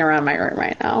looking around my room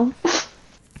right now.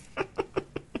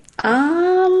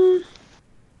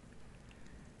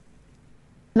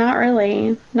 Not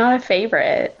really. Not a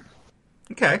favorite.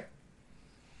 Okay.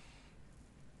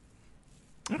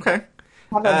 I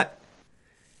have a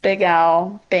Big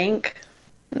Al bank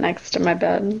next to my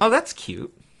bed. Oh, that's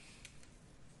cute.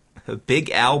 A Big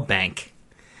Al bank.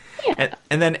 Yeah.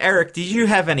 And then, Eric, do you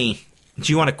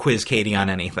want to quiz Katie on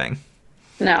anything?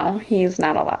 No, he's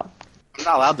not allowed. I'm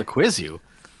not allowed to quiz you.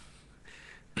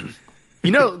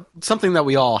 You know, something that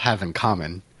we all have in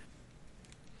common.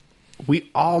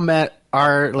 We all met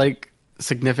our, like,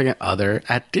 significant other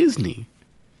at Disney.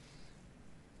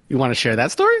 You want to share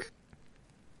that story?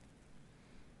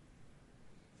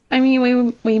 I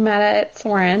mean, we met at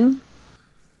Soarin'.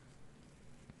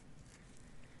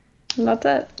 That's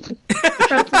it.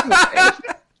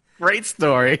 Great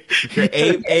story.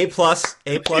 A plus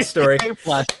story.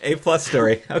 A plus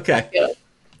story. Okay. Yeah.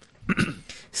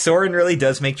 Soarin' really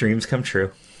does make dreams come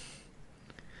true.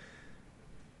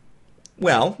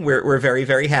 Well, we're very,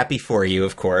 very happy for you,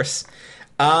 of course.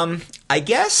 I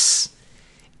guess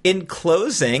in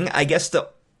closing, the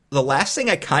last thing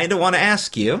I kind of want to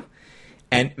ask you,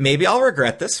 and maybe I'll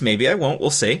regret this, maybe I won't, we'll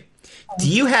see. Do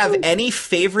you have any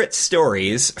favorite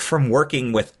stories from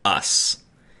working with us?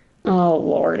 Oh,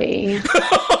 Lordy.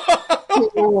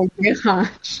 Oh,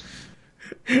 gosh.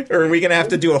 Or are we going to have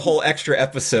to do a whole extra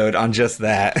episode on just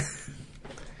that?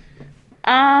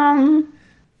 I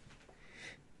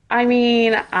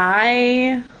mean,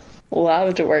 I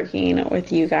loved working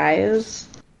with you guys.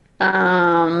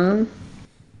 I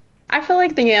feel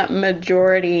like the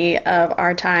majority of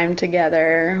our time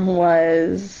together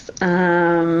was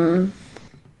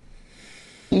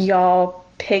y'all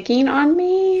picking on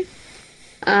me.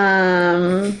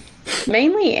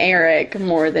 Mainly Eric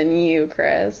more than you,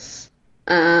 Chris.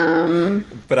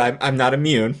 But I'm not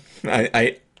immune.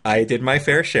 I did my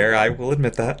fair share. I will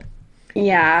admit that.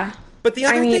 Yeah. But the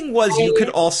other thing was you could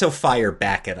also fire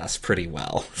back at us pretty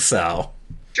well. So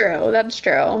true. That's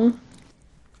true.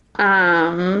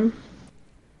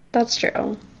 That's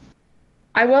true.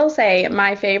 I will say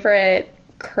my favorite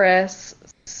Chris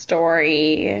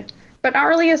story, but not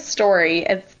really a story.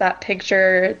 It's that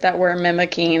picture that we're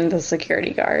mimicking the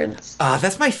security guards.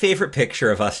 That's my favorite picture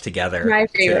of us together. My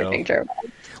favorite picture of us.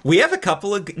 We have a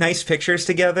couple of nice pictures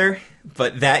together,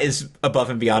 but that is above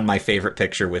and beyond my favorite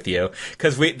picture with you.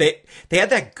 Because they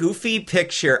had that goofy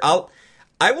picture.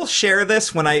 I will share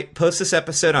this when I post this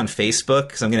episode on Facebook,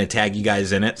 because I'm going to tag you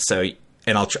guys in it.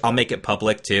 And I'll make it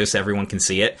public too, so everyone can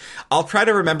see it. I'll try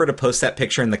to remember to post that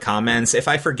picture in the comments. If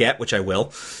I forget, which I will,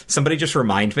 somebody just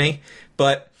remind me.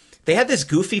 But they had this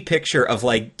goofy picture of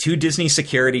like two Disney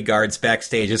security guards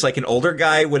backstage. It's like an older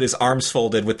guy with his arms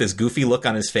folded with this goofy look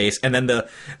on his face, and then the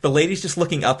lady's just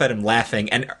looking up at him laughing.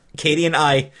 And Katie and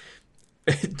I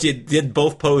did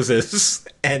both poses,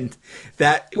 and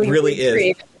that really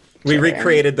is. We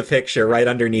recreated the picture right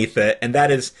underneath it, and that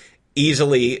is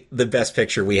easily the best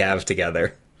picture we have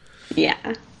together.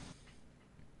 Yeah.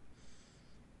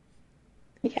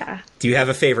 Yeah. Do you have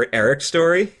a favorite Eric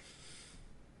story?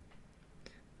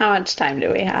 How much time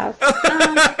do we have?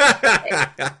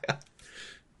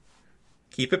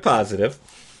 Keep it positive.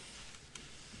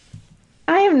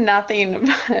 I am nothing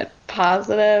but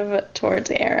positive towards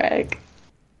Eric.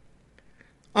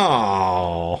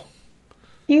 Aww.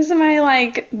 He's my,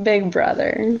 like, big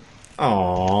brother.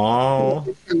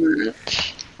 Aww. So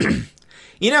much.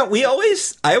 You know, I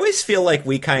always feel like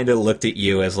we kind of looked at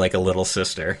you as like a little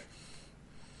sister.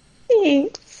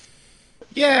 Thanks.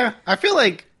 Yeah, I feel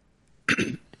like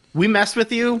we messed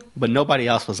with you, but nobody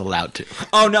else was allowed to.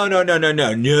 Oh, no.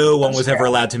 No one was ever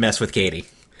allowed to mess with Katie.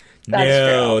 That's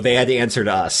No, true. they had to answer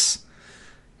to us.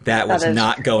 That was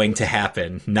not going to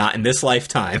happen. Not in this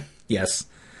lifetime. Yes.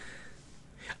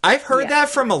 I've heard that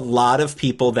from a lot of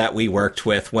people that we worked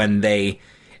with when they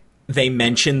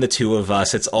mention the two of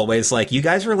us. It's always like, you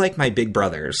guys were like my big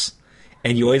brothers,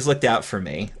 and you always looked out for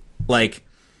me. Like,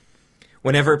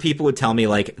 whenever people would tell me,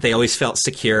 like, they always felt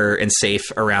secure and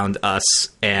safe around us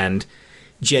and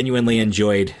genuinely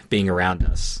enjoyed being around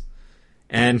us.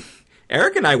 And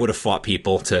Eric and I would have fought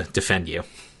people to defend you.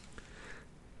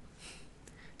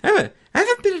 I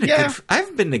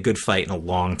haven't been in a good fight in a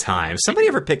long time. Somebody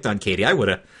ever picked on Katie, I would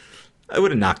have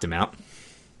knocked him out.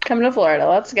 Come to Florida.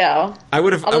 Let's go. I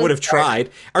would have tried.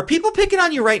 Are people picking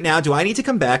on you right now? Do I need to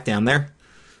come back down there?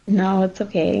 No, it's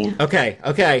okay. Okay.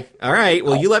 All right.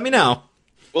 Well, you let me know.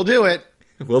 We'll do it.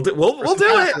 We'll do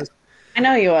it. I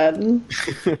know you would.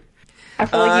 I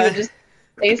feel like you would just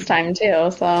FaceTime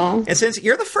too, so. And since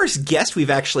you're the first guest we've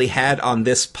actually had on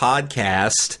this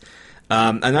podcast,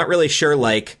 I'm not really sure,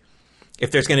 like, if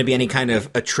there's going to be any kind of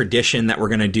a tradition that we're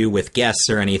going to do with guests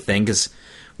or anything, because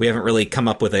we haven't really come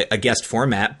up with a guest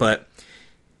format, but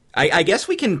I guess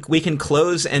we can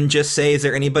close and just say, is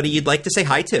there anybody you'd like to say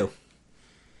hi to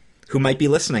who might be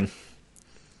listening?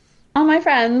 All my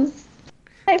friends.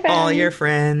 Hi, friends. All your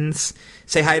friends.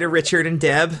 Say hi to Richard and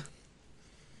Deb.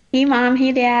 Hey, Mom.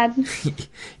 Hey, Dad.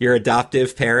 Your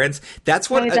adoptive parents. That's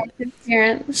what. My adoptive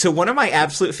parents. So one of my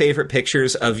absolute favorite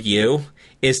pictures of you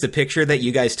is the picture that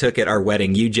you guys took at our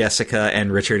wedding. You, Jessica,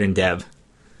 and Richard and Deb.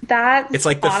 That's It's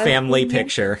like the honestly, family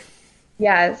picture.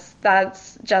 Yes,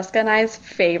 that's Jessica and I's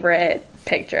favorite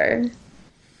picture.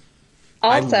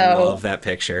 Also, I love that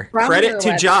picture. from Credit your to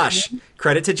wedding. Josh.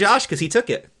 Credit to Josh because he took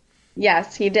it.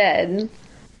 Yes, he did.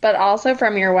 But also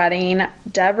from your wedding,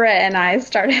 Deborah and I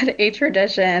started a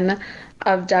tradition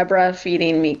of Deborah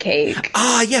feeding me cake.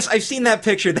 Ah, yes, I've seen that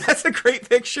picture. That's a great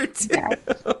picture, too.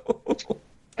 Yes.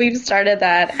 We've started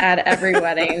that at every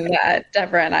wedding that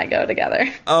Deborah and I go together.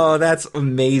 Oh, that's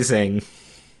amazing.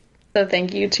 So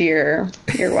thank you to your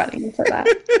wedding for that.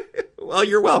 Well,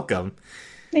 you're welcome.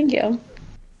 Thank you.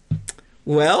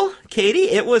 Well,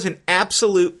 Katie, it was an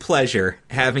absolute pleasure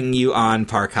having you on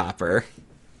Park Hopper.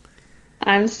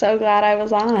 I'm so glad I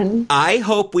was on. I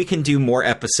hope we can do more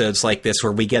episodes like this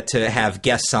where we get to have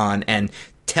guests on and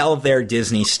tell their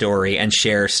Disney story and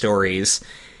share stories.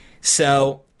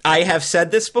 So, I have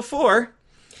said this before.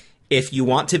 If you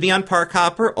want to be on Park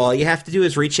Hopper, all you have to do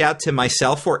is reach out to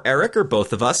myself or Eric or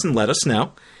both of us and let us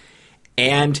know.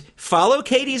 And follow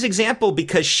Katie's example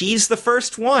because she's the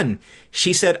first one.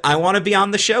 She said, I want to be on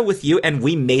the show with you, and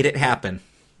we made it happen.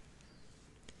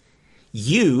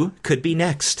 You could be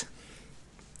next.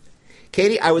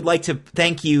 Katie, I would like to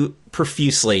thank you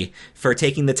profusely for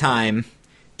taking the time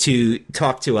to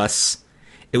talk to us.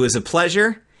 It was a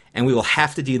pleasure, and we will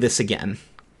have to do this again.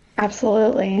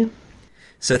 Absolutely.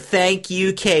 So thank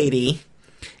you, Katie.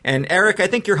 And Eric, I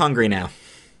think you're hungry now.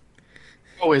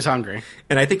 Always hungry.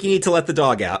 And I think you need to let the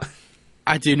dog out.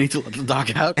 I do need to let the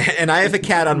dog out. And I have a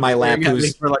cat on my lap Staring at me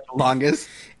who's... for like the longest.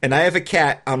 And I have a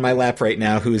cat on my lap right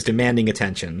now who is demanding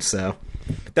attention, so...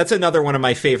 That's another one of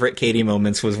my favorite Katie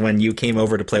moments was when you came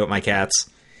over to play with my cats.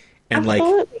 And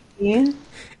Absolutely.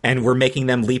 and we're making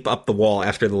them leap up the wall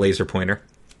after the laser pointer.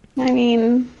 I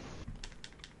mean,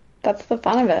 that's the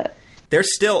fun of it.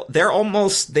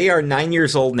 They are 9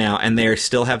 years old now, and they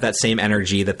still have that same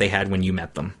energy that they had when you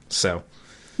met them. So,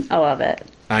 I love it.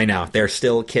 I know. They're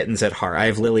still kittens at heart. I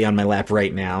have Lily on my lap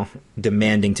right now,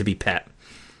 demanding to be pet.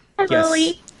 Hi, Yes.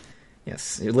 Lily.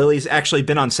 Yes, Lily's actually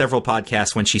been on several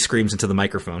podcasts when she screams into the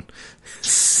microphone.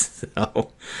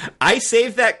 So, I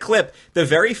saved that clip. The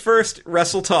very first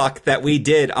Wrestle Talk that we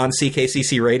did on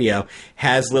CKCC Radio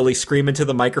has Lily scream into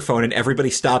the microphone, and everybody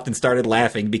stopped and started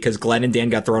laughing because Glenn and Dan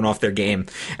got thrown off their game.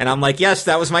 And I'm like, yes,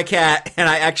 that was my cat, and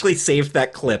I actually saved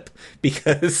that clip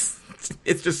because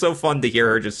it's just so fun to hear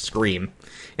her just scream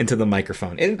into the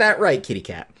microphone. Isn't that right, kitty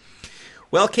cat?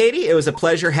 Well, Katie, it was a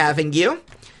pleasure having you.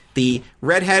 The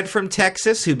redhead from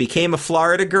Texas who became a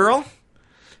Florida girl.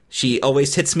 She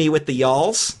always hits me with the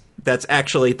y'alls. That's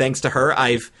actually thanks to her.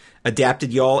 I've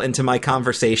adapted y'all into my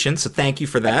conversation, so thank you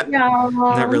for that. No. I'm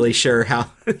not really sure how.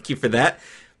 Thank you for that.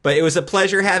 But it was a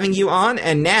pleasure having you on,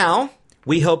 and now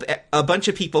we hope a bunch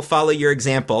of people follow your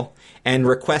example and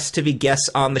request to be guests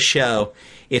on the show.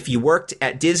 If you worked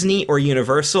at Disney or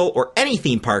Universal or any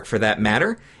theme park for that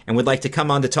matter, and would like to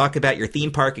come on to talk about your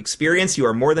theme park experience, you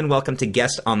are more than welcome to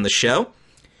guest on the show.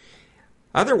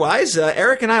 Otherwise,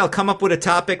 Eric and I will come up with a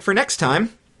topic for next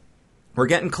time. We're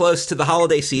getting close to the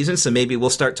holiday season, so maybe we'll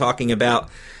start talking about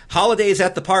holidays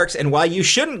at the parks and why you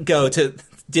shouldn't go to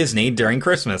Disney during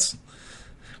Christmas.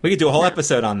 We could do a whole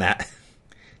episode on that.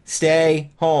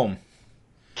 Stay home.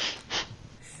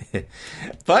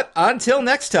 But until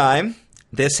next time,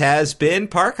 this has been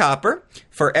Park Hopper.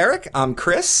 For Eric, I'm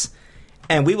Chris.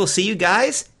 And we will see you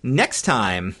guys next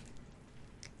time.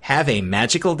 Have a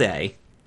magical day.